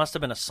it must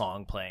have been a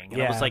song playing,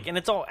 and I was Yeah. like, and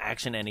it's all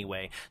action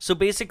anyway. So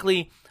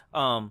basically,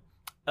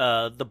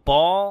 the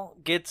ball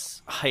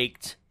gets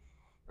hiked,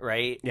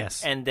 right?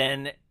 Yes. and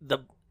then the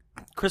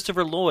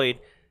Christopher Lloyd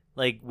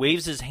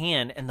waves his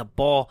hand, and the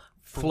ball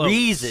Floats.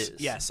 freezes.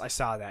 Yes, I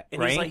saw that.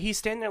 And Right? he's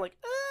standing there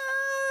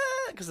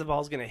because the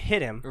ball's gonna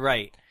hit him.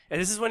 right.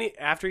 And this is when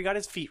after he got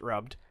his feet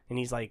rubbed and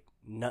he's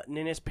nutting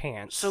in his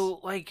pants.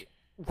 So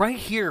right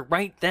here,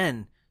 right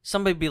then,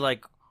 somebody be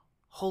like,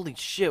 "Holy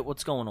shit,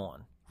 what's going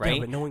on?" Right? Yeah,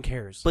 but no one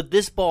cares. But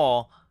this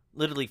ball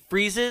literally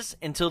freezes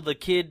until the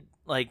kid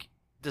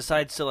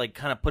decides to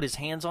kind of put his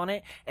hands on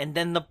it, and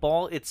then the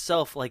ball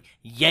itself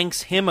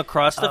yanks him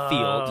across the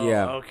field,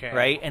 Yeah. Okay.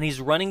 right? And he's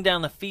running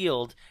down the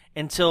field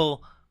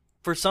until,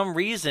 for some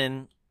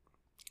reason,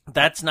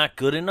 that's not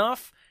good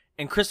enough,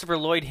 and Christopher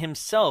Lloyd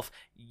himself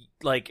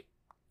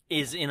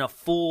is in a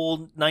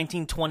full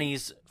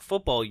 1920s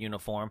football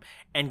uniform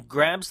and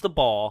grabs the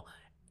ball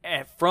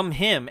from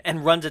him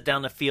and runs it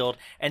down the field,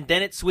 and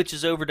then it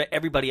switches over to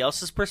everybody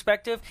else's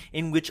perspective,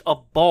 in which a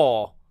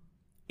ball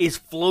is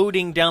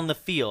floating down the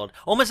field,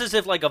 almost as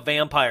if a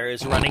vampire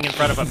is running in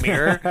front of a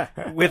mirror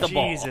with a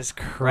ball. Jesus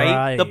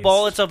Right? The Christ.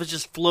 ball itself is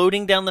just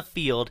floating down the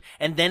field,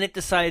 and then it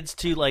decides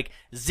to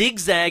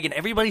zigzag, and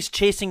everybody's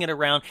chasing it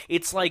around.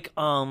 It's like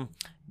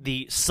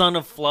the Son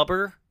of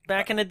Flubber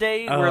back in the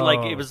day, where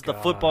it was the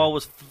football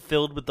was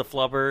filled with the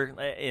flubber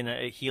in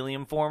a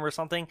helium form or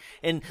something,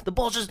 and the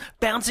ball's just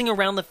bouncing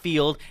around the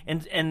field,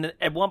 and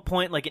at one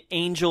point an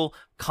angel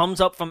comes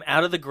up from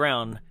out of the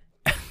ground.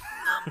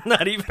 I'm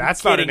not even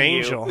That's not an kidding you.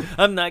 angel.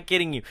 I'm not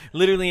kidding you.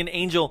 Literally, an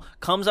angel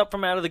comes up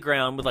from out of the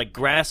ground with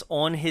grass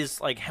on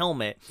his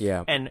helmet,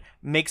 Yeah. and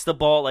makes the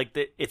ball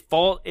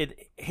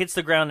it hits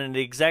the ground, and at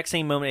the exact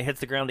same moment it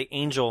hits the ground, the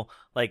angel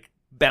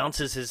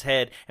bounces his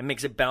head and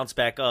makes it bounce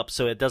back up,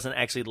 so it doesn't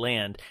actually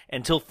land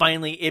until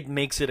finally it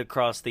makes it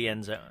across the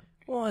end zone.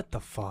 What the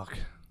fuck?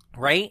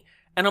 Right?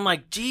 And I'm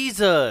like,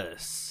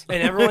 Jesus.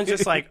 And everyone's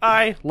just like,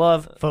 I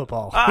love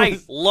football. I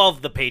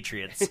love the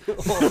Patriots.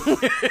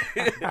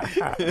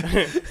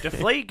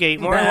 Deflategate,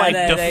 more like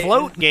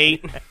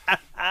Defloatgate.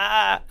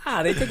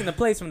 They're taking the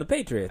place from the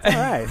Patriots. All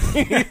right.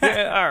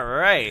 All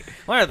right.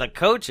 One of the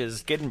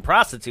coaches getting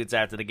prostitutes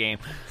after the game.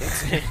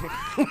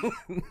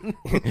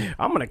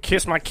 I'm going to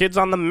kiss my kids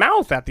on the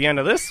mouth at the end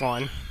of this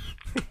one.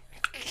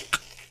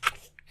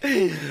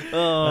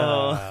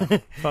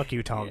 Fuck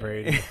you, Tom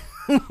Brady.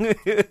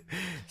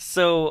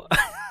 So,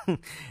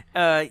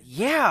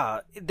 yeah,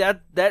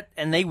 that,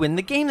 and they win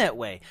the game that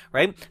way,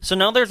 right? So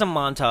now there's a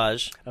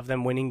montage Of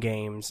them winning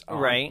games on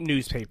Right.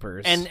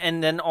 newspapers.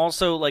 and then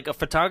also like a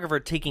photographer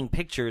taking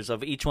pictures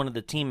of each one of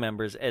the team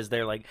members as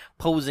they're like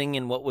posing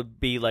in what would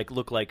be like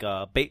look like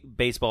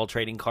baseball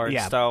trading card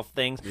Yeah. style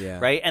things, Yeah.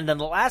 right? And then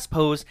the last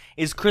pose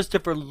is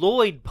Christopher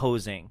Lloyd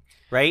posing,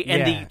 right?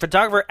 And Yeah. the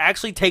photographer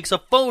actually takes a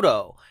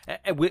photo,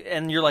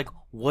 and you're like,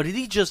 what did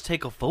he just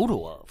take a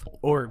photo of?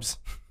 Orbs.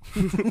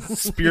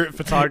 Spirit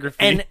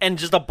photography. And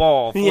just a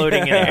ball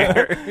floating in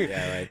air.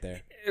 Yeah, right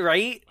there.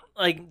 Right?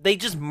 Like they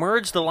just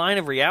merged the line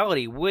of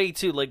reality way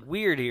too like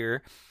weird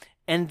here.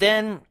 And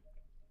then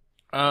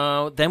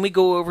we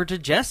go over to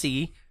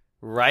Jesse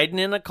riding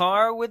in a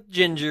car with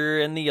Ginger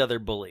and the other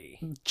bully.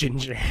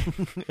 Ginger.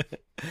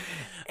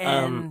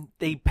 And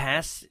they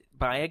pass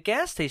by a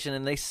gas station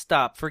and they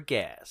stop for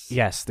gas.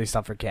 Yes, they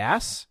stop for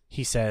gas.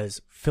 He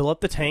says, fill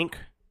up the tank.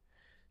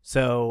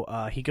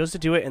 So he goes to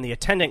do it, and the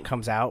attendant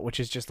comes out,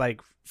 which is just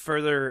like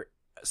further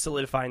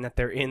solidifying that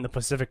they're in the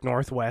Pacific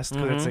Northwest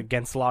because it's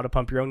against the law to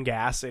pump your own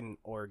gas in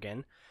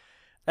Oregon.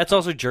 That's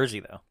also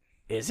Jersey though.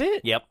 Is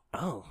it? Yep.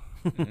 Oh.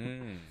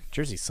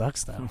 Jersey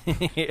sucks, though.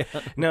 Yeah.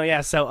 No, yeah.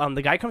 So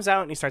the guy comes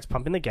out and he starts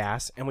pumping the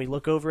gas, and we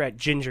look over at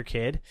Ginger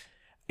Kid,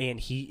 and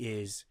he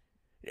is.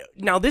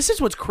 Now this is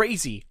what's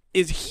crazy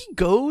is he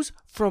goes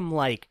from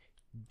like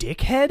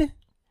dickhead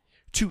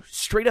to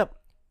straight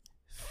up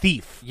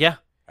thief. Yeah.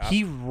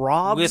 He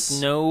robs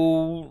With no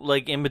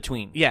like in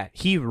between. Yeah,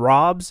 he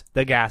robs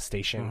the gas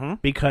station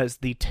because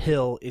the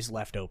till is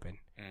left open,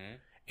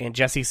 and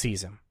Jesse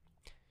sees him.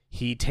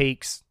 He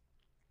takes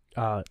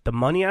the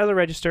money out of the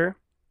register,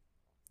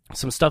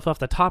 some stuff off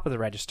the top of the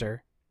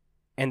register,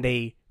 and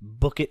they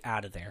book it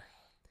out of there.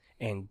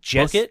 And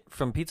Book it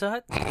from Pizza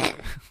Hut?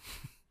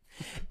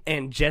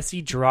 And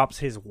Jesse drops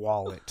his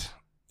wallet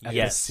at the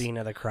Yes. scene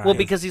of the crime. Well,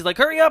 because he's like,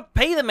 hurry up,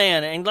 pay the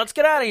man, and let's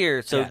get out of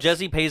here. So Yes.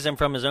 Jesse pays him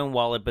from his own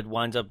wallet, but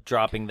winds up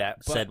dropping that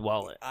But said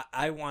wallet.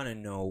 I want to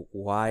know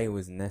why it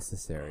was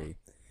necessary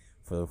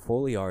for the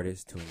Foley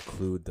artist to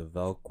include the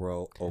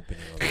Velcro opening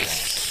of the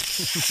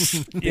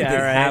wallet. Did Yeah, they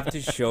right. have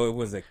to show it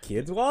was a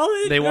kid's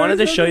wallet? They or wanted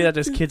to show you that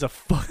something? this kid's a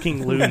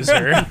fucking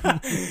loser.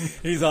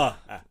 He's all,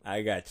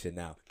 I got you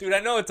now. Dude, I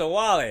know it's a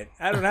wallet.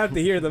 I don't have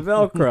to hear the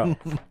Velcro.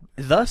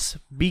 Thus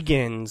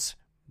begins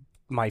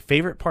my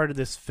favorite part of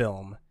this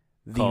film.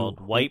 Called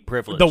White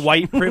Privilege. The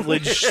white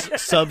privilege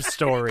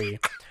sub-story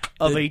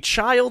of a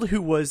child who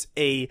was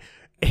a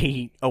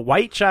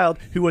white child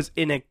who was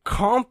an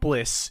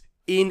accomplice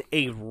in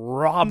a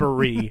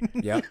robbery.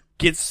 Yep.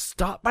 Gets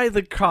stopped by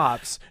the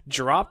cops,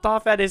 dropped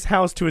off at his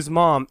house to his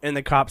mom, and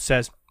the cop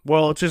says,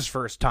 well, it's his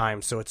first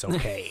time, so it's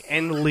okay,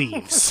 and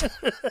leaves.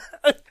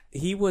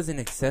 He was an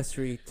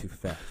accessory to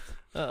theft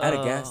at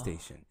a gas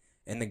station,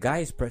 and the guy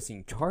is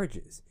pressing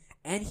charges,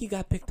 and he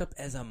got picked up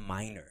as a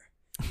minor.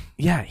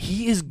 Yeah,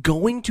 he is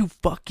going to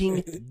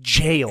fucking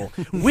jail.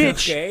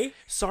 Which, Okay.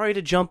 sorry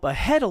to jump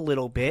ahead a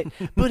little bit,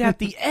 but at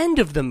the end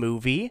of the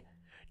movie,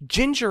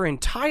 Ginger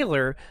and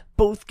Tyler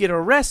both get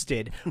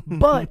arrested,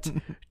 but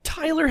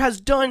Tyler has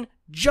done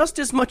just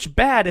as much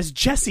bad as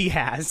Jesse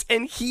has,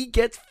 and he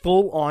gets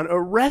full on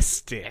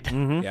arrested.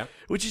 Yeah.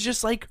 Which is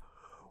just like,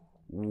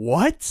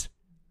 what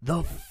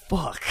the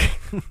fuck?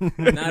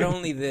 Not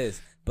only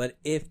this, but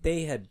if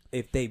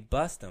they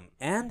bust him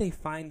and they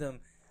find him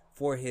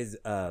for his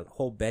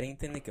whole betting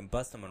thing, they can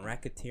bust him on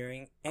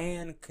racketeering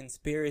and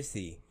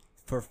conspiracy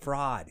for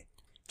fraud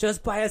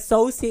just by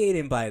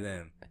associating by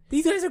them.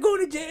 These guys are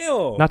going to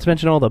jail. Not to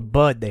mention all the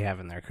bud they have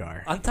in their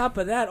car. On top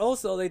of that,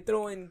 also, they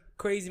throw in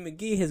Crazy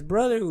McGee, his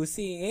brother, who's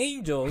seeing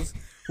angels,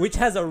 which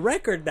has a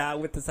record now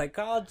with the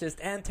psychologist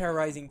and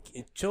terrorizing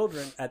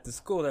children at the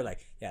school. They're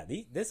like, yeah,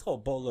 this whole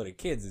boatload of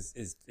kids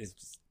is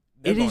just,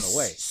 they're It going is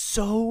away.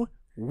 so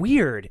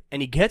weird.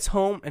 And he gets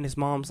home, and his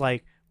mom's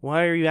like,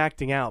 why are you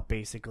acting out,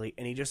 basically?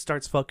 And he just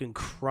starts fucking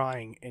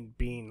crying and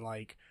being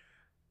like,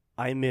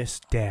 I miss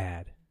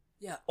Dad.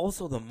 Yeah,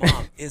 also the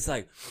mom is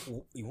like,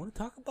 you want to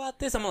talk about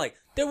this? I'm like,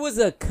 there was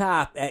a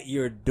cop at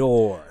your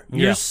door.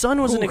 Your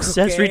son was an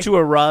accessory to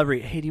a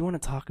robbery. Hey, do you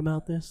want to talk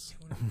about this?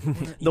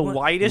 The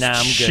whitest Nah,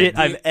 I'm good. shit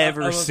I've I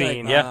ever was like,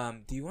 seen.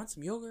 do you want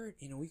some yogurt?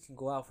 We can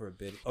go out for a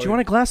bit. Do you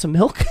want a glass of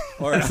milk?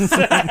 Or, or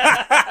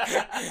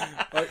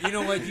you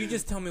know what? You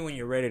just tell me when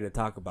you're ready to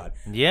talk about it.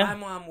 Yeah. My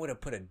mom would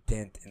have put a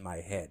dent in my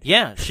head.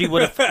 Yeah, she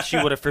would have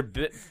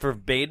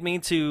forbade me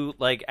to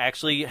like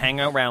actually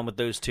hang around with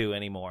those two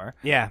anymore.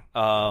 Yeah.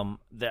 God,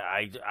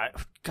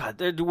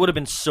 there would have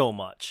been so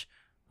much.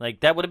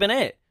 Like that would have been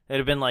it. It'd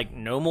have been like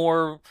no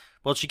more.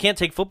 Well, she can't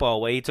take football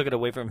away. He took it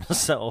away from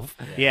himself.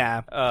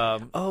 Yeah.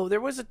 Oh,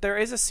 there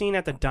is a scene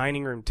at the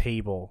dining room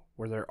table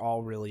where they're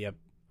all really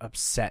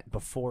upset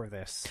before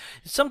this.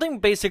 something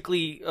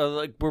basically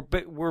like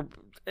we're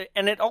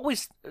and it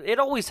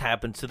always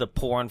happens to the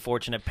poor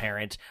unfortunate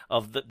parent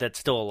of that's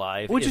still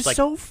alive, Which It's is like,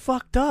 so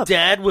fucked up.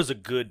 Dad was a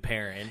good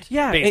parent.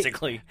 Yeah,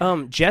 basically.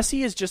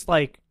 Jesse is just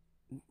like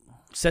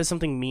says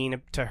something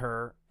mean to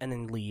her and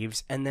then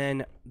leaves, and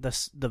then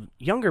the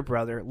younger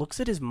brother looks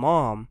at his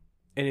mom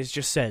and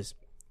just says,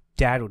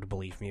 "Dad would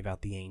believe me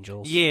about the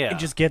angels." Yeah. and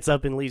just gets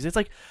up and leaves. It's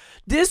like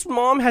this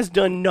mom has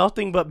done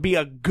nothing but be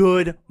a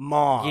good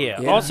mom.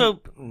 Yeah.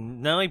 Also,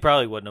 no, he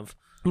probably wouldn't have.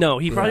 No,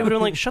 he probably would have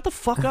been like, "Shut the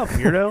fuck up,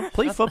 weirdo!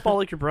 Play football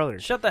like your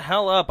brothers." Shut the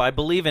hell up! I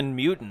believe in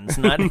mutants,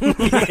 not.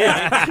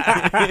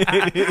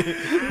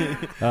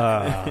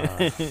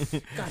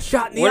 Got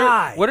shot in the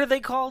eye. What are they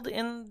called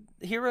in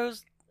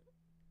Heroes?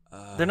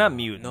 They're not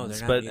mutants, No,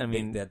 they're not. but I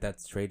mean,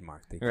 that's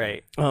trademarked.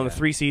 right.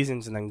 3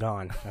 seasons and then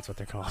gone. That's what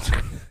they're called.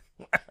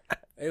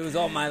 It was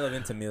all Milo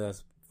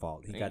Ventimilla's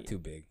fault. He got too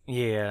big.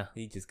 Yeah.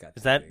 He just got.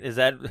 Is too big.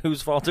 that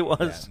whose fault it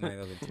was? Yeah,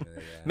 Milo Ventimiglia,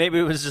 yeah. Maybe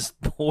it was just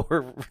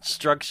poor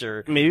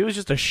structure. Maybe it was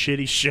just a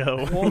shitty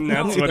show. Well, and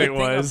that's no, what the it thing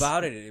was.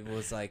 about it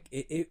was like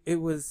it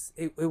was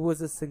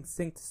a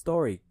succinct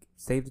story.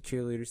 Save the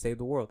cheerleaders, save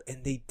the world,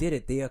 and they did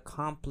it. They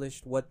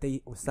accomplished what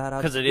they set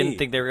out. Because they didn't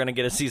think they were going to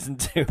get a season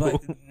 2.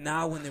 But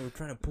now, when they were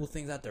trying to pull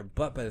things out their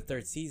butt by the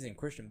 3rd season,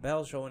 Christian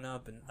Bell showing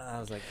up, and I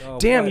was like, "Oh,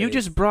 Damn, what you is-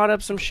 just brought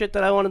up some shit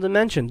that I wanted to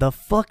mention. The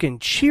fucking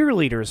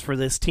cheerleaders for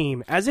this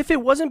team. As if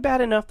it wasn't bad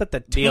enough that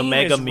the team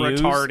Omega is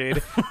Muse?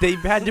 retarded. They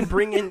had to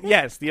bring in,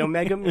 yes, the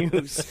Omega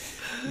Muse.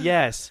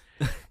 Yes.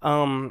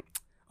 Oh,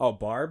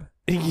 Barb.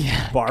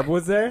 Yeah. Barb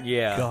was there.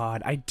 Yeah.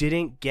 God, I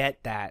didn't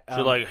get that.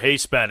 They're like, hey,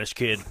 Spanish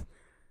kid,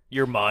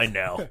 you're mine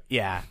now.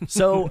 Yeah.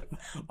 So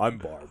I'm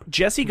Barb.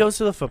 Jesse goes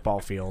to the football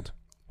field,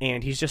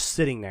 and he's just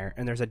sitting there,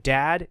 and there's a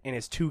dad and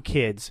his 2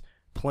 kids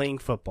playing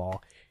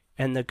football,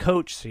 and the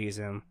coach sees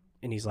him,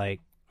 and he's like,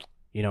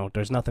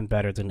 there's nothing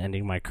better than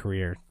ending my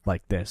career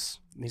like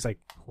this. And he's like,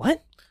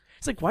 what?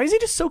 He's like, why is he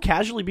just so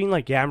casually being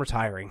like, yeah, I'm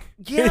retiring?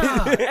 Yeah,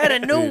 out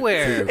of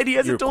nowhere. And he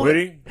hasn't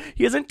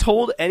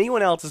told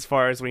anyone else as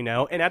far as we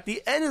know. And at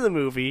the end of the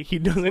movie, he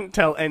doesn't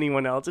tell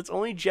anyone else. It's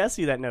only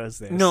Jesse that knows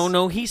this.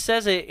 No, he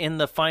says it in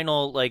the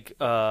final, like,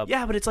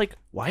 Yeah, but it's like,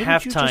 why would you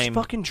just halftime.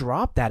 fucking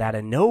drop that out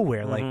of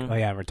nowhere? Like, oh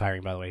yeah, I'm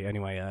retiring, by the way.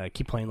 Anyway,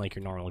 keep playing like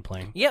you're normally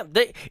playing. Yeah,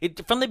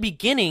 from the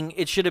beginning,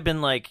 it should have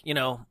been like,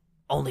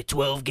 only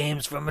 12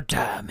 games from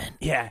retirement.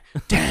 Yeah.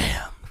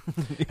 Damn.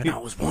 And I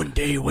was one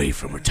day away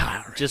from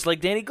retiring. Just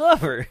like Danny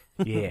Glover.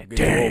 Yeah,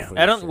 damn.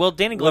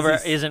 Danny Glover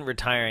isn't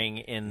retiring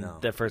in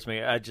the first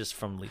movie. Just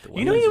from Lethal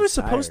Weapon. He was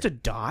supposed to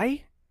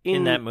die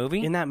in that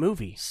movie? In that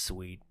movie.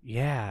 Sweet.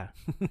 Yeah.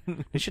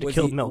 They should have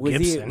killed Mel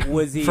Gibson.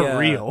 Was he for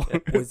real?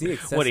 Was he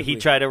excessively? What, did he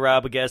try to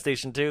rob a gas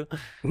station too?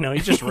 No,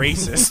 he's just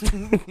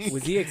racist.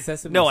 Was he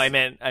excessively? No, I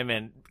meant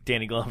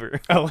Danny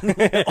Glover. Oh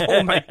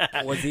my!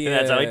 Was he? And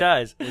that's how he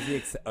dies. Was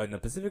he in the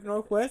Pacific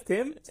Northwest?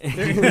 Him?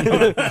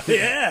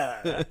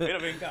 Yeah, Would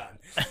have been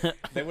gone.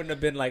 They wouldn't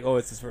have been like, "Oh,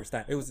 it's his first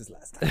time." It was his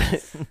last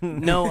time.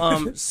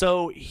 No.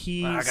 So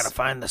he. I gotta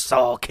find the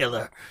Saul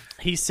killer.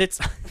 He sits.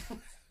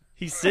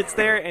 He sits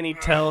there and he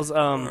tells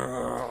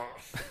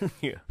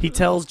he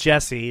tells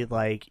Jesse,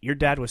 like, your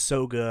dad was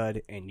so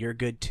good and you're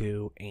good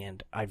too,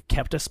 and I've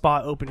kept a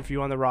spot open for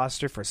you on the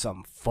roster for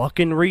some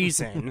fucking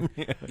reason.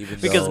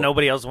 Because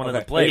nobody else wanted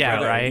to play. Yeah,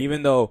 bro. right.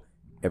 Even though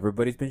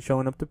everybody's been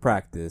showing up to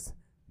practice,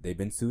 they've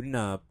been suiting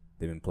up,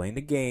 they've been playing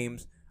the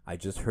games. I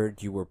just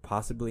heard you were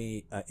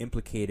possibly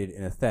implicated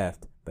in a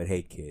theft, but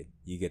hey, kid,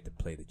 you get to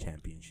play the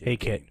championship. Hey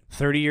kid,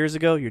 30 years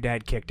ago, your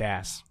dad kicked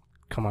ass.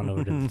 Come on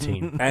over to the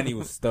team. And he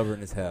was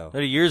stubborn as hell.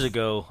 30 years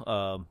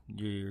ago,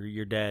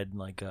 your dad,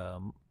 like,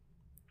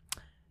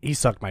 He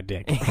sucked my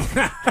dick.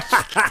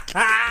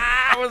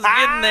 I was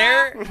getting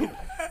there.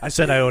 I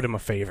said I owed him a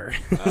favor.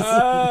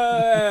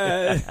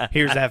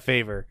 Here's that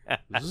favor.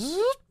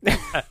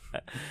 It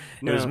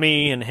was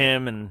me and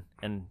him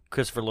and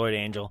Christopher Lloyd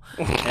Angel.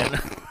 And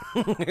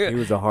He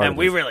was a hard. and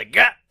we really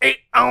got it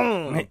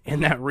on.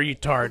 And that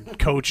retard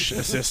coach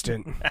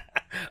assistant.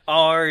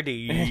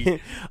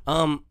 Artie.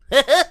 What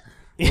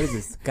is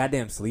this?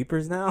 Goddamn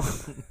sleepers now?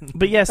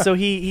 But yeah, so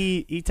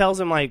he tells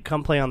him, like,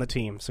 come play on the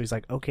team. So he's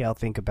like, okay, I'll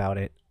think about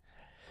it.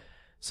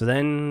 So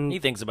then, He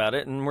thinks about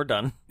it, and we're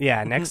done.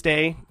 yeah, next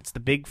day, it's the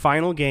big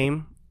final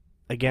game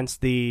against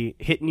the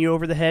hitting you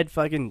over the head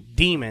fucking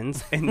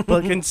demons, and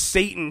fucking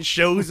Satan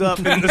shows up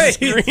in the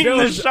screen. In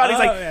the shot, he's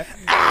like,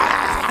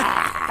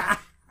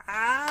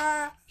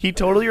 he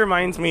totally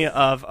reminds me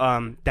of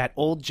that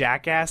old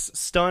Jackass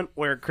stunt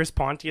where Chris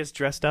Pontius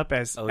dressed up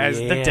as the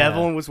yeah.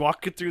 devil and was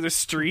walking through the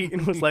street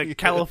and was like,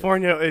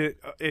 California,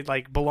 it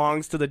like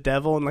belongs to the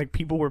devil, and like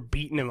people were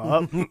beating him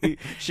up.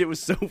 Shit was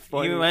so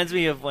funny. He reminds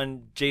me of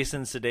when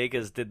Jason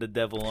Sudeikis did the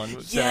devil on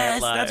Saturday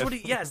Night Live. That's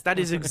what that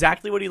is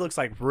exactly what he looks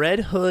like. Red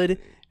hood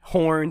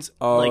horns,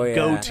 Oh, like yeah.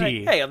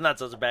 goatee. Hey, I'm not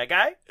such a bad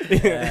guy.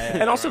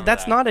 And also,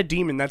 that's not a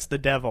demon, that's the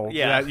devil.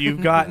 Yeah.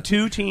 You've got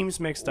two teams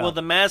mixed up. Well,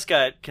 the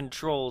mascot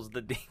controls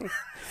the demon.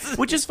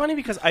 Which is funny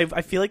because I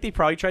feel like they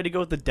probably tried to go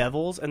with the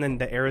Devils, and then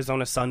the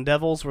Arizona Sun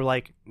Devils were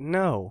like,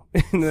 no.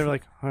 And they're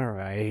like, all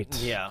right.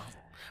 Yeah.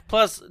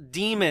 Plus,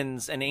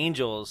 demons and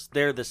angels,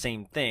 they're the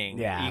same thing.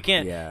 Yeah.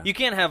 You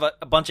can't have a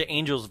bunch of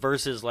angels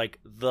versus, like,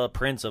 the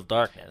Prince of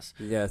Darkness.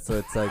 Yeah, so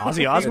it's like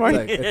Ozzy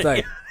Osbourne? It's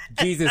like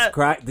Jesus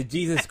Christ, the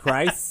Jesus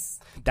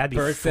Christ. That'd be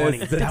versus funny.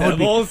 the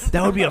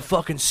That would be a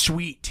fucking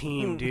sweet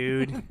team,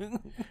 dude.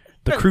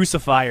 The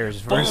Crucifiers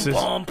versus...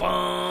 Bum,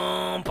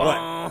 bum, bum,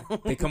 bum.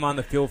 What? They come on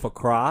the field for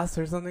cross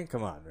or something?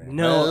 Come on, man.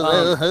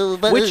 No,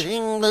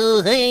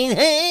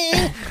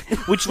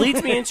 which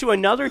leads me into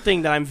another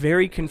thing that I'm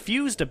very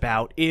confused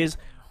about is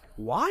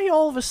why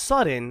all of a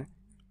sudden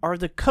are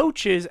the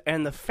coaches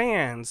and the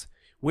fans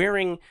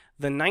wearing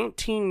the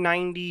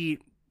 1990s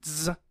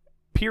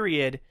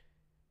period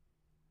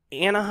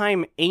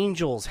Anaheim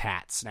Angels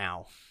hats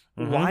now?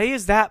 Mm-hmm. Why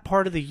is that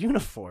part of the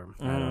uniform?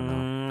 I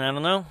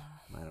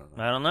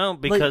don't know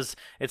because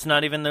it's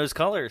not even those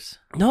colors.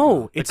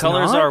 No, The it's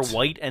colors not. are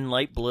white and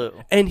light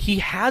blue. And he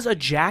has a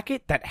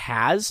jacket that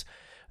has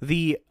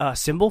the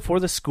symbol for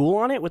the school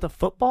on it with a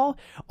football.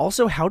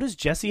 Also, how does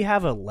Jesse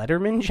have a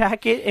Letterman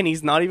jacket and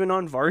he's not even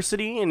on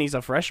varsity and he's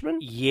a freshman?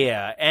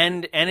 Yeah,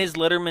 and his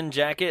Letterman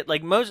jacket,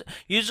 like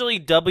usually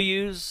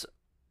W's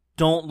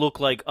don't look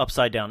like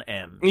upside down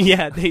M's.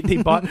 Yeah, they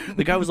bought.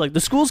 The guy was like,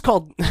 the school's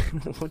called.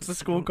 What's the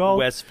school called?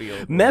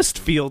 Westfield.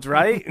 Mestfield,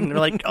 right? And they're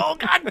like, oh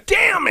god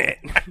damn it!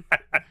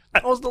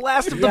 That was the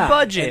last of the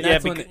budget.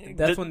 And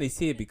that's when they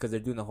see it because they're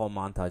doing the whole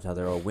montage how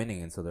they're all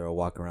winning, and so they're all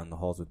walking around the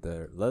halls with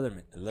their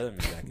Letterman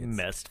jackets.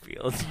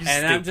 Mestfield.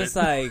 And I'm just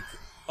like,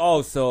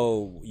 oh,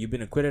 so you've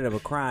been acquitted of a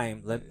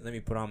crime? Let me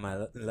put on my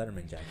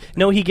Letterman jacket.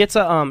 No, he gets a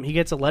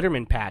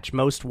Letterman patch.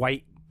 Most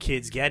white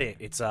kids get it.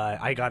 It's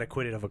I got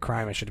acquitted of a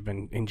crime I should have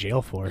been in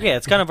jail for. Yeah,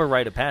 it's kind of a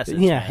rite of passage.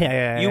 Yeah, man.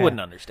 yeah. You wouldn't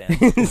understand.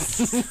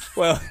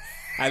 Well,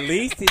 at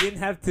least he didn't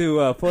have to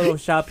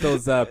Photoshop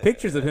those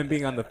pictures of him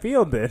being on the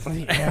field. Then,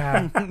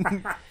 Yeah.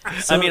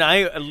 I mean,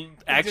 I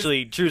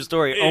actually, true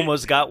story,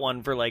 almost got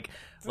one for like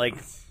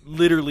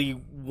literally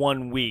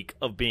 1 week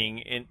of being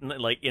in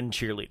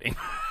cheerleading.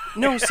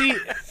 No, see,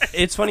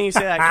 it's funny you say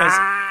that because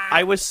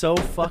I was so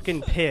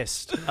fucking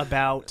pissed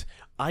about.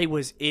 I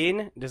was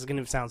in. This is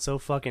gonna sound so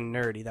fucking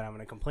nerdy that I'm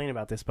gonna complain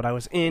about this, but I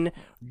was in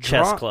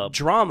Chess club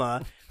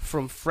drama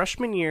from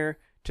freshman year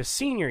to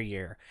senior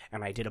year,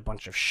 and I did a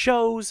bunch of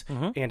shows,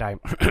 and I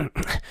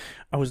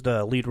I was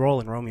the lead role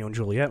in Romeo and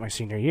Juliet my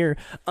senior year.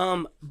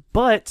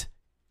 But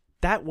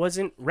that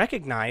wasn't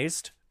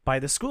recognized by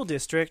the school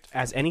district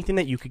as anything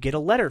that you could get a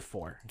letter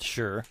for.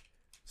 Sure.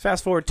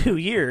 Fast forward 2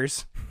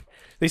 years,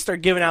 they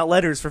start giving out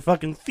letters for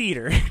fucking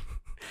theater,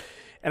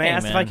 and I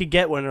asked if I could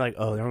get one. And they're like,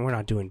 "Oh, we're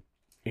not doing,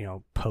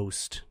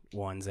 post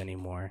ones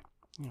anymore."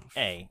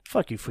 Hey,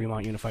 Fuck you,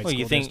 Fremont Unified School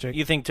you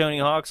District. think Tony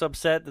Hawk's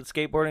upset that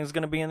skateboarding is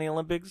going to be in the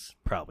Olympics?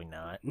 Probably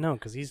not. No,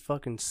 because he's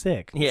fucking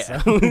sick.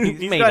 Yeah, So,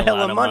 he's made got a hella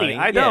lot of money.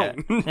 I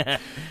don't.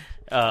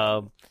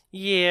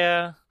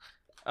 Yeah.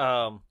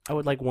 I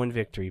would like one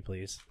victory,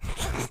 please.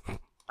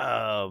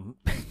 I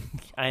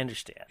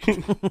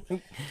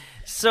understand.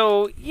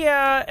 So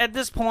yeah, at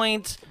this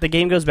point, The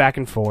game goes back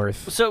and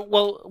forth. so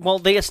well,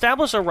 they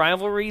establish a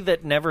rivalry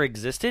that never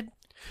existed.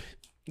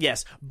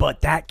 Yes,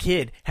 but that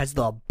kid has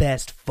the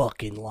best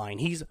fucking line.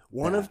 He's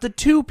one of the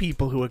two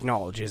people who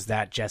acknowledges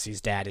that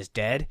Jesse's dad is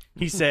dead.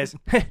 He says,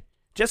 "Hey,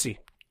 Jesse,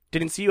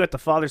 didn't see you at the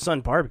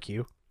father-son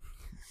barbecue."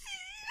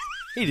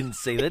 He didn't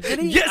say that, did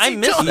he? Yes, I he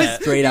missed does.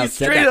 that. straight He out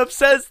said straight that. up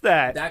says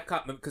that. That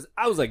caught me because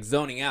I was like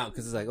zoning out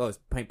because it's like, oh, it's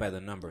paint by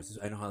the numbers.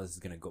 I know how this is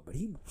gonna go, but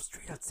he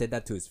straight out said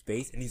that to his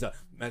face, and he's like,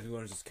 Matthew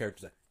Warner's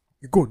character's like,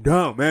 "You're going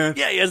down, man.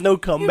 Yeah, he has no You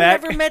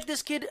comeback. never met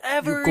this kid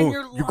ever You're going- in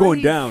your life. you're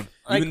going down.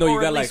 Even though you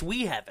or got, at least like-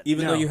 we haven't.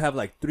 Even No. though you have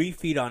like 3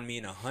 feet on me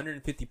and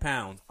 150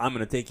 pounds, I'm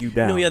gonna take you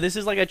down." No, yeah, this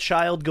is like a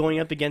child going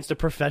up against a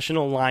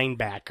professional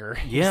linebacker.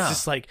 Yeah. It's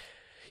just like,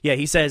 yeah,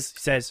 he says,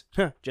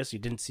 huh, Jesse,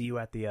 didn't see you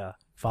at the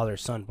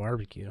father-son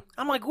barbecue.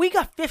 I'm like, we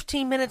got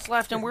 15 minutes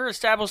left, and we're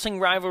establishing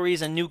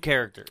rivalries and new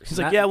characters. He's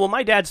like, yeah, well,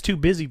 my dad's too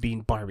busy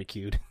being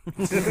barbecued.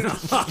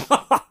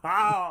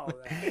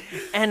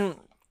 And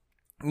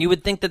you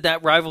would think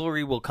that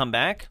rivalry will come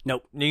back.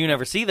 Nope. You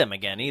never see them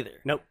again either.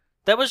 Nope.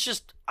 That was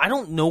just, I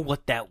don't know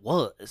what that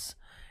was.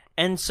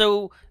 And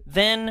so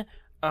then,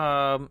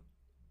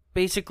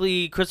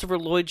 basically, Christopher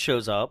Lloyd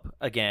shows up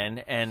again,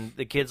 and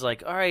the kid's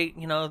like, all right,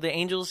 the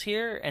Angel's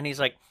here. And he's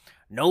like,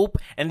 nope.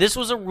 And this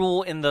was a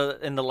rule in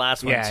the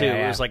last one, Yeah, too.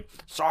 yeah. It was like,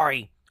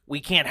 sorry, we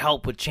can't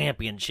help with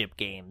championship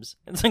games.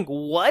 It's like,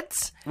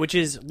 what? Which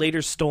is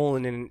later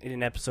stolen in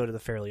an episode of The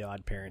Fairly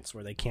Odd Parents,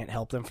 where they can't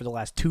help them for the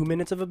last 2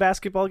 minutes of a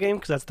basketball game,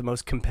 because that's the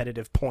most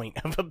competitive point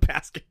of a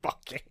basketball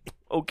game.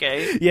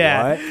 Okay.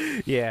 Yeah.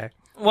 What? Yeah.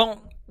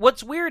 Well,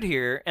 what's weird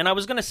here, and I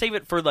was going to save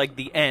it for, like,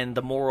 the end,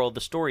 the moral of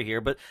the story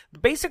here, but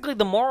basically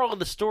the moral of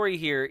the story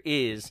here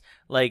is,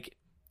 like,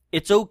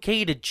 it's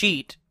okay to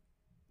cheat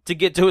to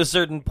get to a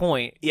certain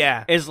point.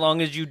 Yeah. As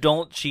long as you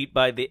don't cheat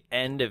by the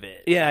end of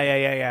it.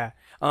 Yeah.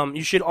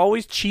 You should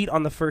always cheat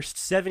on the first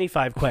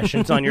 75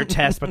 questions on your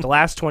test, but the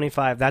last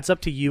 25, that's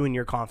up to you and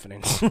your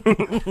confidence.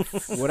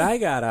 What I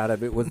got out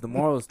of it was the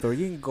moral of the story.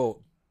 You can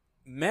go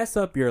mess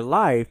up your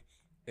life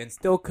and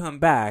still come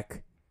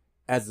back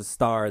as the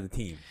star of the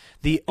team.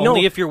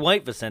 Only if you're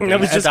white, Vicente.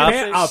 No, it's just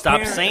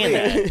stop saying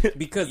that.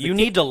 Because you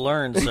need to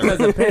learn, sir.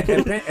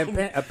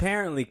 Because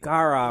apparently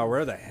Cara,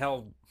 where the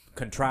hell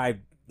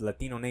contrived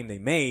Latino name they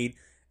made,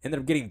 ended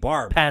up getting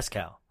barbed.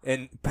 Pascal.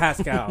 And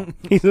Pascal.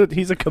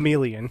 He's a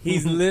chameleon.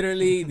 He's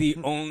literally the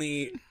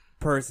only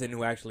person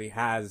who actually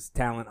has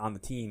talent on the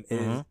team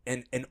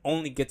and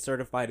only gets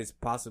certified as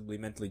possibly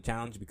mentally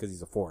challenged because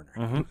he's a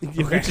foreigner.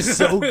 Which is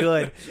so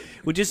good.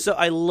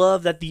 I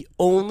love that the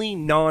only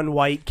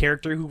non-white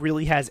character who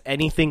really has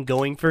anything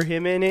going for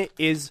him in it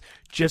is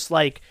just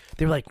like,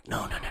 they're like,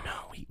 no.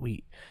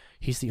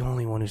 He's the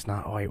only one who's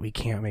not white. We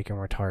can't make him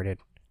retarded.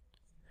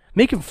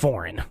 Make him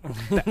foreign.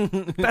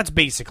 That's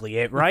basically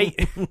it, right?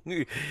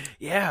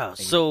 Yeah.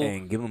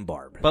 And give him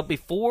barb. But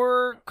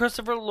before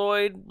Christopher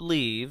Lloyd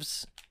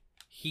leaves,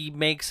 he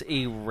makes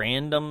a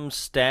random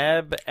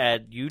stab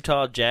at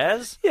Utah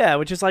Jazz. Yeah,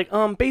 which is like,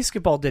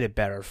 Basketball did it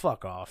better.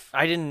 Fuck off.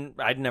 I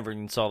never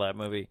even saw that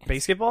movie.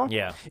 Basketball?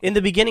 Yeah. In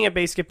the beginning of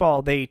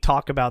Basketball, they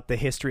talk about the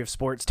history of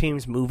sports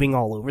teams moving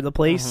all over the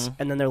place,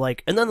 and then they're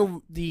like, and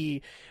then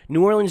the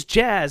New Orleans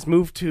Jazz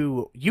moved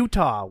to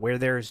Utah where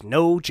there's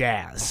no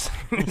jazz.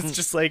 It's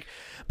just like,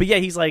 but yeah,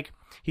 he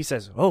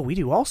says, oh, we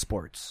do all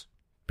sports.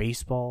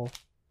 Baseball,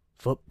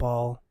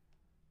 football,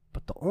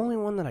 but the only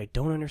one that I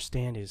don't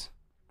understand is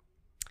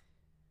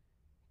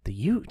the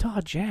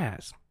Utah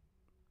Jazz.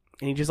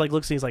 And he just like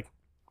looks and he's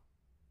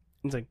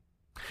like,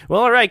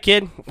 well, all right,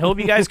 kid. Hope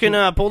you guys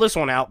can pull this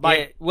one out. Bye.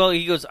 Yeah, well,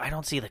 he goes, I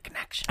don't see the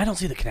connection.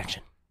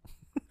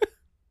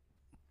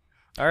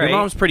 All right. Your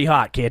mom's pretty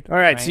hot, kid. All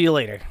right, see you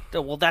later.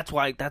 Well, that's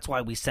why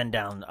we send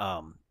down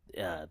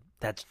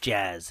that's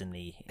Jazz in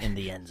the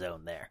end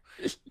zone there.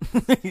 He's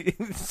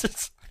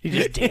just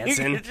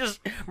dancing. Just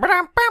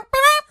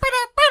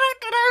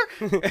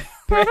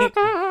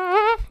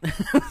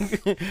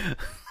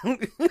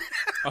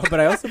Oh, but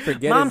I also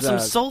forget. Mom, some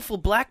soulful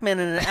black men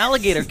and an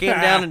alligator came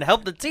down and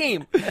helped the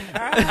team.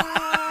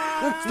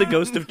 It's the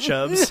ghost of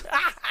Chubbs.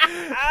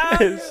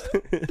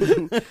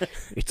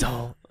 It's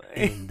all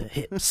in the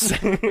hips.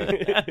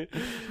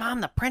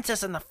 Mom, the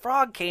princess and the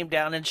frog came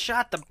down and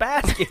shot the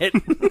basket.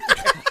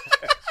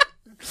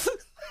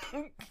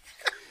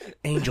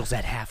 Angels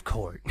at half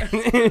court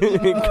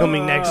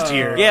coming next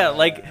year. Yeah,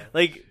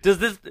 like does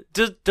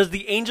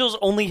the Angels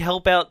only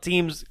help out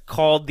teams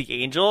called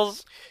the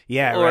Angels?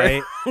 Yeah, or,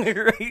 right.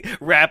 Right?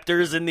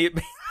 Raptors in the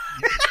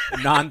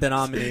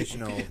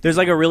non-denominational. There's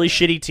like a really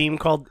shitty team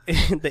called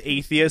the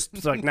Atheists.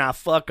 It's like, nah,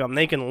 fuck them.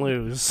 They can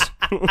lose.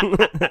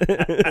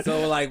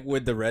 So, like,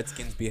 would the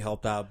Redskins be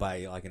helped out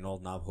by like an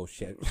old Navajo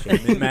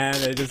shaman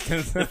man? They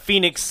just the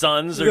Phoenix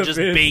Suns are just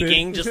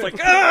baking, just like.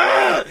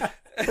 Ah!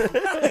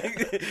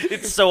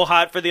 It's so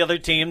hot for the other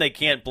team they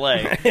can't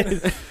play.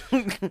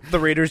 The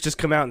Raiders just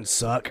come out and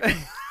suck.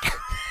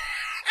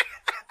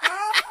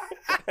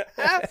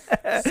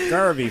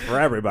 Scurvy for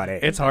everybody.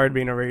 It's hard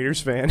being a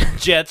Raiders fan.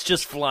 Jets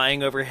just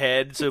flying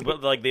overhead, so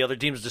like the other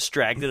team's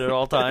distracted at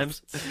all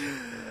times.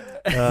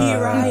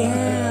 Here I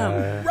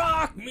am.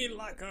 Rock me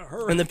like a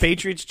hurricane. And the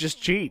Patriots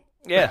just cheat.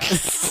 Yeah.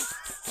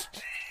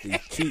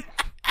 They cheat.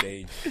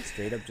 They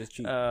straight up just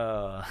cheat.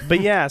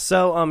 But yeah,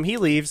 so he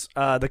leaves.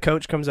 The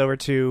coach comes over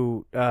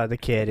to the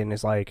kid and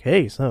is like,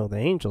 "Hey, so the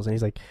Angels," and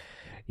he's like,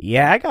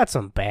 "Yeah, I got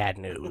some bad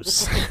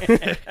news.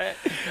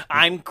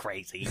 I'm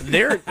crazy.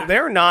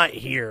 They're not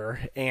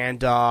here,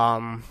 and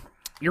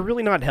you're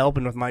really not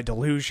helping with my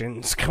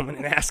delusions. Coming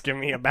and asking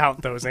me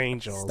about those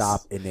Angels.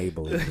 Stop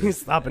enabling me.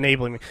 Stop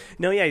enabling me.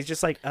 No, yeah, he's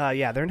just like,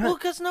 yeah, they're not. Well,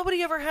 because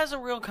nobody ever has a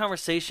real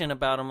conversation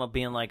about him of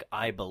being like,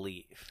 I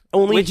believe.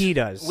 Only he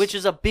does. Which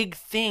is a big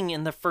thing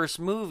in the first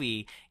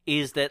movie,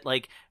 is that,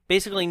 like,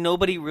 basically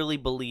nobody really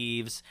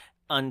believes,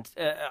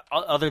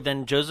 other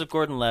than Joseph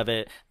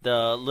Gordon-Levitt,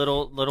 the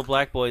little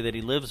black boy that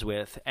he lives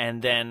with,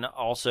 and then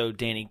also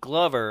Danny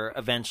Glover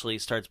eventually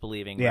starts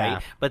believing, Yeah.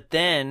 right? But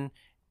then,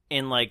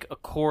 in, like, a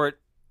court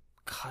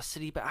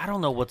custody, but I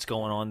don't know what's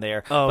going on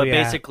there. Oh, but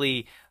yeah.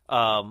 basically,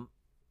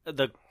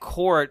 the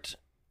court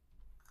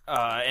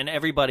and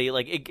everybody,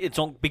 like, it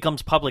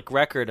becomes public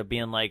record of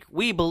being like,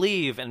 we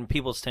believe, and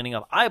people standing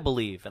up, I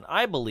believe, and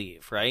I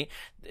believe, right?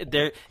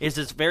 There is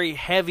this very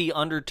heavy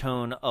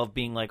undertone of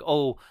being like,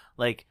 oh,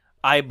 like,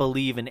 I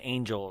believe in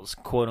angels,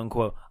 quote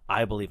unquote,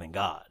 I believe in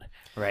God,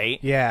 right?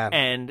 Yeah.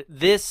 And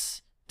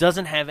this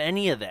doesn't have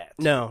any of that.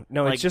 No,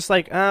 Like- it's just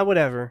like,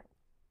 whatever.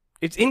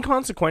 It's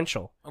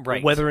inconsequential.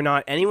 Right. Whether or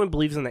not anyone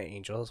believes in the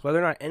Angels, whether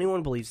or not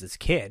anyone believes this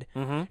kid,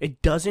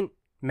 it doesn't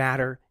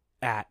matter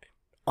at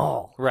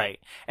all. Right.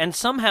 And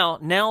somehow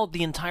now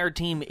the entire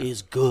team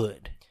is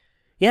good.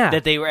 Yeah.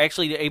 That they were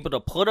actually able to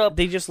put up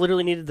They just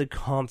literally needed the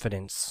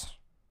confidence.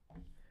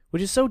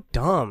 Which is so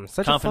dumb.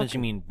 Such confidence, a you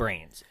mean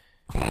brains.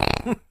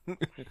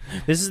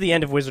 This is the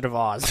end of Wizard of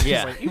Oz. He's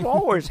Yeah. like, you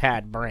always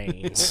had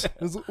brains.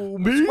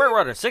 Square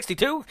Water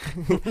 62.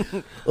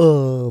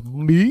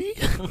 Me?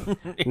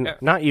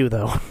 Not you,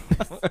 though.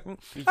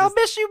 I'll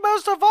miss you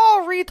most of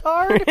all,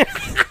 retard.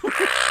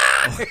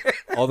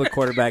 All the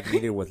quarterback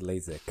needed was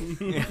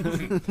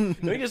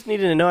LASIK. We just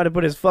needed to know how to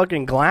put his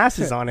fucking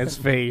glasses on his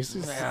face.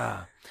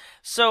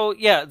 So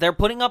yeah, they're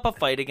putting up a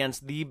fight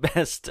against the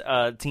best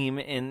team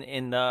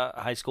in the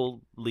high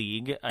school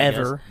league I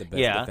Ever. guess. The best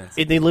Yeah.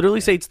 defensive They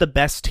literally say it's the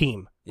best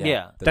team.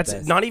 Yeah. the That's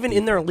best not even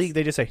in their defense. league.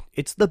 They just say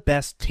it's the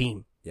best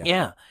team.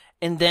 Yeah.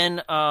 And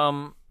then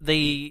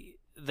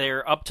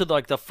they're up to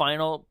like the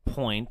final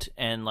point,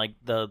 and like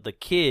the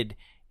kid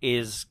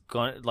is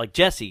going, like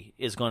Jesse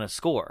is going to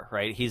score,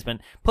 right? He's been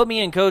put me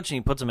in, coach, and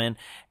he puts him in,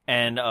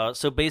 and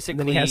so basically And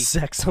then he has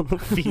sex on the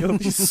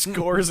field. He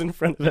scores in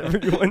front of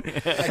everyone.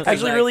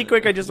 Actually, really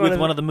quick, I just with wanted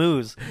one of the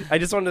moves. I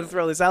just wanted to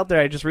throw this out there.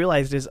 I just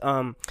realized is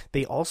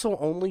they also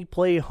only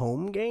play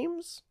home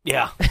games.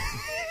 Yeah.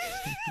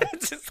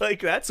 It's just like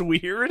that's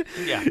weird.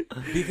 Yeah.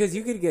 Because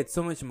you could get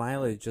so much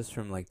mileage just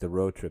from like the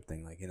road trip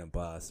thing, like in a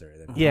bus or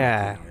the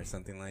Yeah. or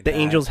something like The that.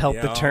 Angels help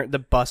you the know? the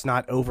bus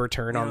not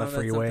overturn on the that's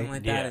freeway. something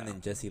like that, Yeah. and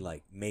then Jesse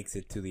like makes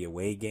it to the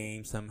away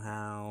game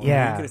somehow.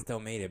 Yeah. you could have still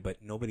made it, but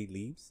nobody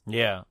leaves.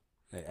 Yeah.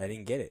 I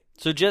didn't get it.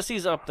 So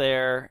Jesse's up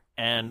there,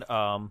 and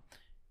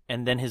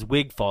then his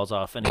wig falls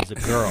off, and he's a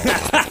girl.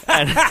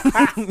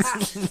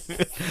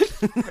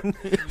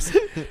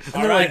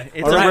 All right,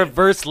 It's a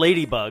reverse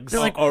Ladybugs. They're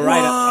like, all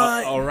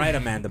right,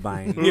 Amanda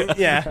Bynes.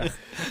 yeah.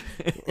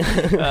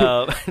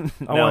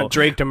 I want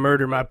Drake to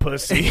murder my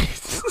pussy.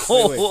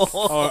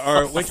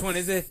 or which one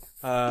is it?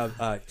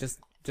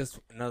 Just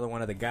another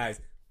one of the guys.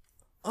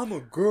 I'm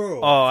a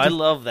girl. Oh, I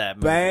love that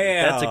movie.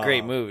 Bam. That's a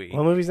great movie.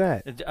 What movie's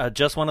that?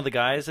 Just One of the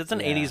Guys. It's an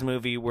 80s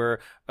movie where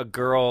a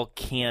girl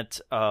can't...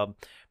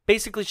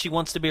 basically, she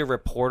wants to be a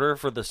reporter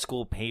for the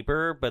school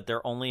paper, but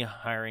they're only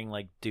hiring,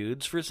 like,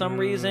 dudes for some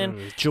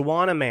reason.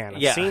 Joanna Man.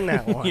 I've seen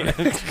that one.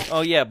 Yeah.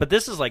 Oh, yeah, but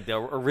this is, like, the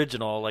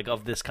original, like,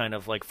 of this kind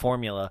of, like,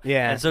 formula.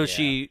 Yeah. And so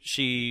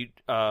she's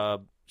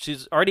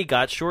already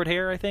got short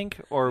hair, I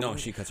think? Or No,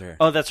 she cuts her hair.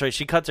 Oh, that's right.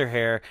 She cuts her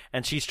hair,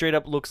 and she straight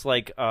up looks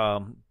like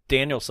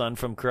Danielson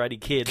from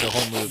Karate Kid the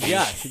whole movie.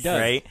 Yeah, she does.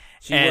 Right?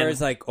 She And-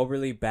 wears like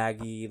overly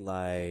baggy,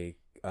 like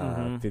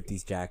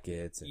 50s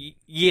jackets. And,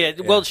 Yeah,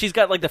 well, she's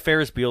got like the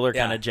Ferris Bueller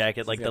Yeah, kind of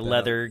jacket, she's like got the the-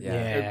 leather,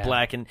 yeah.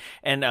 black, and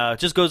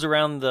just goes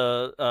around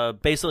the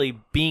basically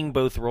being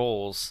both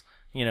roles.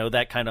 You know,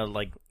 that kind of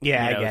like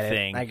Yeah, you I know, get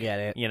thing. it. I get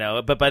it. You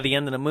know, but by the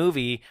end of the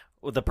movie,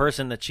 the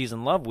person that she's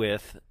in love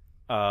with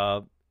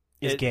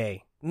Is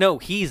gay. No,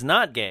 he's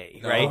not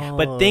gay, right?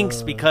 But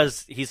thinks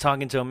because he's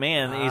talking to a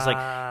man, he's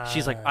like,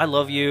 she's like, I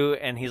love you,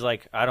 and he's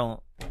like, I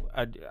don't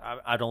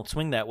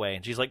swing that way,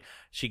 and she's like,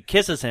 she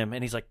kisses him,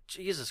 and he's like,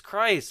 Jesus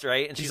Christ,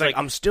 right? And She's like,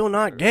 I'm still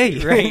not gay.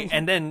 right,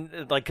 and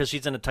then like because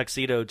she's in a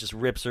tuxedo, just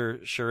rips her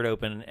shirt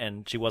open,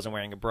 and she wasn't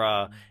wearing a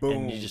bra,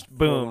 and you just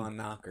boom, full-on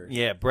knockers.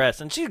 yeah,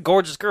 breasts, and she's a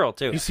gorgeous girl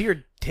too. You see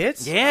her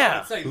tits?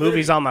 Yeah,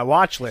 Movies on my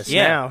watch list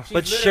yeah, now.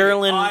 but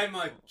Sherilyn. I'm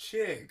a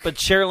chick. But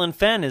Sherilyn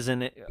Fenn is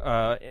in it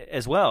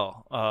as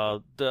well.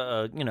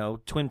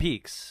 Twin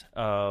Peaks.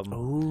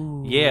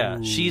 Ooh.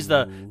 Yeah, she's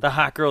the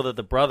hot girl that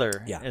the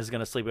brother Yeah. is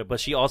gonna sleep with, but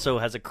she also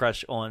has a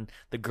crush on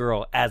the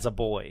girl as a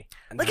boy.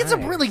 Like it's a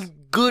Nice. really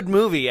good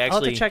movie, I'll have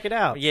actually. to check it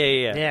out.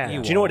 Yeah.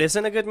 Yeah. Do you know what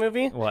isn't a good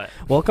movie? What?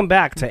 Welcome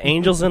back to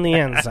Angels in the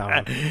End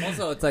Zone.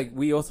 Also, it's like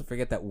we also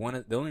forget that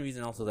the only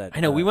reason also that I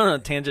know we went on a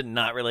tangent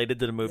not related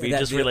to the movie, that-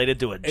 just it- related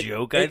to a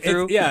joke I It-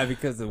 threw. yeah,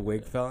 because of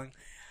wig felling.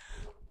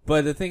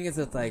 But the thing is,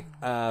 it's like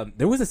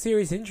there was a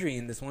serious injury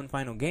in this one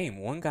final game.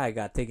 One guy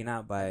got taken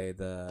out by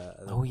the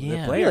Oh, yeah. the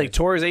He players. like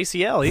tore his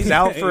ACL. He's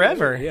out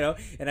forever. You know,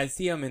 and I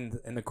see him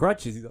in the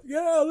crutches. He's like,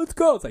 "Yeah, let's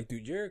go." It's like,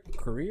 dude, your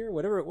career,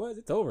 whatever it was,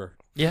 it's over.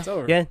 Yeah. It's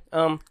over. Yeah.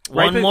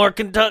 One more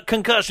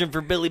concussion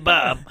for Billy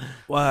Bob.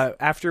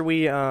 After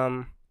we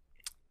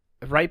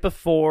right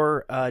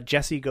before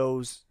Jesse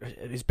goes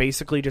is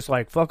basically just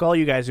like fuck all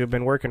you guys who have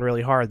been working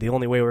really hard. The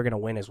only way we're gonna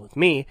win is with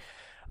me.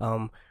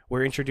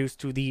 We're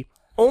introduced to the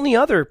only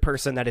other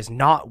person that is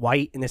not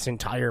white in this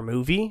entire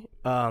movie.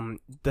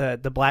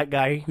 The black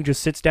guy who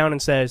just sits down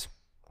and says,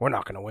 "We're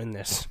not gonna win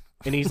this."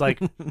 And he's like,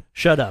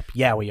 "Shut up.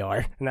 Yeah, we are."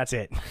 And that's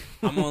it.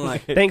 I'm on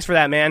like, Thanks for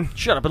that, man.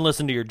 Shut up and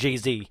listen to your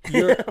Jay-Z.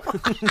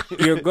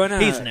 you're gonna.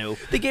 He's new.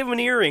 They gave him an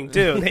earring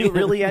too. They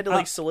really had to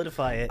like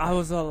solidify it. I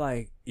was all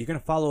like, you're gonna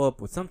follow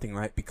up with something,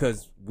 right?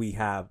 Because we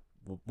have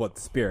what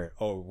the spirit,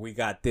 or we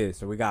got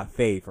this, or we got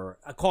faith, or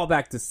a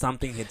callback to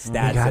something his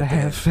dad said to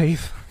him,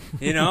 faith.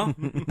 you know.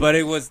 But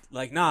it was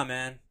like, nah,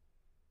 man.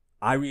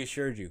 I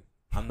reassured you.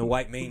 I'm the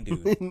white main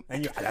dude,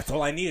 and that's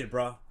all I needed,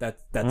 bro.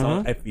 That's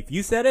all. If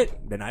you said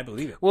it, then I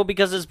believe it. Well,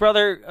 because his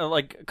brother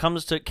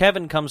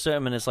Kevin comes to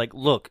him and it's like,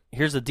 look,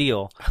 here's the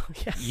deal.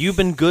 You've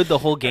been good the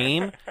whole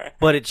game,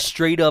 but it's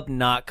straight up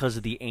not because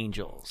of the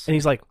Angels. And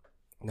he's like,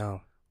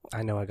 "No,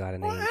 I know I got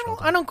an angel."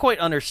 I don't quite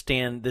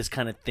understand this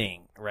kind of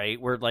thing, right?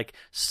 Where like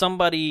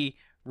somebody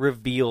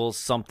reveals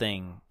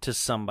something to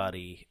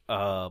somebody,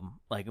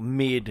 like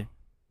mid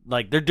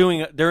like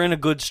they're in a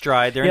good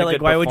stride. They're in a like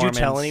good why would you performance.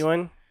 tell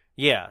anyone?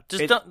 Yeah,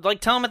 just don't,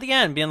 like tell them at the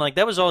end, being like,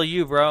 "That was all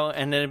you, bro,"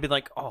 and then it'd be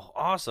like, "Oh,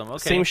 awesome,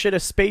 okay." Same shit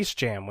as Space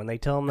Jam when they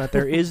tell them that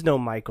there is no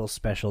Michael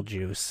special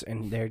juice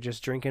and they're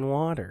just drinking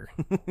water.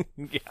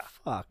 Yeah,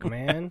 fuck,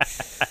 man.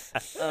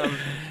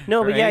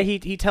 No, but yeah,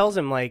 he tells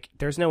him like,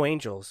 "There's no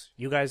angels.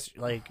 You guys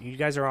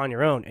are on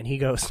your own," and he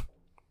goes,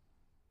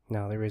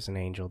 "No, there is an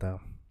angel though.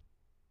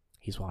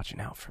 He's watching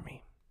out for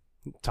me."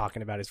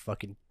 Talking about his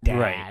fucking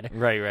dad.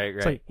 Right.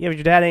 It's like, yeah, but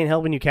your dad ain't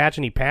helping you catch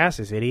any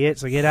passes, idiot.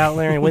 So get out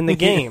there and win the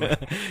game.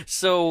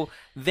 So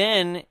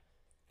then,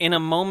 in a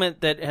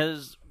moment that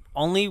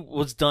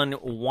was done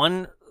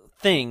one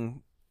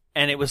thing,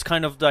 and it was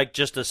kind of like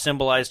just to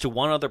symbolize to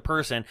one other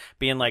person,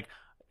 being like,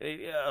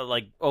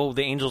 oh,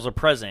 the angels are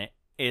present.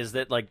 Is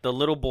that like the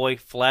little boy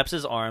flaps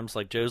his arms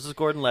like Joseph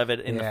Gordon-Levitt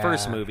in the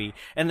first movie,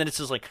 and then it's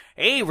just like,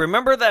 hey,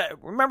 remember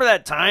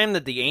that time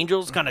that the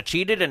Angels kind of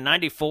cheated in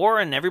 '94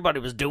 and everybody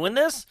was doing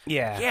this?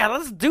 Yeah,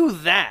 let's do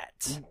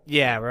that.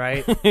 Yeah,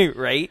 right.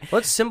 Right.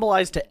 Let's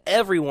symbolize to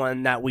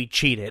everyone that we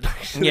cheated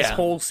this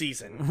whole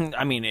season.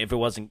 I mean, if it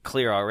wasn't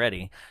clear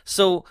already.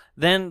 So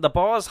then the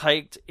ball is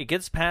hiked. It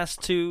gets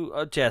passed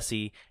to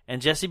Jesse,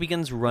 and Jesse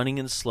begins running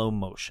in slow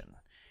motion.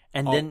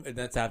 And then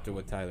that's after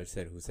what Tyler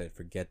said, who said,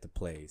 forget the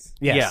plays.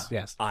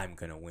 Yes. I'm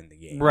going to win the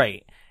game.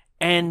 Right.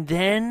 And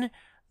then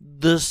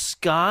the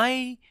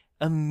sky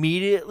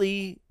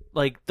immediately,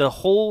 like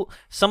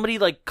somebody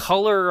like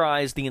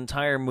colorized the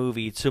entire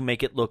movie to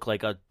make it look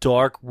like a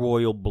dark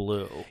royal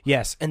blue.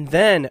 Yes. And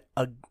then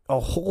a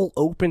hole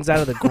opens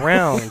out of the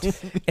ground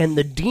and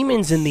the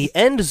demons in the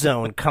end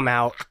zone come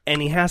out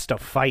and he has to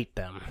fight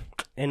them.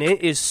 And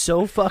it is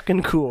so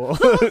fucking cool.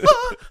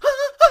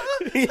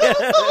 Yeah.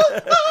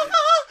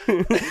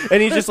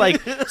 And he's just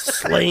like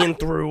slaying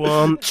through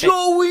them.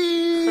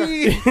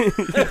 Joey!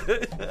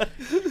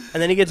 And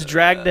then he gets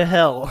dragged to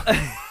hell.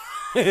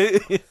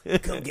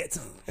 Come get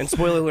some. And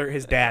spoiler alert,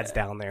 his dad's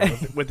down there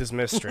with his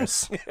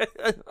mistress.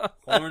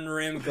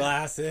 Horn-rimmed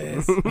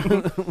glasses.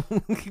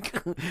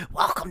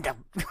 Welcome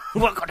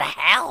to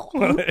hell.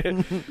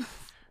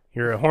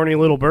 You're a horny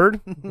little bird?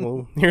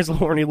 Well, here's a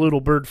horny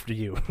little bird for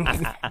you.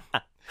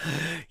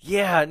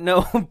 Yeah,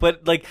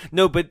 but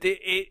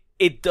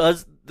it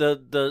does.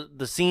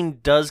 The scene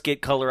does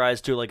get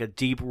colorized to like a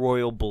deep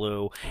royal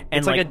blue, and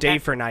it's like a day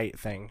for night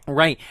thing,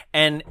 right?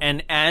 And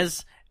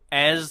as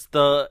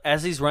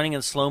he's running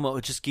in slow mo,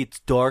 it just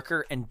gets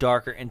darker and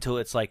darker until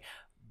it's like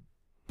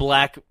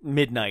black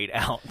midnight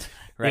out,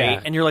 right?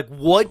 Yeah. And you're like,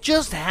 what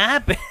just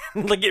happened?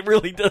 Like it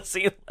really does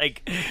seem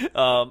like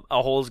a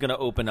hole is gonna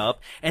open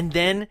up, and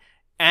then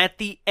at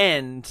the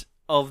end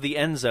of the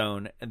end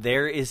zone,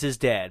 there is his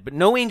dad, but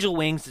no angel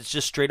wings. It's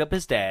just straight up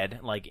his dad,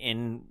 like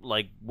in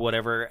like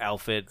whatever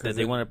outfit that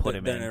they want to put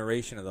him in. The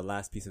narration of the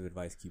last piece of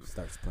advice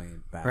starts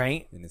playing back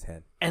in his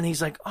head, and he's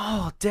like,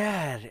 "Oh,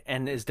 Dad,"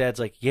 and his dad's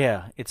like,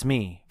 "Yeah, it's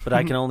me, but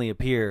I can only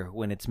appear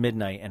when it's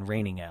midnight and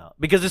raining out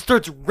because it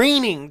starts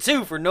raining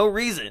too for no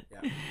reason,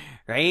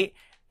 right?"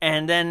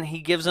 And then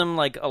he gives him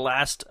like a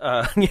last,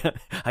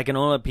 "I can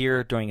only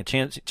appear during a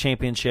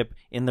championship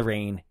in the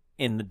rain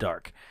in the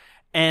dark,"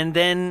 and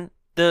then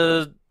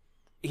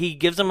he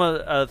gives him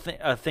a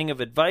thing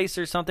of advice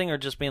or something, or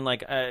just being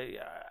like,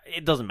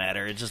 it doesn't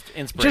matter. It's just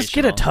inspirational. Just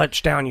get a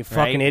touchdown, you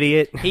fucking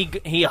idiot.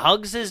 He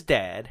hugs his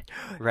dad,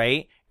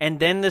 right? And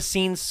then the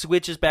scene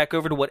switches back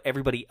over to what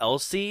everybody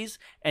else sees.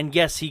 And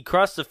yes, he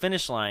crossed the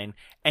finish line,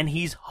 and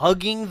he's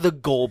hugging the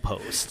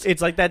goalpost.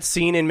 It's like that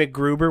scene in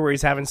MacGruber where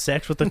he's having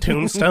sex with the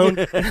tombstone.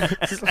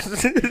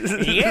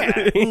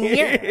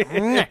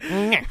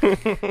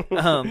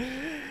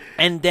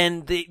 And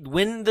then they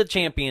win the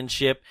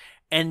championship.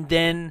 And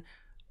then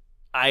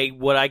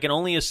what I can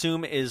only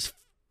assume is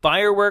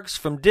fireworks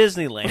from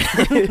Disneyland.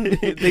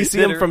 They see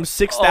them from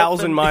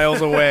 6,000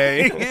 miles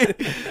away.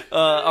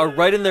 Are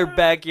right in their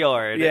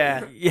backyard.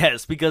 Yeah.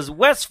 Yes, because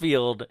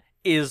Westfield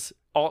is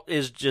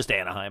just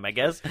Anaheim, I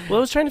guess. Well,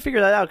 I was trying to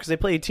figure that out because they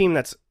play a team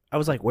I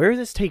was like, where does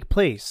this take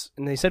place?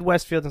 And they said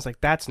Westfield, and it's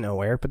like, that's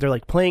nowhere. But they're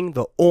like playing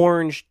the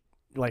orange,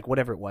 like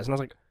whatever it was. And I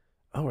was like,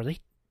 oh,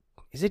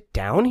 is it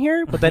down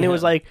here? But then it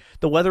was like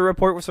the weather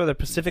report was for the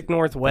Pacific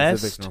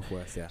Northwest. Pacific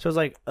Northwest, yeah. So I was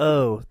like,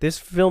 oh, this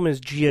film is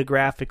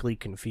geographically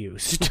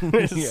confused.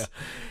 Yeah.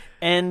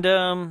 And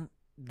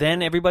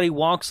then everybody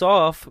walks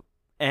off,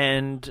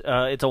 and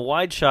it's a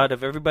wide shot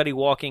of everybody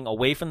walking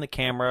away from the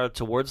camera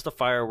towards the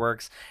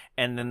fireworks,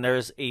 and then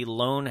there's a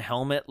lone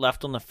helmet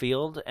left on the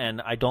field,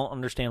 and I don't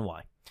understand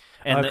why.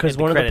 Because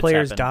one of the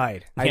players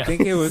died. I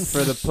think it was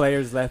for the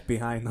players left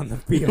behind on the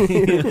field.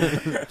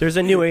 There's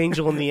a new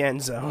angel in the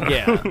end zone.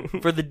 Yeah,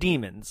 for the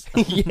demons.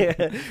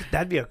 Yeah,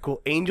 that'd be a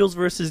cool angels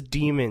versus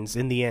demons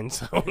in the end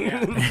zone.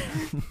 Yeah.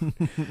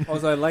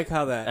 Also, I like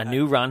how that a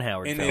new Ron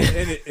Howard in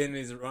film. in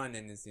his run,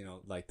 in his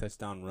like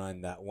touchdown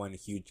run, that one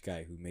huge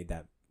guy who made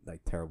that like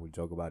terrible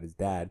joke about his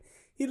dad,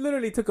 he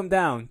literally took him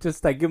down,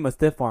 just like give him a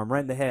stiff arm right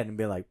in the head and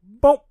be like,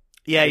 boom.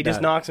 Yeah, he just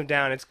knocks him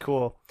down. It's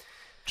cool.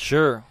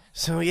 Sure.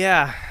 So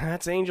yeah,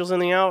 that's angels in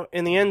the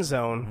end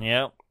zone.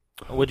 Yeah.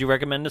 Would you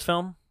recommend this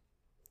film?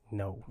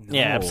 No.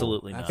 Yeah,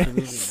 absolutely not.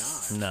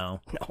 Absolutely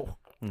not.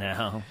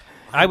 No.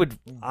 I would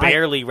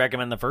barely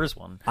recommend the first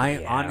one.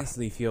 I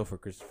honestly feel for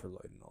Christopher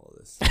Lloyd in all of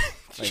this.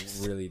 Like,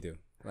 really do.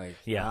 Like,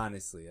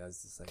 honestly, I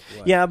was just like,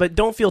 what? Yeah, but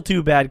don't feel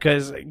too bad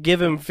because give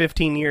him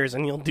 15 years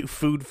and he'll do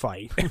Food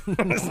Fight.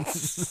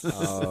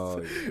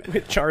 Oh, yeah.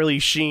 With Charlie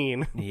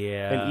Sheen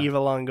Yeah. and Eva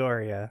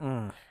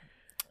Longoria.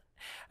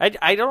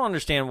 I don't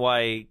understand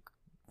why,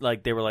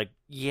 like, they were like,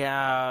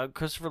 yeah,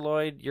 Christopher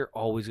Lloyd, you're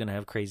always going to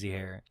have crazy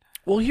hair.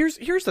 Well, here's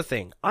the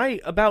thing.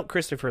 About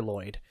Christopher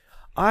Lloyd.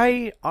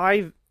 I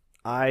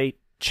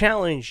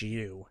challenge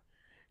you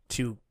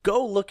to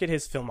go look at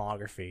his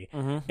filmography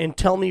and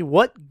tell me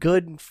what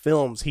good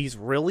films he's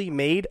really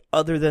made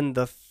other than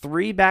the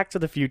 3 Back to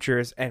the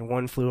Futures and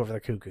 1 Flew Over the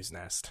Cuckoo's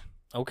Nest.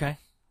 Okay.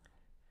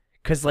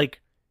 Because,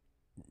 like,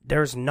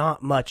 there's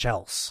not much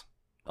else.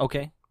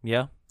 Okay.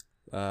 Yeah.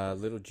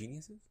 Little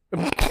Geniuses?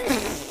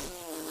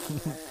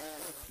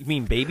 You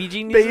mean Baby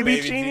Geniuses?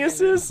 Baby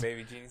Geniuses?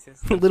 Baby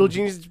Geniuses? Little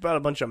Geniuses is about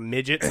a bunch of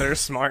midgets that are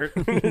smart.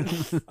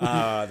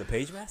 The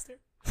Page Master?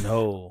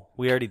 No,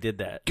 we already did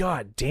that.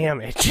 God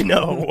damn it,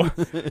 no.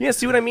 Yeah,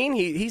 see what I mean?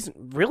 He's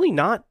really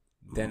not...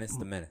 Dennis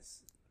the Menace.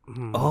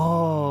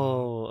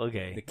 Oh,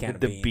 okay. The can of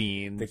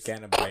beans. The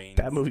can of brains.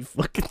 That movie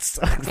fucking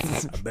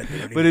sucks. But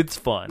it's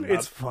fun.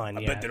 It's fun,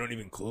 I yeah. bet they don't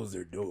even close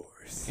their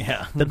doors.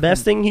 Yeah. The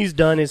best thing he's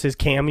done is his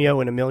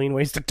cameo in A Million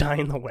Ways to Die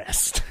in the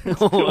West.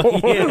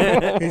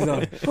 Yeah. He's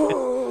like,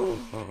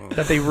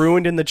 That they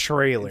ruined in the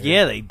trailer.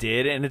 Yeah, they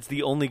did, and it's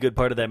the only good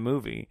part of that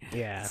movie.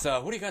 Yeah. so,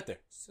 what do you got there?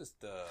 It's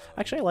just,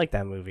 Actually, I like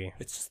that movie.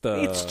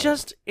 It's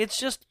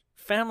just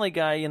Family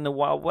Guy in the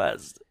Wild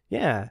West,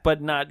 Yeah.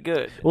 but not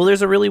good. Well,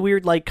 there's a really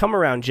weird, like,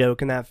 come-around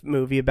joke in that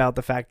movie about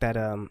the fact that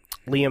Liam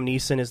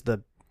Neeson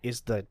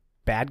is the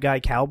bad guy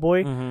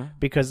cowboy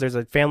because there's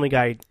a Family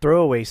Guy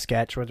throwaway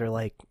sketch where they're,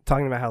 like,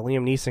 talking about how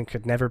Liam Neeson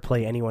could never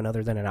play anyone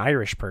other than an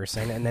Irish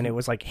person, and then it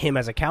was, like, him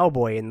as a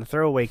cowboy in the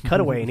throwaway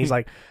cutaway, and he's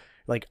like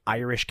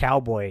Irish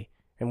cowboy.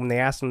 And when they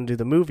asked him to do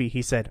the movie,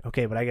 he said,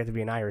 "Okay, but I get to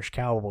be an Irish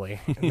cowboy."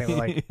 And they were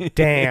like,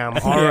 "Damn,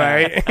 all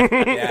right."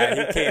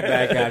 Yeah, he came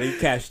back out. He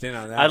cashed in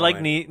on that. I like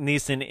one.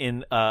 Neeson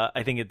in,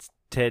 I think it's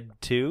Ted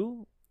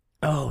 2.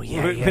 Oh,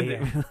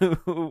 yeah.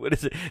 What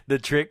is it? The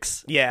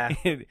tricks? Yeah.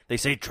 They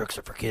say tricks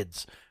are for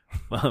kids.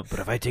 But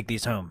if I take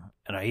these home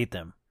and I eat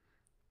them,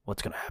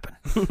 what's going to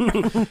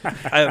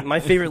happen?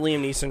 My favorite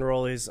Liam Neeson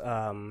role is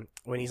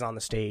when he's on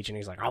the stage and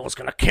he's like, "I was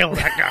going to kill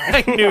that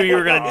guy." I knew you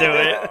were going to do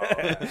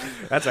it.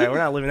 That's all right. We're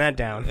not living that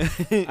down.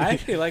 I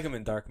actually like him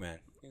in Darkman.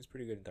 He was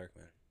pretty good in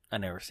Darkman. I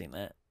never seen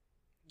that.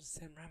 It's a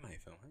Sam Raimi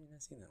film. How have you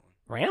not seen that one?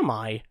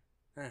 Rami?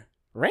 Huh.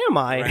 Rami?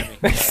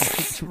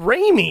 Raimi.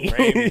 Raimi.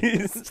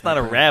 It's not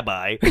a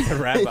rabbi.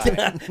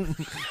 Rabbi.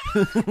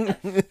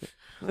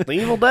 The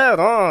Evil Dead,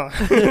 huh?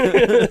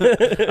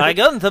 I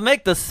going to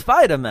make the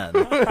Spider-Man.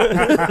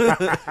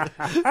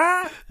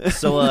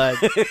 So,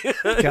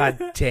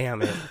 God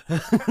damn it.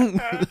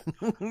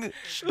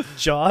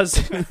 Jaws?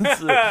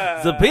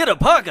 The Peter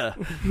Parker.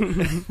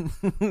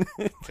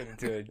 Turned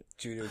into a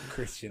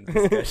Judo-Christian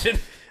discussion.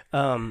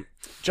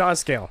 Jaws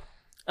scale.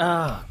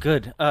 Oh,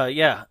 good.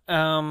 Yeah.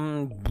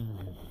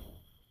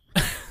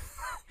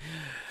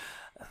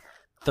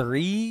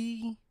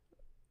 3?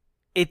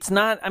 It's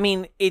not, I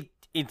mean,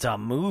 it's a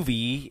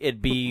movie.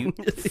 It'd be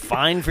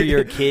fine for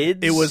your kids.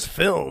 It was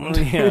filmed.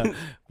 Yeah.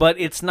 But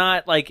it's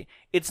not like,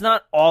 it's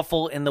not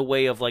awful in the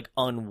way of like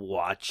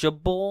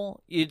unwatchable.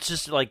 It's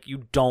just like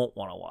you don't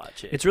want to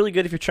watch it. It's really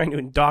good if you're trying to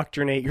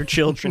indoctrinate your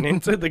children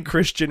into the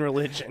Christian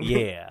religion.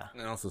 Yeah.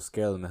 And also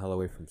scare them the hell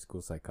away from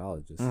school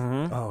psychologists.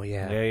 Mm-hmm. Oh,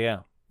 yeah. Yeah,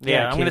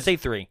 Yeah, I'm going to kids- say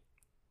 3.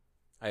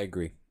 I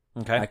agree.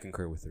 Okay. I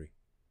concur with 3.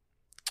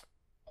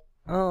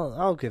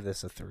 I'll give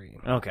this a 3.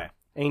 Okay.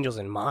 Angels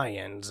in my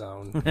end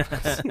zone.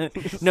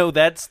 No,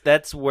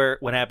 that's where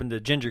what happened to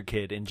Ginger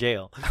Kid in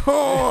jail.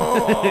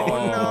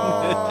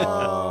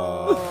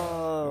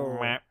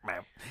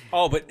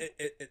 Oh, but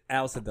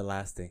Al said the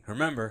last thing.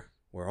 Remember,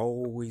 we're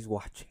always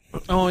watching.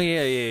 Oh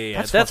yeah.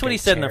 That's That's what he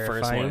fucking said in the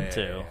first terrifying. one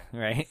too,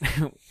 right?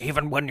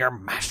 Even when you're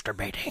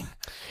masturbating.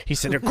 He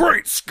said,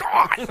 "Great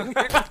Scott!"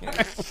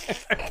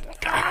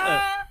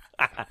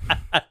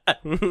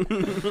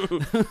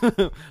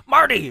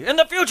 Marty, in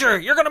the future,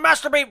 you're going to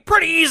masturbate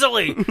pretty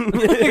easily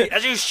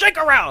as you shake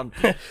around.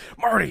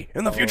 Marty,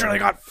 in the future they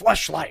got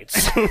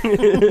fleshlights.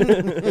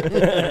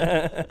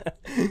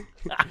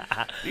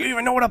 Do you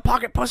even know what a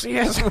pocket pussy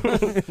is?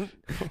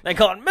 They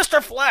call it Mr.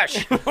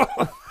 Flesh.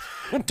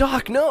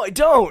 Doc, no, I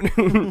don't.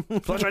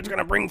 Fleshlight's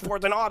gonna bring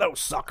forth an auto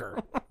sucker.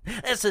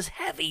 This is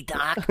heavy,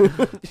 Doc.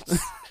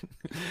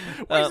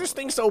 Why is this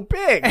thing so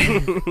big?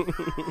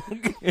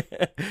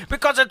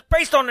 Because it's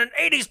based on an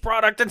 80s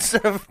product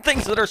instead of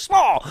things that are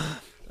small.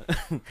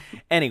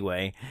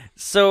 Anyway,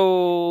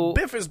 so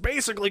Biff is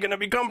basically gonna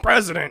become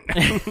president.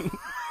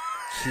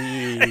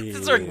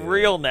 it's like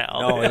real now.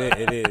 No,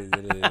 it is.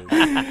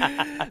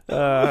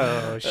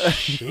 Oh,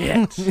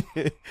 shit.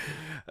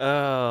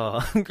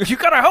 Oh, You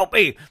gotta help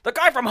me. The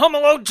guy from Home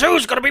Alone 2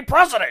 is gonna be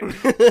president.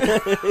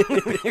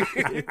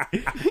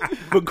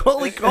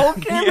 Macaulay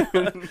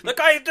Culkin. The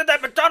guy who did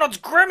that McDonald's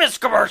Grimace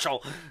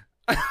commercial.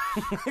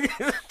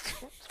 It's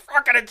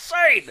fucking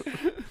insane.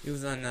 He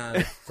was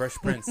on Fresh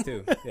Prince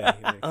too. Yeah.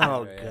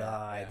 Oh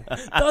God.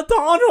 The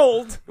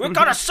Donald. We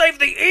gotta save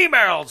the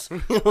emails.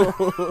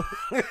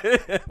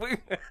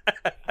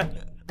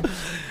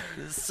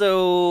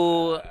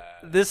 so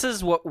this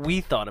is what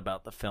we thought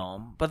about the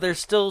film, but there's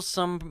still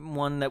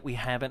someone that we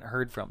haven't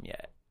heard from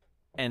yet.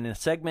 And a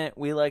segment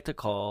we like to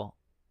call,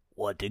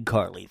 What Did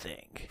Carly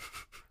Think?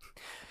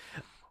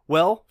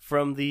 Well,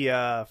 from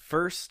the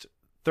first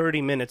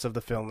 30 minutes of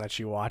the film that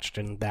she watched,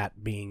 and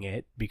that being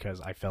it, because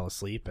I fell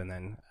asleep and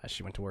then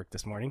she went to work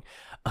this morning,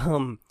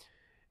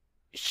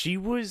 she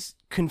was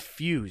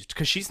confused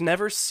because she's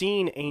never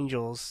seen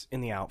angels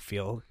in the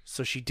outfield,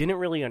 so she didn't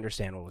really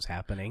understand what was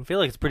happening. I feel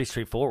like it's pretty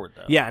straightforward,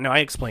 though. Yeah, no, I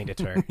explained it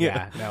to her.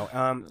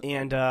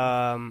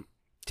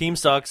 Team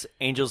sucks,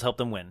 angels help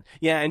them win.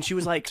 Yeah, and she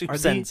was like, Two are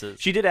these, sentences.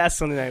 she did ask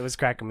something that was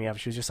cracking me up.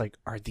 She was just like,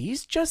 are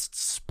these just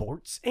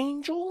sports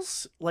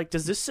angels? Like,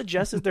 does this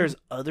suggest that there's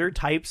other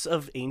types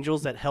of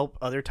angels that help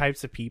other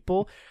types of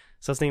people?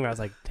 So I was thinking about it,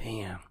 I was like,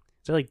 damn,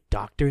 is there like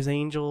doctor's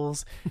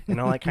angels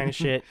and all that kind of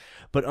shit?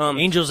 But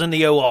Angels in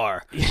the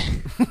OR.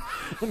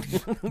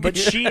 but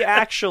she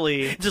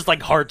actually, Just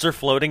like hearts are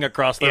floating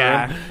across the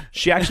room.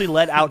 she actually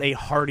let out a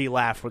hearty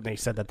laugh when they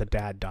said that the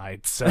dad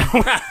died. So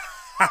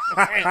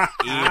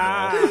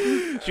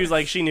Evil. she was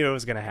like, she knew it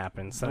was gonna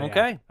happen. So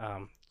Okay.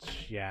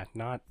 yeah,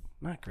 not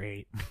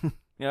great.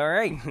 All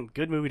right.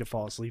 Good movie to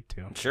fall asleep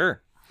to.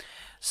 Sure.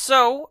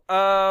 So,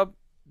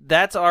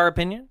 that's our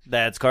opinion.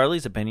 That's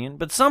Carly's opinion.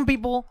 But some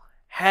people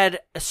had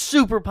a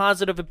super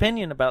positive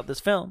opinion about this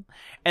film.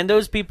 And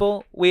those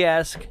people, we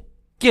ask,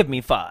 give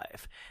me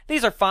 5.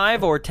 These are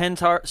 5 or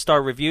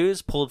 10-star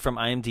reviews pulled from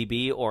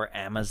IMDb or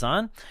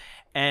Amazon.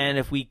 And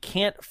if we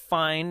can't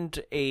find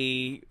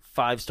a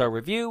 5-star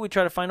review, we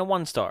try to find a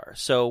 1-star.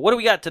 So what do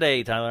we got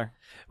today, Tyler?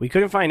 We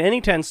couldn't find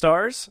any 10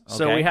 stars,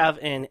 so Okay. we have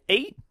an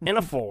 8 and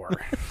a 4.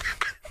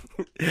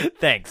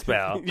 Thanks,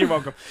 pal. You're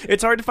welcome.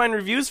 It's hard to find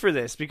reviews for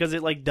this because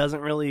it like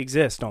doesn't really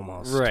exist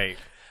almost. Right.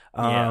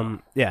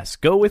 Yes,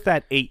 go with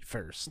that 8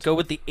 first. Go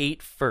with the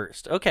 8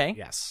 first. Okay.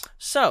 Yes.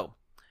 So,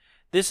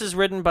 this is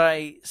written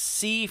by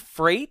C.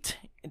 Freight,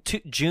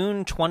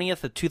 June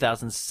 20th of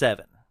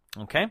 2007.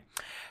 Okay?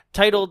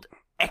 Titled,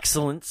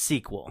 Excellent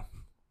Sequel.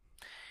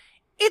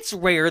 It's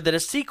rare that a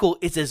sequel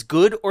is as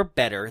good or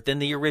better than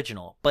the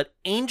original, but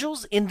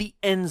Angels in the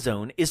End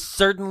Zone is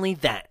certainly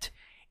that.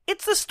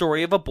 It's the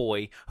story of a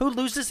boy who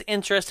loses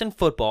interest in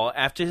football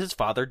after his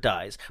father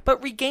dies,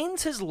 but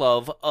regains his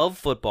love of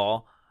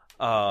football,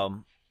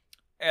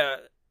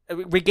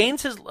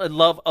 regains his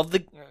love of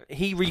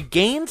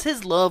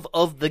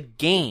the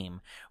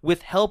game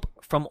with help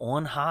from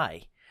on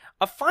high.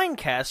 A fine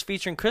cast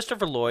featuring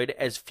Christopher Lloyd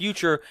as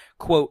future,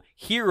 quote,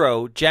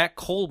 hero Jack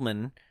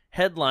Coleman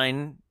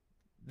headline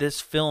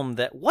this film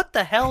that, what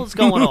the hell is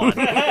going on?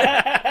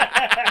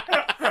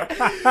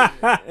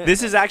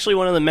 This is actually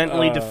one of the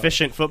mentally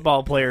deficient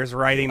football players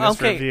writing this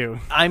Okay, review.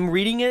 I'm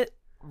reading it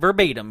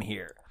verbatim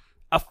here.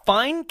 A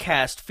fine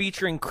cast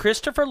featuring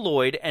Christopher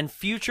Lloyd and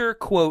future,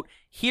 quote,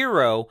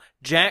 hero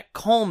Jack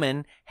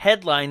Coleman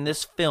headline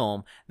this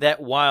film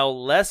that,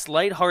 while less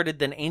lighthearted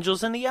than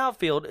Angels in the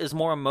Outfield, is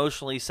more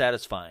emotionally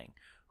satisfying.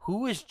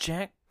 Who is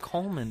Jack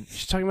Coleman?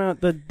 She's talking about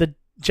the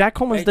Jack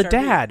Coleman's the HRV.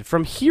 dad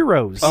from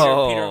Heroes. Peter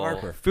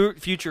Harper.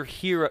 Future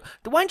hero.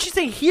 Why didn't you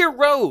say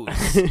heroes?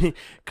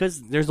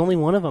 Because there's only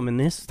one of them in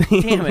this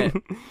thing. Damn it.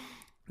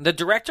 The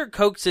director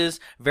coaxes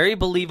very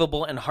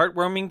believable and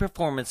heartwarming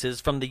performances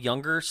from the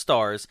younger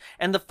stars,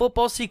 and the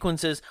football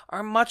sequences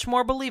are much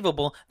more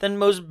believable than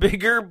most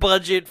bigger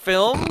budget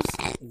films.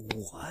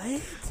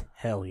 What?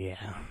 Hell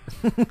yeah.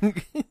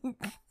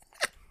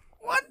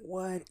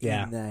 What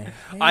Yeah. in the hell?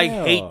 I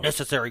hate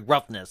necessary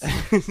roughness.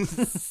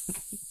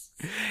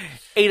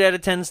 8 out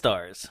of 10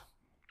 stars.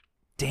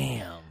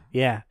 Damn.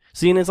 Yeah.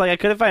 See, and it's like I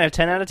could have found a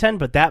 10 out of 10,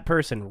 but that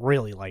person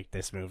really liked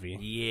this movie.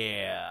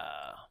 Yeah.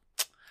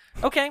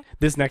 Okay.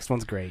 This next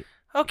one's great.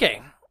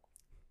 Okay.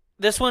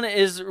 This one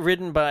is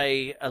written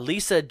by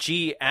Elisa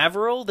G.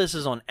 Averill. This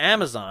is on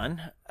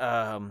Amazon.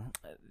 Here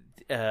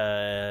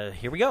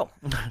we go.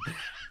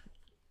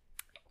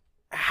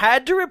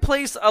 Had to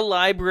replace a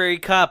library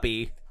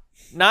copy.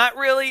 Not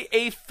really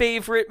a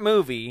favorite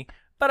movie,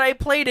 but I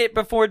played it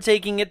before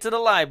taking it to the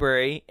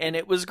library, and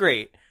it was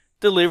great.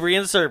 Delivery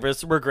and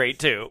service were great,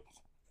 too.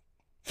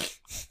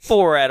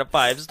 4 out of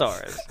 5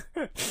 stars.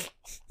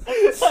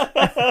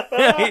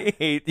 I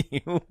hate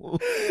you.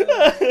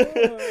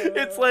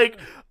 It's like,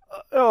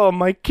 oh,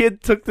 my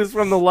kid took this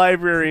from the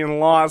library and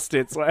lost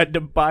it, so I had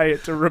to buy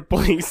it to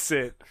replace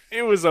it.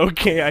 It was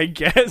okay, I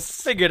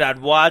guess. Figured I'd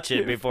watch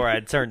it before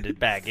I turned it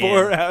back in.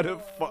 4 out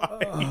of 5.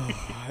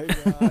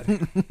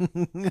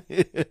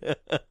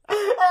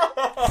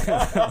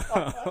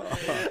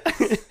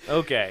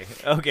 Okay.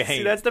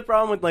 See, that's the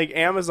problem with like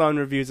Amazon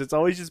reviews. It's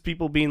always just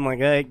people being like,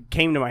 "It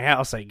came to my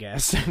house, I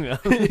guess."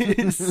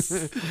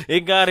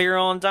 It got here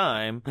on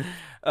time.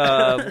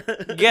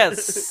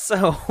 Yes.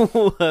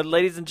 So,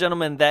 ladies and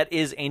gentlemen, that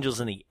is Angels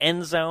in the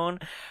End Zone.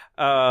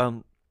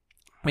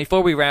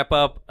 Before we wrap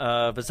up,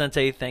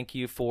 Vicente, thank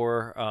you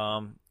for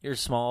your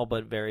small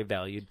but very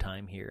valued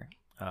time here.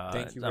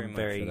 Thank you very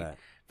much for that.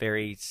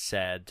 Very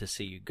sad to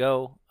see you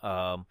go.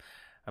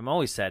 I'm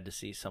always sad to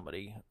see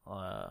somebody,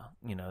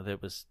 that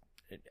was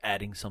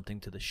adding something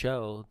to the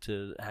show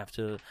to have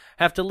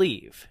to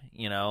leave.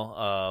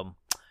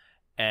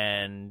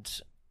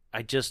 And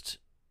I just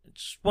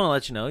want to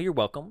let you know you're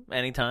welcome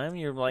anytime.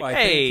 You're like, Why,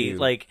 hey, thank you.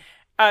 like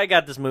I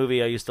got this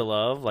movie I used to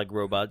love, like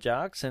Robot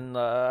Jocks, and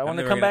I want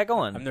to come back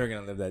on. I'm never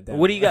gonna live that down.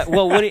 What do you got?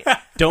 Well, what do you,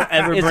 Don't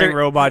ever Is bring there-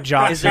 Robot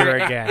Jocks is there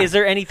here again. is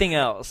there anything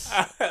else?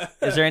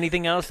 Is there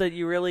anything else that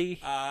you really?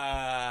 No,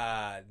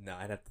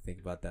 I'd have to think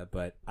about that.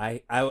 But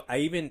I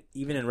even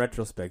in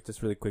retrospect,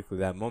 just really quickly,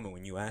 that moment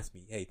when you asked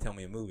me, "Hey, tell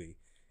me a movie,"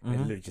 and it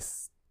literally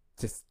just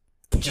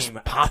came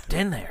out. Popped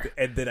in there.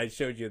 and then I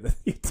showed you the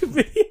YouTube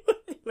video.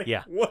 Like,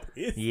 Yeah. What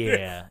is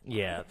this?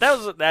 Yeah.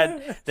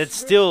 That's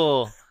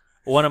still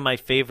one of my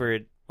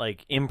favorite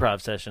like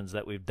improv sessions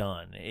that we've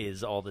done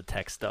is all the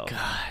tech stuff.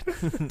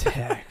 God,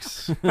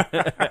 Tex.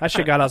 That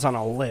shit got us on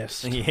a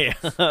list. Yeah.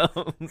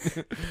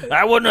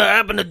 That wouldn't have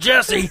happened to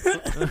Jesse.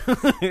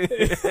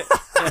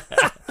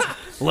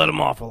 Let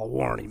him off with a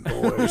warning,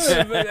 boys.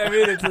 But, I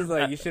mean, it's just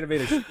like you should have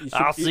made a.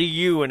 I'll see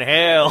you in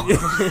hell,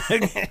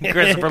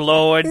 Christopher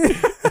Lloyd,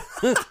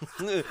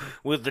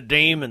 with the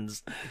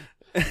demons.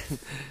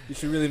 You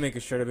should really make a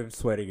shirt of him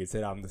sweating and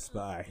say, "I'm the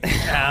spy."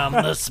 I'm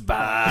the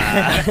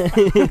spy.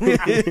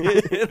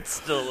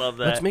 Still love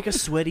that. Let's make a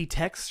sweaty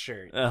Tex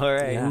shirt. All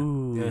right. Yeah.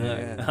 Ooh.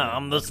 Yeah.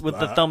 I'm the with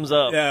the thumbs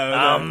up.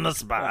 Yeah, I'm the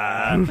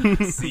spy.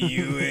 See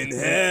you in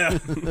hell.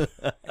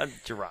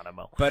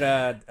 Geronimo.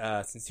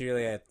 But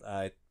sincerely,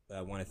 I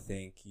want to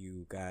thank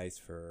you guys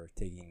for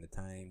taking the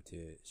time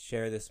to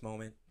share this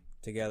moment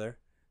together,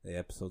 the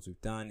episodes we've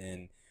done,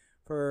 and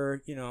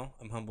for,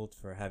 I'm humbled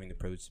for having the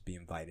privilege to be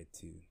invited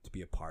to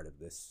be a part of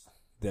this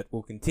that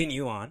will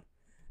continue on,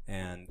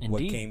 and what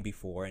Indeed. came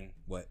before and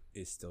what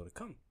is still to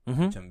come,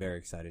 Mhm. which I'm very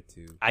excited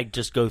to. I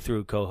just go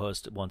through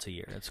co-host once a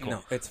year. It's cool.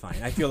 No, it's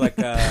fine. I feel like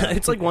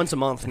It's like once a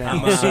month now.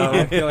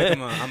 I feel like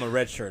I'm a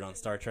red shirt on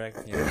Star Trek.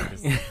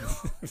 Just,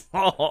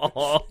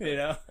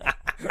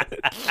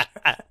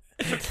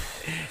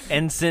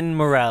 Ensign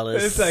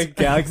Morales. It's like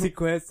Galaxy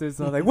Quest.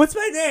 It's all like, what's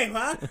my name,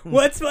 huh?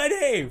 What's my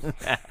name?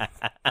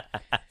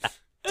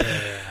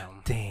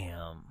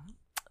 Damn.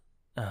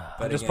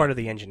 I'm just part of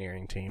the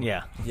engineering team.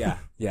 Yeah. Yeah.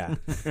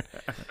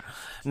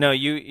 No,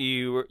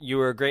 you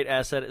were a great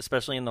asset,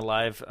 especially in the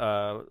live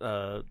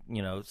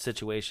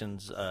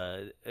situations.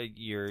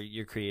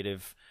 Your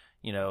creative,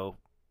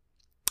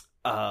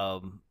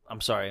 I'm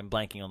sorry, I'm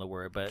blanking on the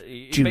word, but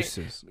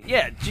Juices.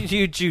 Yeah,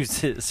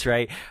 juices,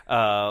 right?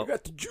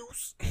 Got the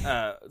juice.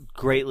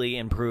 Greatly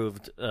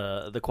improved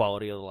the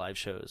quality of the live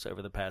shows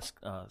over the past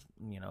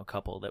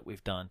couple that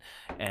we've done,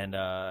 and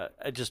I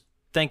just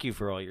thank you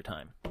for all your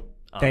time.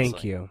 Honestly.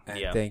 Thank you. And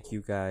Yeah. thank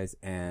you guys,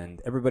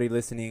 and everybody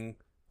listening.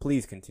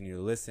 Please continue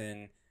to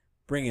listen.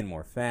 Bring in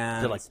more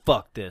fans. They're like,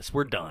 fuck this,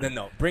 we're done.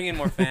 No, bring in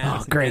more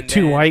fans. Oh, great. and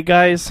Two then- white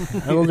guys.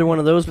 I'll do one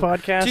of those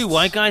podcasts. Two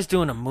white guys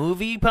doing a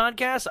movie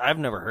podcast? I've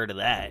never heard of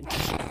that.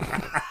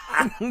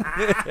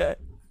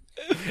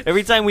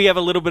 Every time we have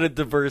a little bit of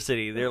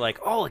diversity, they're like,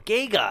 "Oh, a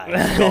gay guy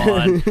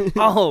gone.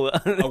 Oh,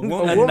 a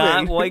woman.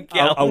 not white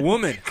gal." A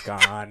woman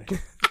gone.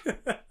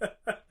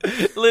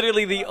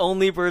 Literally, the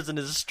only person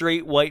is a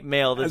straight white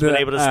male that's been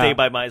able to stay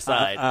by my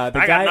side. the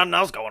I guy- got nothing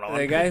else going on.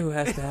 The guy who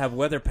has to have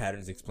weather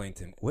patterns explained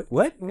to him. What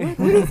is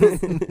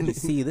this? You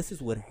see, this is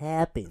what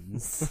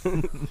happens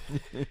when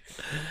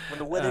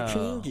the weather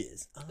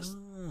changes.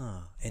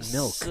 And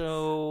milk.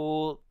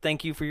 So,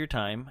 thank you for your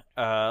time.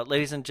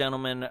 Ladies and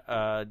gentlemen,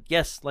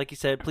 yes, like you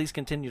said, please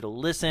continue to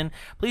listen.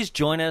 Please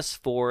join us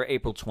for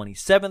April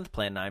 27th,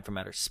 Plan 9 from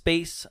Outer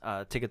Space.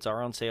 Tickets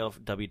are on sale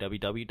at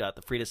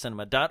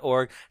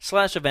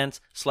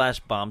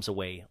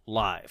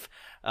www.thefreedomcinema.org/events/bombsaway-live.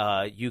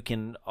 You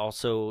can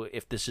also,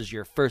 if this is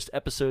your first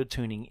episode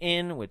tuning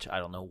in, which I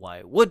don't know why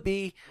it would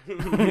be. Way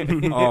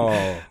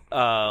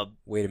to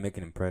make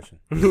an impression.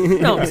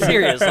 No, I'm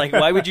serious. Like,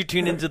 why would you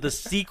tune into the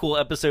sequel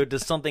episode to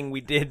something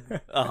we did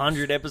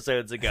 100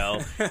 episodes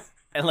ago?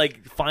 And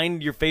like,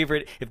 find your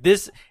favorite.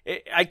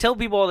 I tell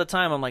people all the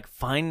time, I'm like,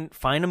 find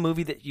a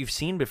movie that you've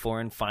seen before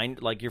and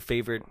find like your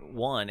favorite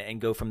one and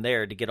go from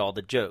there to get all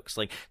the jokes.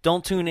 Like,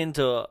 don't tune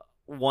into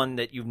one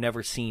that you've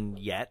never seen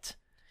yet.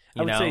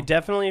 I would say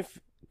definitely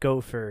go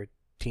for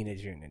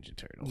Teenage Mutant Ninja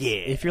Turtles. Yeah.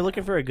 If you're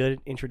looking for a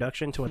good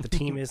introduction to what the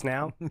team is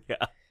now, Yeah.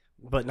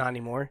 but not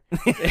anymore.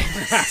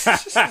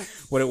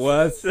 What it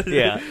was?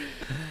 Yeah.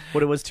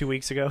 What it was 2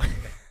 weeks ago.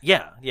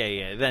 Yeah.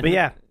 Then, But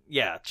yeah.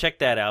 Yeah, check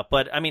that out.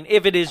 But I mean,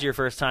 if it is your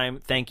first time,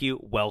 thank you,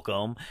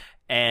 welcome.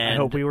 And I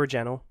hope we were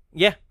gentle.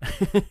 Yeah.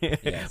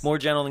 Yes. More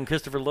gentle than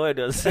Christopher Lloyd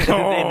does in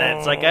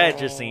that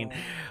psychiatrist scene.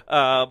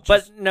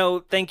 But no,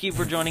 thank you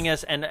for joining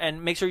us.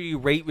 And make sure you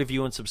rate,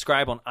 review, and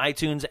subscribe on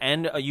iTunes.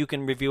 And you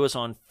can review us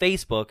on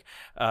Facebook.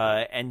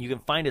 And you can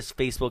find us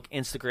Facebook,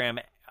 Instagram,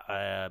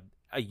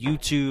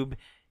 YouTube,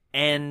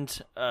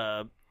 and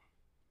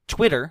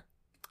Twitter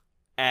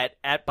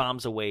at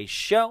Bombs Away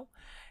Show.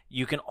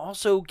 You can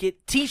also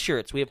get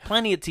T-shirts. We have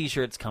plenty of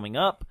T-shirts coming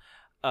up.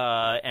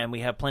 And we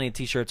have plenty of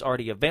T-shirts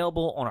already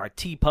available on our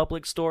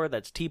TeePublic store.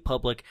 That's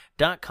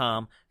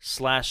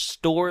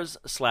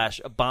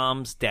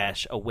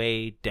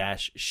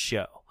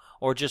tpublic.com/stores/bombs-away-show.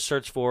 Or just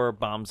search for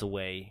Bombs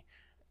Away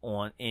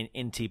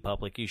in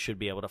TeePublic. You should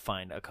be able to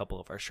find a couple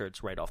of our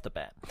shirts right off the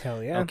bat.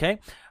 Hell yeah. Okay.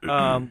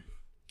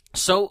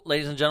 So,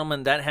 ladies and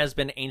gentlemen, that has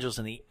been Angels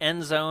in the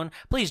End Zone.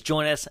 Please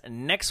join us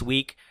next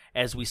week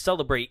as we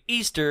celebrate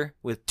Easter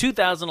with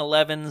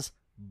 2011's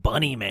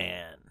Bunny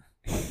Man.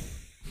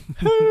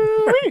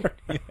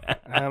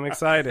 I'm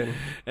excited.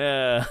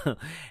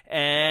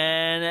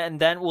 And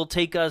that will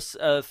take us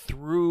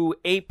through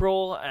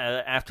April.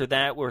 After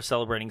that, we're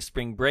celebrating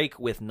spring break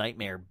with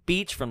Nightmare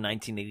Beach from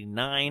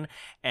 1989.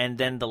 And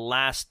then the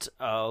last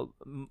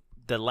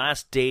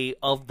day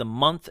of the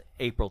month,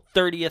 April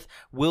 30th,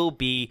 will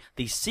be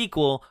the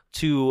sequel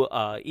to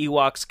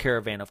Ewoks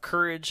Caravan of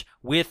Courage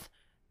with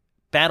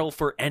Battle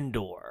for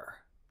Endor.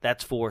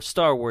 That's for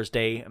Star Wars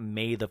Day,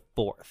 May the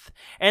 4th.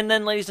 And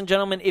then, ladies and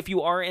gentlemen, if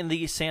you are in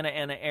the Santa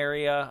Ana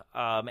area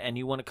and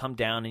you want to come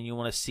down and you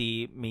want to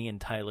see me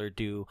and Tyler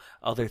do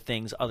other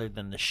things other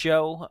than the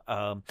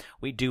show,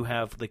 we do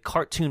have the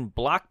Cartoon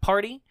Block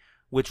Party,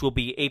 which will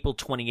be April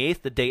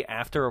 28th, the day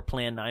after our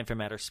Plan 9 from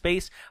Outer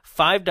Space.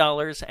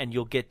 $5, and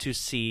you'll get to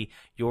see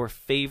your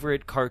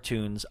favorite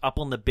cartoons up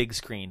on the big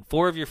screen.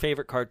 4 of your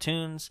favorite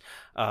cartoons.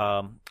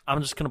 I'm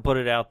just going to put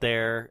it out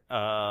there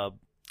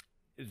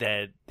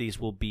that these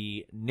will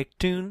be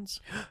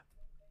Nicktoons.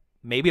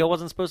 Maybe I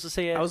wasn't supposed to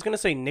say it. I was going to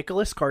say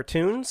Nicholas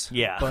Cartoons.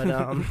 Yeah.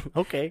 But,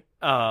 okay.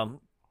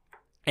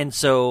 And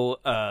so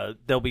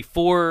there'll be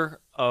 4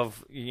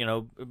 of,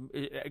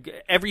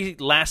 every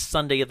last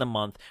Sunday of the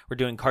month, we're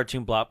doing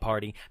Cartoon Block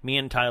Party. Me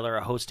and Tyler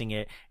are hosting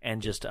it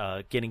and just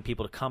getting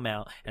people to come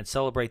out and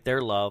celebrate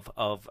their love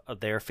of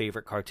their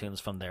favorite cartoons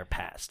from their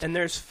past. And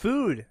there's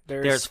food.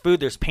 There's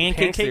food, there's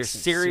pancakes, there's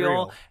and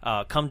cereal.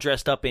 Come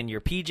dressed up in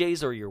your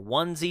PJs or your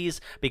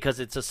onesies because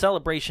it's a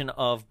celebration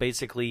of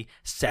basically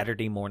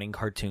Saturday morning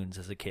cartoons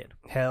as a kid.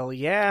 Hell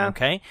yeah.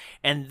 Okay?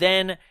 And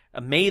then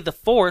May the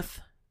 4th,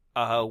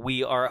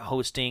 we are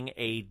hosting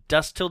a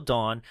Dusk Till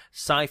Dawn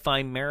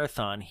sci-fi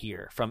marathon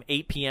here from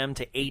 8 p.m.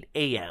 to 8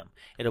 a.m.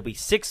 It'll be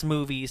 6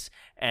 movies,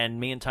 and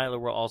me and Tyler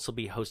will also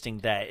be hosting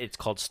that. It's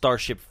called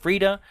Starship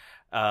Frida.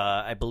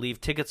 I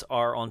believe tickets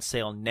are on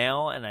sale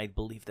now, and I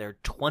believe they're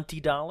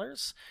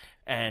 $20.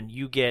 And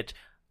you get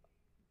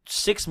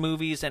 6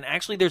 movies, and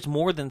actually there's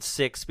more than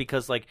 6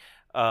 because,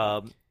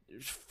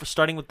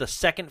 starting with the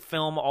second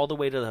film all the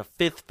way to the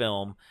 5th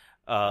film,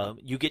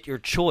 you get your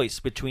choice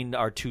between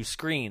our 2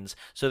 screens.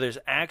 So there's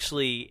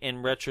actually,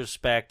 in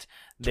retrospect,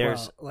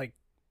 there's 12,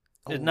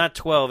 not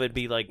 12. It'd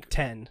be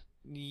 10.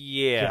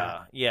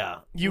 Yeah.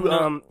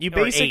 You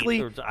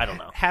basically 8, I don't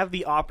know. have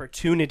the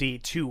opportunity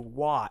to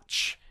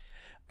watch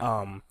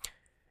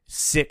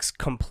 6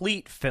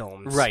 complete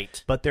films.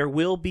 Right. But there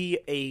will be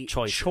a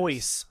Choices.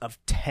 choice of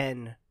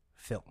 10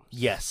 films.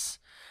 Yes.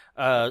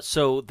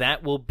 So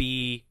that will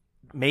be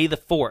May the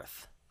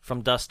 4th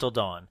from Dusk Till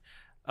Dawn.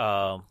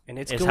 And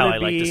it's is gonna how I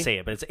like be- to say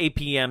it, but it's 8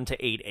 p.m.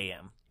 to 8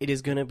 a.m. It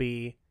is going to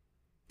be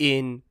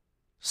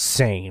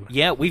insane.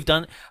 Yeah, we've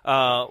done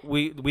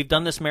we've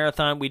done this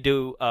marathon. We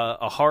do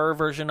a horror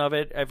version of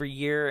it every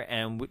year,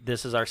 and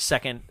this is our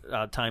second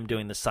time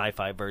doing the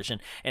sci-fi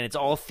version. And it's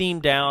all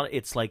themed out.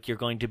 It's like you're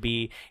going to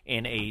be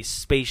in a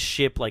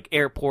spaceship, like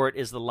airport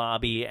is the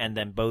lobby, and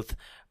then both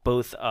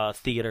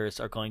theaters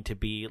are going to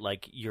be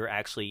like you're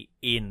actually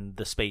in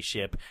the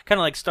spaceship, kind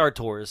of like Star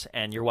Tours,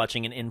 and you're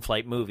watching an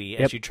in-flight movie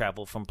as you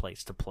travel from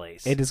place to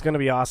place. It is going to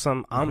be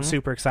awesome. I'm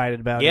super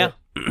excited about Yeah.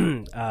 it.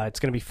 It's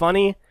going to be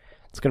funny.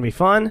 It's going to be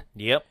fun.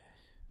 Yep.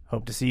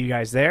 Hope to see you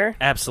guys there.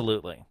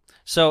 Absolutely.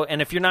 So,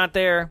 and if you're not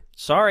there,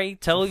 sorry,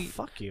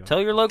 Fuck you. Tell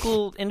your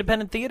local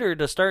independent theater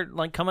to start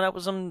coming up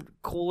with some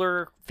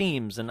cooler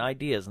themes and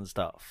ideas and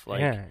stuff.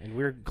 Yeah, and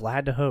we're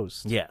glad to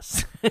host.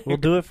 Yes. We'll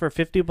do it for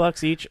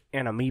 $50 each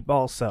and a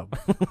meatball sub.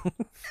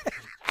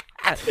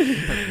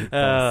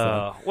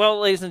 Well,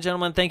 ladies and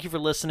gentlemen, thank you for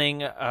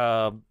listening.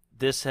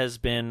 This has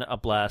been a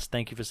blast.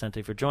 Thank you,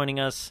 Vicente, for joining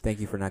us. Thank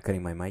you for not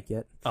cutting my mic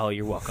yet. Oh,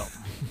 you're welcome.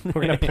 We're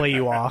going to play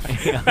you off. I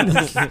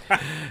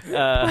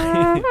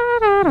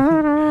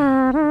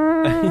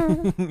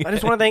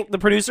just want to thank the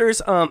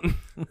producers. Don't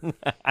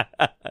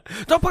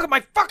put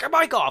my fucking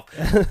mic off.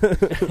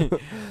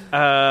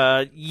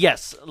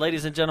 Yes,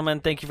 ladies and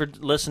gentlemen, thank you for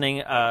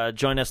listening.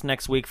 Join us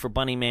next week for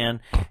Bunny Man,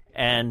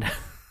 and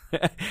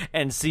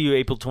and see you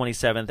April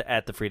 27th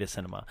at the Frida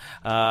Cinema.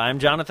 I'm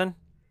Jonathan.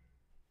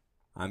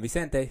 I'm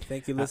Vicente.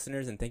 Thank you,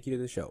 listeners, and thank you to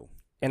the show.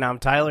 And I'm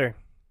Tyler.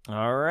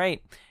 All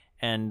right,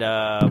 and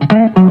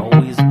we're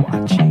always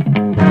watching.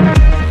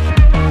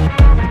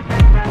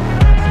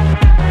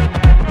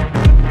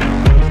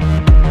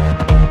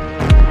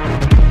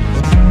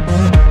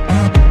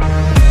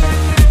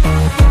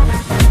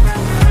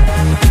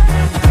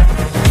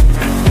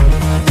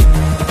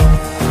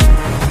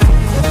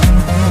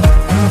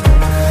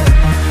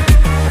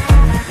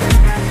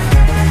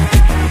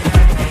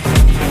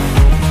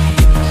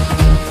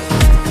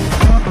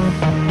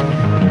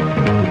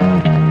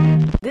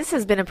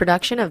 This has been a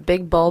production of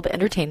Big Bulb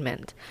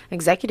Entertainment,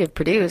 executive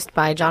produced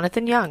by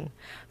Jonathan Young.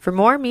 For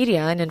more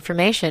media and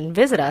information,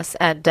 visit us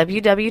at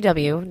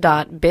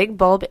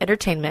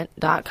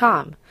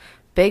www.bigbulbentertainment.com.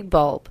 Big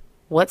Bulb,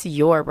 what's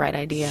your bright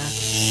idea?